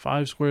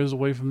 5 squares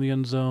away from the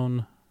end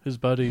zone. His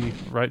buddy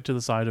right to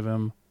the side of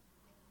him.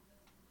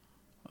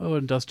 Oh,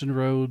 and Dustin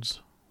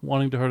Rhodes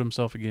wanting to hurt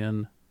himself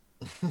again.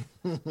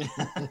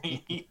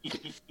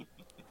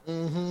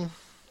 Mm-hmm.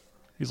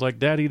 He's like,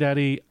 Daddy,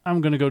 Daddy,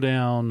 I'm going to go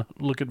down.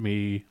 Look at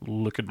me.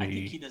 Look at I think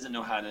he me. doesn't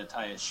know how to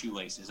tie his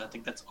shoelaces. I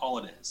think that's all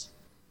it is.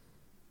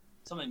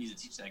 Somebody needs to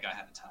teach that guy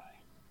how to tie.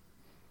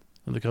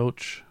 And the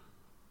coach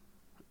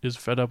is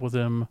fed up with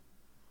him.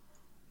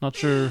 Not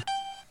sure.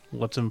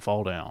 Lets him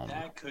fall down.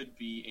 That could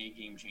be a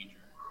game changer.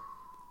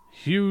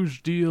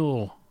 Huge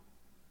deal.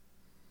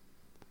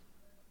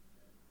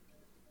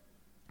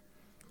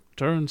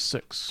 Turn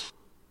 6.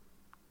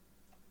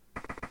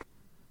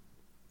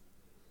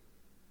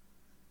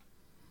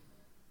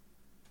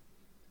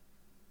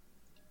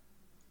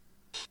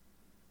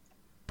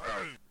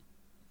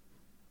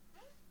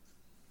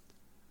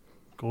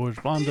 Gorge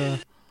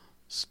Blonda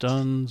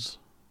stuns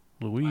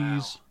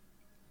Louise,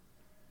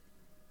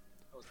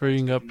 I wasn't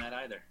Freeing up- expecting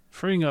that either.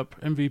 freeing up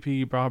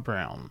MVP Bob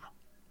Brown.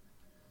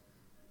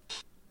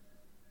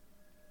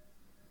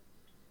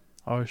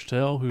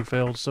 Arshtel, who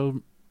failed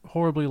so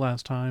horribly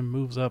last time,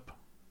 moves up.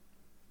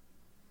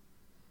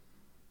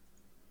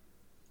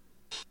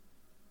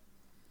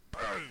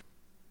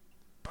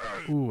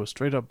 Ooh, a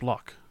straight up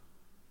block.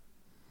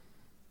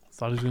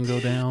 Thought he was going to go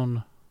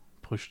down.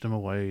 Pushed him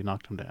away,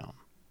 knocked him down.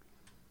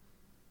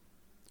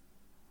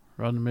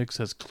 Run mix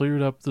has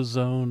cleared up the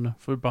zone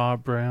for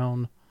Bob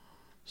Brown.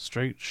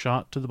 Straight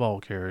shot to the ball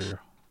carrier.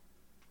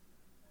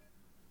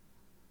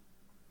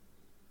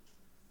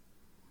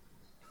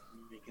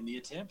 Making the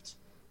attempt.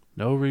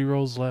 No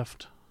rerolls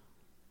left.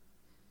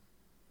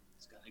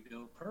 It's got to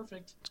go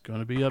perfect. It's going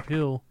to be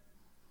uphill.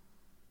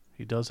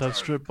 He does have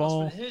strip Goes for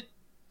ball. the hit.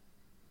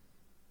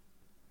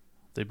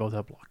 They both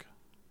have block.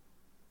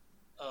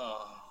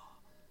 Oh,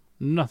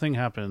 Nothing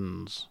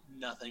happens.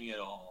 nothing at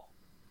all.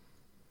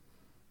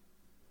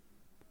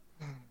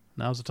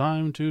 Now's the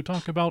time to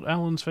talk about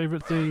Alan's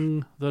favorite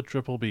thing, the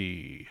Triple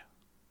B.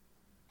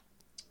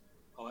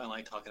 Oh, I don't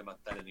like talking about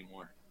that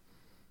anymore.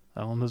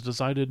 Alan has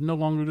decided no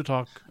longer to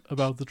talk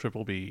about the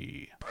Triple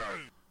B.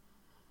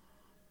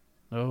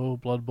 No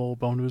Blood Bowl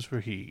bonus for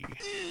he.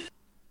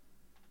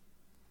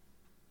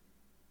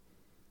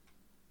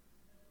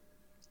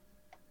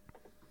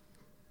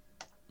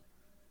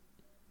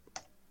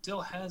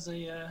 Still has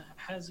a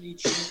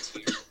chance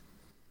here.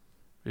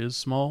 Is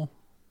small,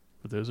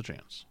 but there's a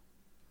chance.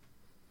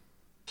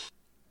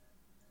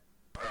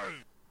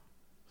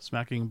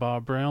 Smacking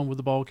Bob Brown with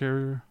the ball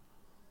carrier.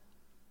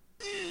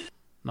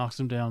 knocks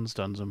him down,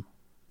 stuns him.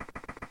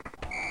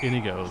 In he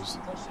goes.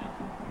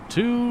 Touchdown.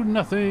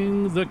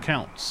 2-0 the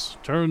Counts.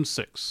 Turn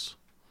 6.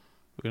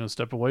 We're going to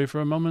step away for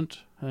a moment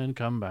and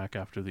come back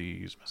after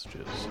these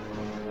messages.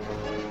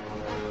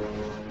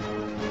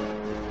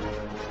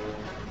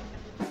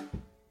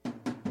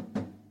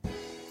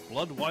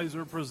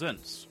 Bloodweiser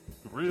presents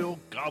Real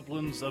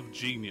Goblins of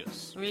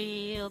Genius.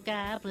 Real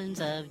goblins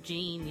of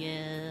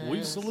genius.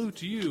 We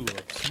salute you,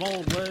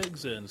 small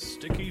legs and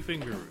sticky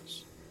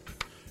fingers.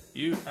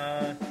 You,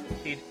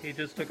 He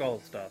just took all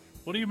the stuff.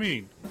 what do you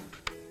mean?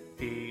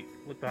 He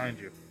look behind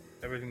you.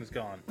 Everything's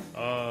gone.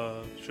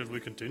 Should we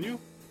continue?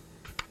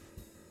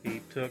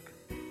 He took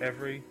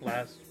every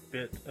last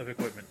bit of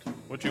equipment.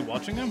 What, you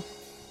watching him?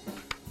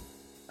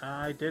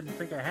 I didn't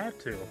think I had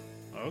to.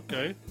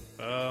 Okay,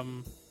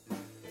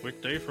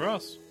 quick day for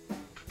us.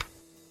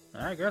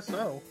 I guess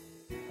so.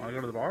 Wanna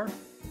go to the bar?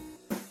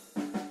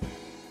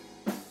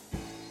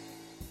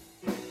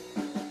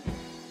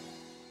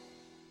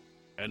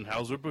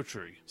 Enhauser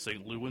Butchery,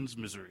 St. Louis,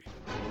 Missouri.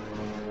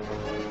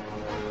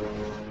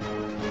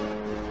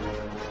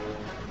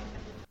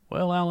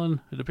 Well,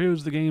 Alan, it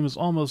appears the game is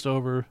almost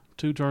over.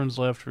 2 turns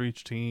left for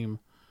each team.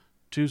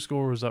 2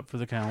 scores up for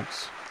the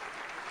Counts.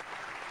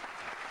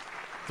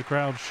 The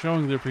crowd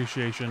showing their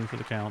appreciation for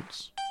the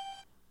Counts.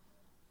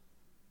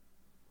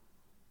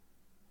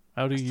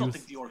 How do I you still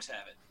think the Orcs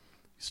have it.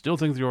 still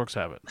think the Orcs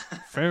have it?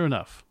 Fair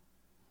enough.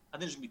 I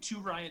think there's going to be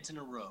 2 riots in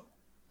a row.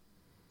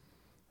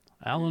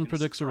 Alan gonna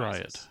predicts a surprise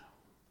riot. us.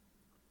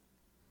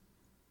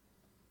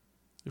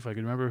 If I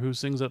could remember who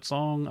sings that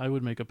song, I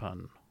would make a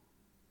pun.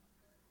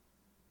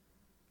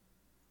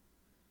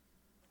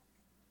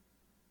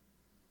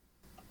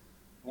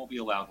 Won't be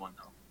a loud one,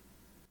 though.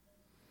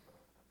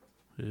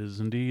 It is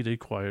indeed a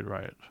quiet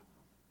riot.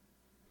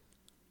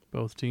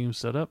 Both teams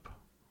set up.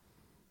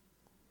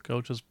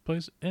 Coaches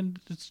plays, and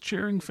it's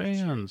cheering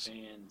fans.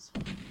 Fans.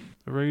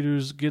 The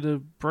Raiders get a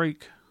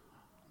break.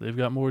 They've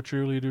got more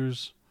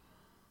cheerleaders.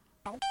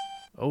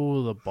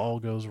 Oh, the ball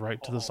goes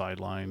right to the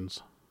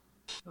sidelines.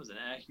 That was an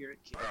accurate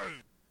kick.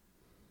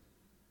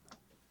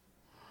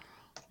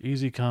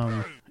 Easy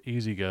come,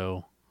 easy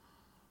go.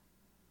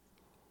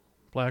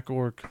 Black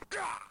Orc,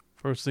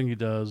 first thing he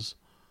does,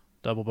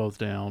 double both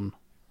down.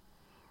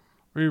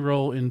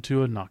 Reroll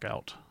into a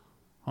knockout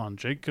on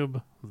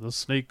Jacob the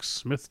Snake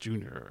Smith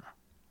Jr.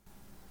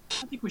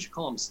 I think we should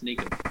call him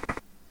Snake'em.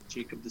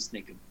 Jacob the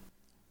Snake'em.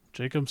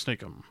 Jacob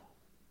Snake'em.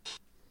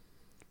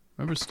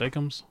 Remember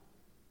Steakums?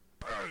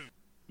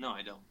 No,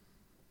 I don't.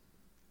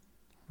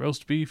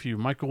 Roast beef you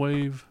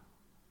microwave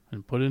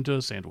and put into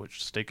a sandwich.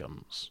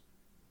 Steakums.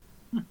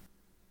 A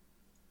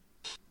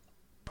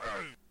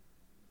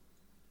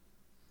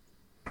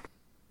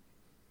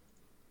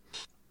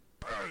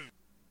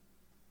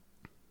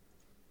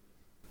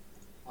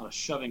lot of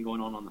shoving going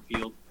on the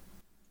field.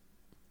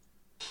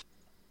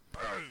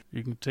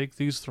 You can take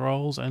these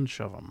thralls and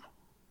shove them.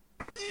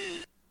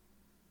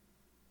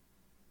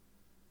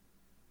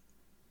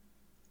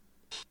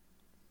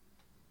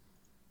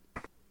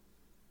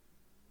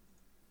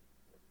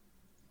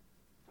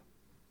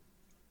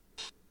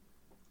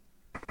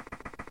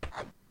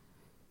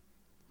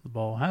 The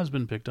ball has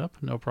been picked up,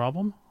 no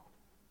problem.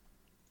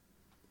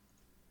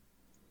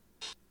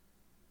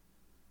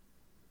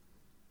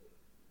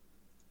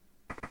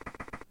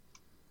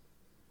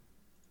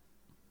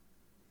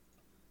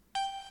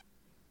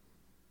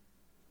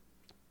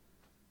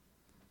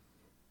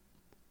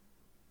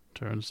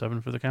 Turn 7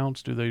 for the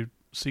Counts. Do they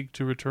seek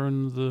to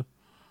return the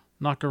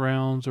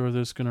knockarounds, or are they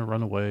just going to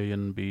run away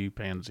and be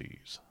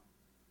pansies?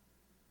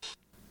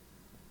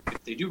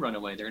 If they do run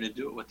away, they're going to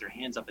do it with their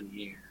hands up in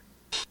the air.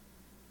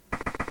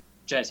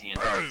 Jazz hands,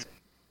 I would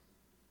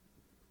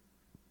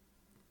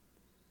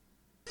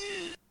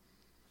say.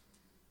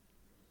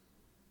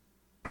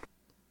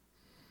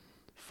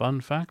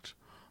 Fun fact,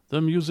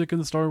 the music in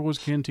the Star Wars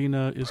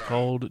Cantina is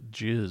called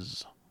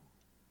Jizz.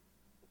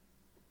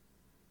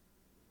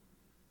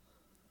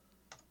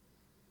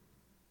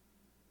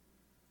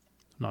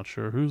 Not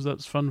sure whose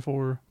that's fun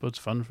for, but it's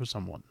fun for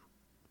someone.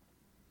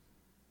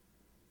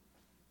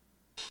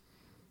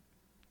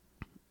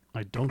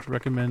 I don't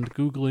recommend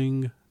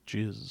Googling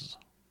Jizz.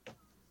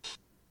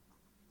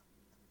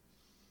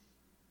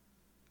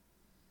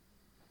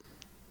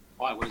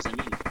 Why? What does that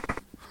mean?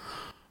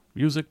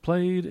 Music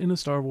played in a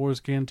Star Wars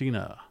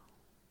Cantina.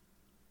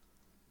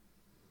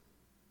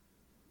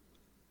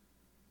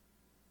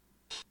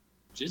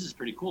 Jizz is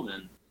pretty cool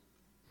then.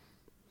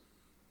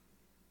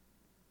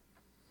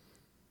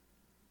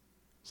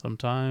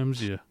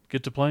 Sometimes you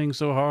get to playing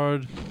so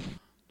hard,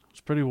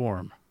 it's pretty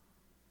warm.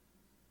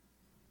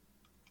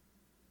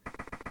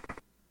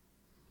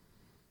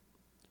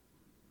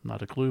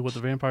 Not a clue what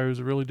the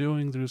vampires are really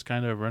doing. They're just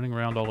kind of running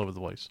around all over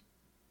the place.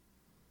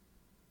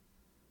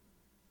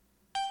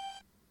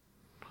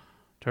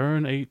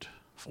 Turn 8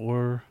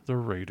 for the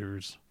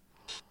Raiders.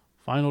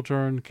 Final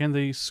turn. Can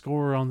they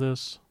score on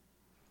this?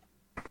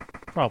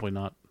 Probably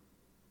not.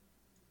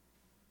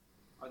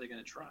 Are they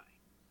going to try?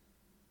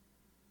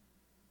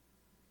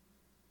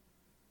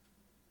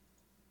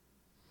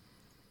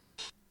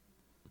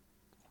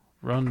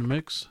 Run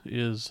Mix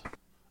is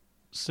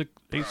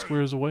 8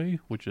 squares away,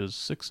 which is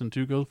 6 and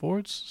 2 go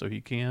forwards, so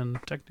he can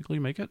technically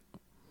make it.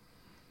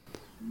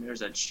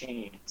 There's a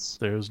chance.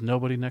 There's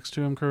nobody next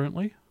to him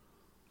currently.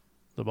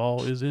 The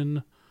ball is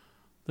in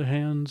the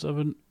hands of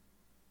a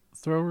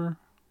thrower.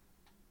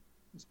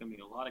 It's going to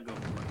be a lot of go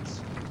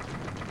forwards.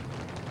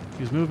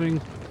 He's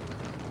moving.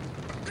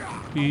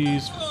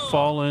 He's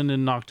fallen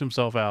and knocked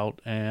himself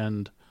out,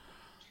 and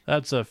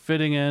that's a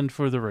fitting end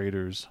for the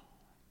Raiders.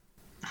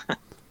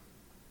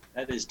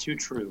 That is too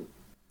true.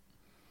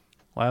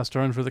 Last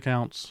turn for the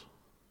Counts.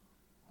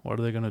 What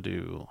are they going to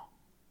do?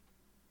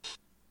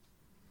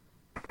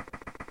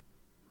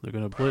 They're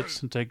going to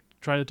blitz and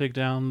try to take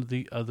down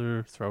the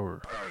other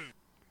thrower.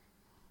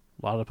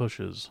 A lot of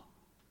pushes.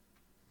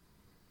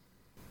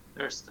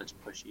 They're such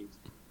pushies.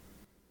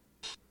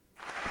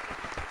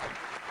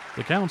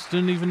 The Counts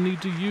didn't even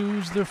need to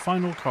use their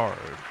final card.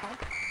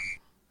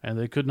 And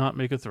they could not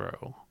make a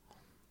throw.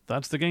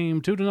 That's the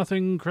game.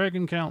 2-0,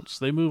 Kragan Counts.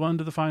 They move on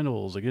to the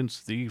finals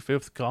against the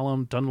 5th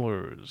column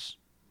Tunnelers.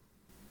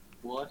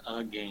 What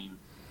a game.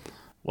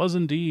 Was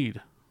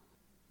indeed.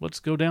 Let's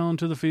go down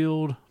to the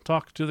field,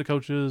 talk to the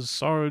coaches.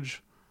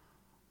 Sarge,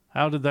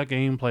 how did that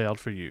game play out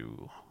for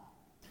you?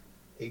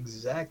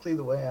 Exactly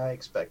the way I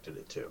expected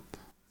it to.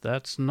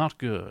 That's not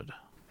good.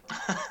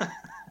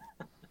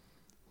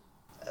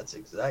 That's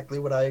exactly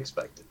what I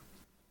expected.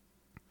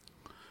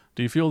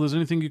 Do you feel there's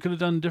anything you could have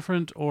done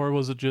different, or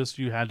was it just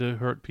you had to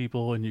hurt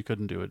people and you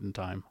couldn't do it in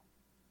time?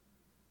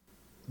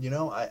 You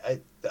know,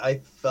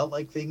 I felt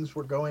like things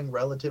were going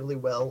relatively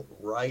well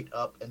right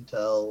up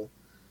until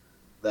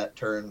that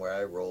turn where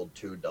I rolled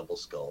 2 double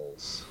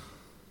skulls.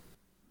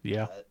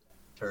 Yeah. That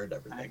turned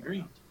everything I agree.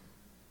 around.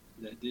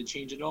 That did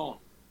change it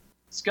all.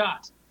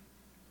 Scott,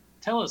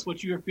 tell us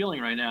what you are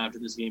feeling right now after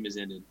this game has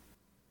ended.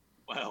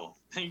 Well,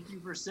 thank you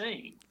for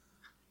saying.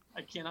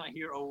 I cannot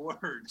hear a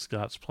word.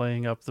 Scott's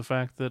playing up the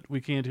fact that we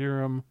can't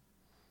hear him.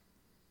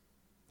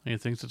 He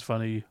thinks it's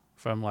funny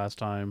from last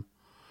time.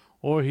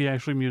 Or he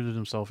actually muted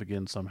himself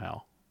again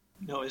somehow.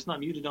 No, it's not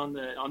muted on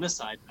this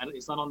side.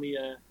 It's not on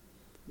the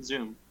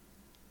Zoom.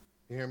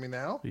 You hear me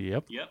now?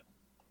 Yep. Yep.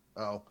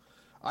 Oh,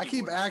 I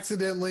keep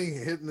accidentally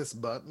hitting this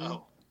button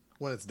Oh.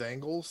 when it's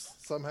dangles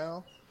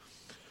somehow.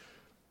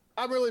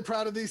 I'm really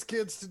proud of these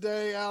kids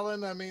today,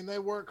 Alan. I mean, they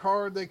work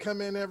hard. They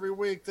come in every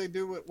week. They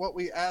do what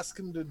we ask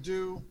them to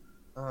do.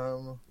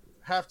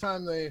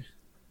 Halftime,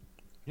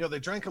 they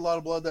drank a lot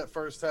of blood that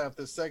first half.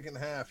 The second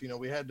half,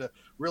 we had to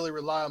really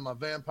rely on my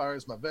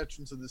vampires, my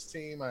veterans of this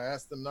team. I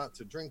asked them not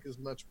to drink as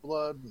much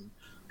blood and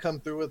come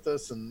through with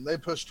us, and they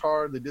pushed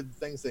hard. They did the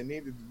things they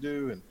needed to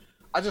do, and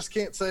I just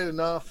can't say it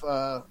enough.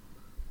 I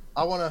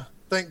want to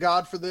thank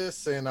God for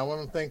this, and I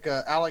want to thank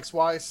Alex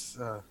Weiss.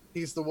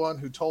 He's the one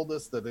who told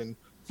us that in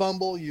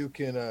Fumble you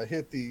can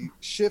hit the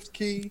shift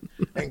key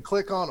and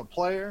click on a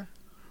player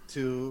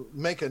to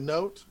make a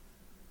note,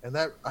 and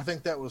I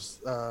think that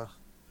was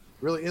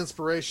really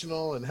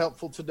inspirational and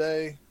helpful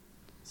today.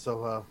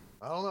 So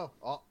I don't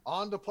know,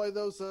 on to play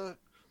those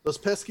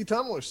pesky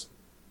tumblers.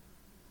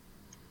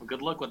 Well,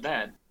 good luck with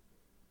that.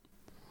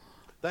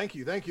 Thank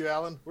you,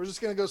 Alan. We're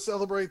just gonna go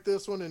celebrate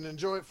this one and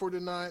enjoy it for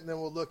tonight, and then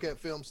we'll look at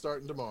film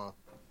starting tomorrow.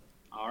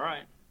 All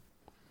right.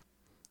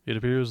 It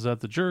appears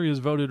that the jury has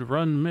voted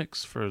Run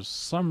Mix for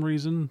some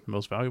reason,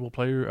 most valuable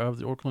player of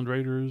the Oakland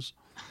Raiders,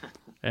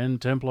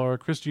 and Templar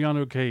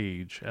Cristiano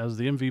Cage as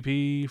the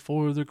MVP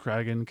for the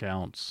Kragan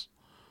Counts.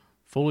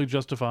 Fully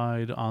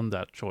justified on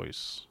that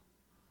choice.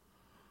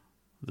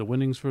 The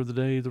winnings for the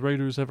day, the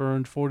Raiders have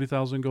earned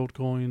 40,000 gold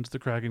coins, the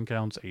Kragan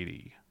Counts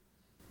 80.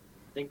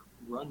 I think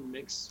Run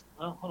Mix.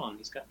 Oh, hold on.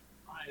 He's got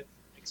 5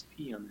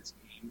 XP on this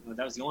game. Well,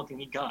 that was the only thing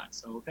he got.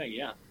 So, okay,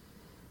 yeah.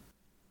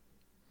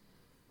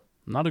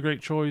 Not a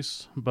great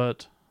choice,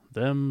 but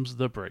them's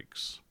the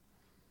breaks.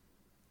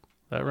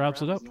 That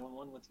wraps it Brown up. was the only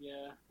one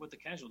with the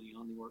casualty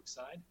on the work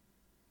side.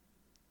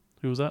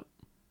 Who was that?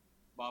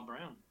 Bob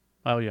Brown.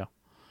 Oh, yeah.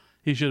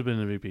 He should have been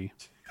MVP.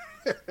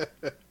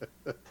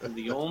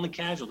 The only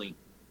casualty.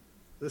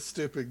 This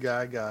stupid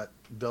guy got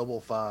double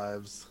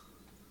 5s.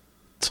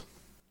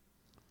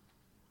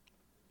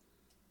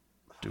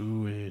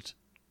 Do it.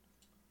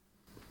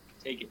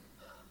 Take it.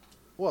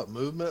 What,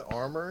 movement,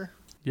 armor?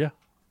 Yeah.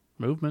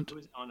 Movement. Who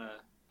is on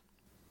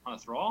a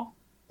thrall?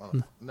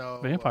 No,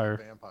 Vampire.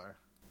 Vampire.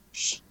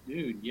 Shh,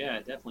 dude, yeah,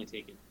 definitely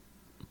take it.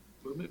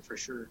 Movement for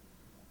sure.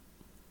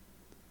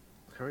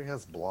 Curry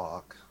has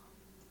block.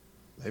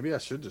 Maybe I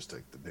should just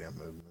take the damn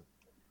movement.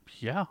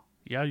 Yeah.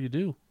 Yeah, you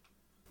do.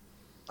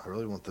 I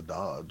really want the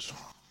dodge.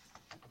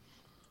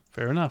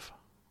 Fair enough.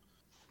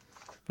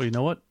 But you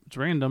know what? It's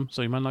random,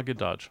 so you might not get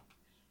dodge.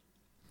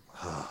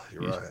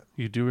 You're right.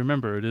 You do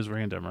remember it is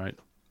random, right?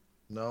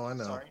 No, I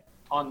know. Sorry.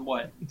 On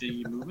what?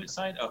 The movement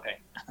side? Okay.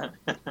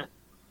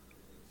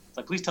 It's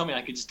like, please tell me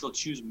I could just still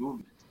choose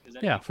movement. 'Cause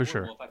that'd Yeah, be for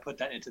horrible sure. If I put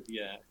that into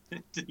the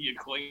to the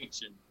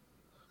equation.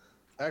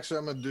 Actually,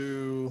 I'm going to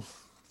do...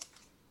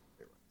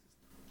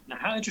 Now,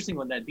 how interesting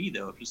would that be,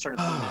 though, if you started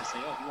putting that, say,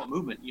 oh, if you want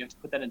movement, you have to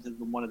put that into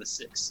one of the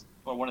 6,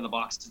 or one of the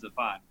boxes to the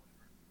 5,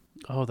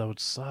 Oh, that would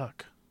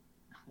suck.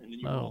 and then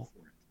you No. roll for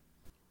it.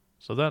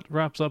 So that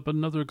wraps up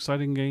another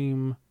exciting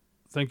game.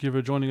 Thank you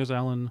for joining us,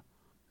 Alan.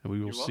 And we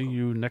will You're see welcome.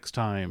 you next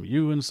time.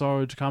 You and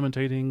Sarge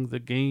commentating the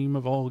game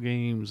of all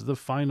games, the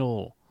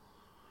final.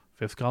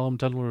 Fifth Column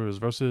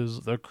Tettlers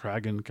versus the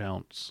Kragan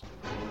Counts.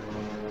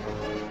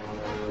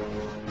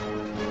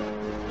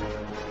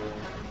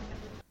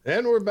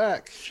 And we're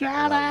back.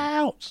 Shout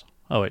outs!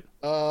 Oh, wait.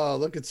 Oh,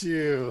 look at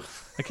you.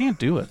 I can't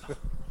do it.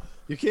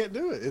 You can't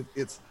do it.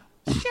 It's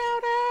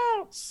shout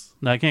outs.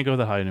 No, I can't go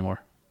that high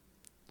anymore.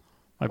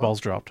 My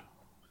balls dropped.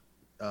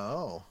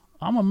 Oh,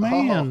 I'm a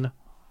man.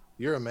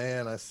 you're a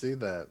man. I see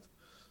that.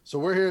 So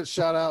we're here at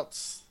shout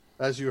outs.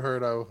 As you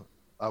heard,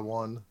 I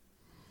won.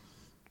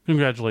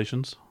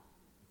 Congratulations.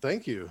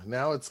 Thank you.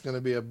 Now it's going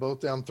to be a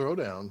both down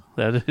throwdown.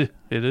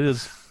 It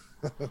is.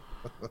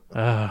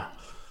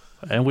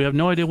 And we have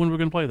no idea when we're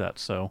going to play that,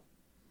 so.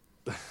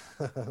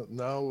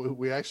 No,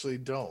 we actually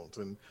don't.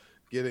 And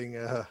getting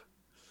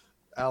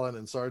Alan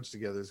and Sarge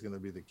together is going to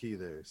be the key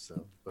there.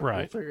 So, but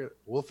Right.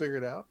 We'll figure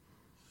it out.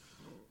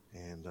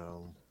 And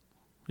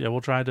Yeah,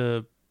 we'll try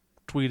to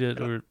tweet it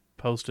or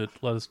post it.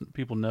 Let us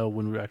people know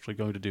when we're actually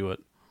going to do it.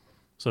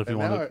 So if you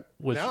and want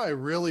to, now I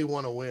really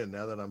want to win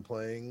now that I'm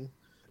playing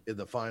in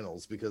the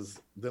finals,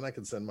 because then I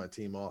can send my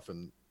team off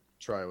and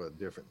try with a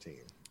different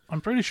team.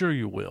 I'm pretty sure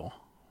you will.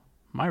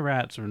 My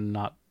rats are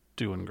not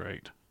doing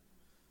great.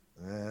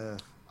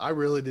 I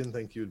really didn't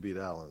think you'd beat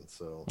Alan,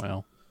 so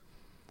Well,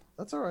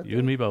 that's all right. you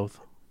and me both.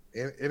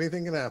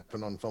 Anything can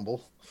happen on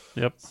Fumble.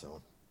 Yep.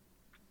 So,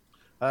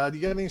 do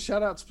you got any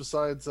shout outs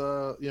besides,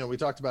 we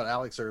talked about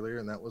Alex earlier,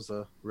 and that was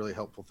a really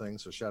helpful thing.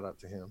 So shout out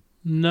to him.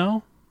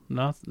 No,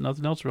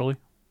 nothing else really.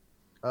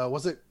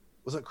 Was it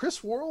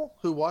Chris Worrell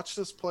who watched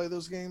us play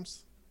those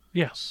games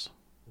Yes.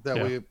 that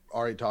Yeah. we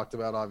already talked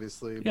about,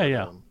 obviously?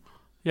 Yeah.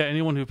 Yeah,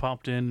 anyone who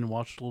popped in and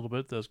watched a little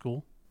bit, that's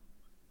cool.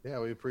 Yeah,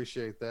 we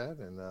appreciate that.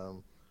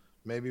 And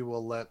maybe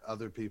we'll let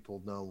other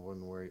people know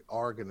when we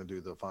are going to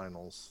do the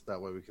finals. That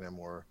way we can have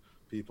more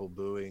people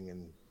booing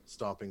and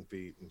stomping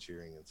feet and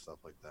cheering and stuff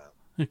like that.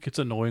 It gets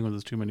annoying when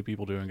there's too many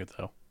people doing it,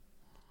 though.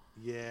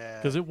 Yeah.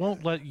 Because it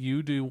won't let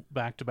you do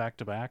back to back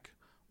to back,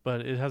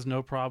 but it has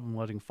no problem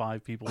letting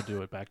 5 people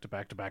do it back to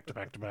back to back to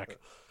back to back.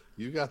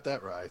 You got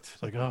that right.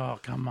 It's like, oh,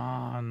 come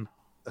on.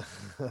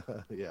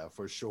 Yeah,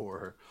 for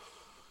sure.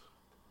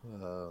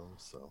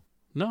 So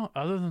No,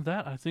 other than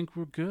that, I think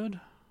we're good.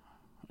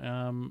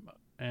 And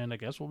I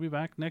guess we'll be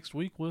back next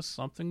week with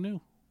something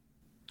new.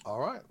 all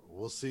right,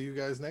 we'll see you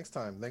guys next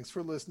time. Thanks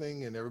for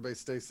listening, and everybody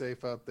stay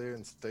safe out there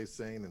and stay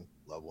sane and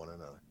love one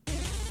another.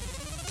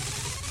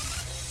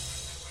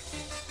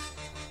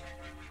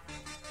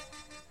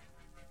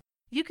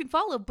 You can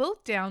follow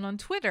Both Down on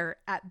Twitter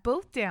at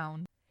Both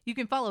Down. You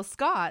can follow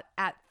Scott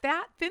at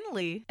Fat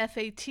Finley,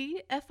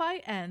 FATFINLEY,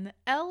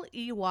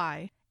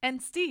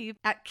 and Steve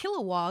at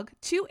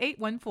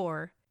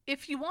Kilowog2814.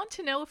 If you want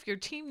to know if your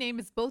team name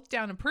is Both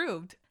Down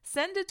approved,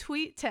 send a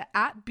tweet to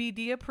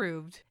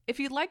 @BDapproved. If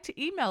you'd like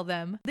to email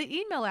them, the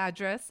email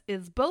address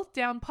is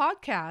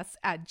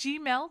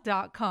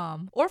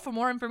bothdownpodcast@gmail.com. Or for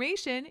more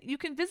information, you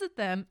can visit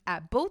them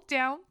at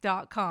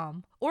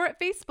bothdown.com or at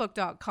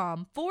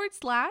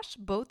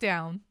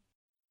facebook.com/bothdown.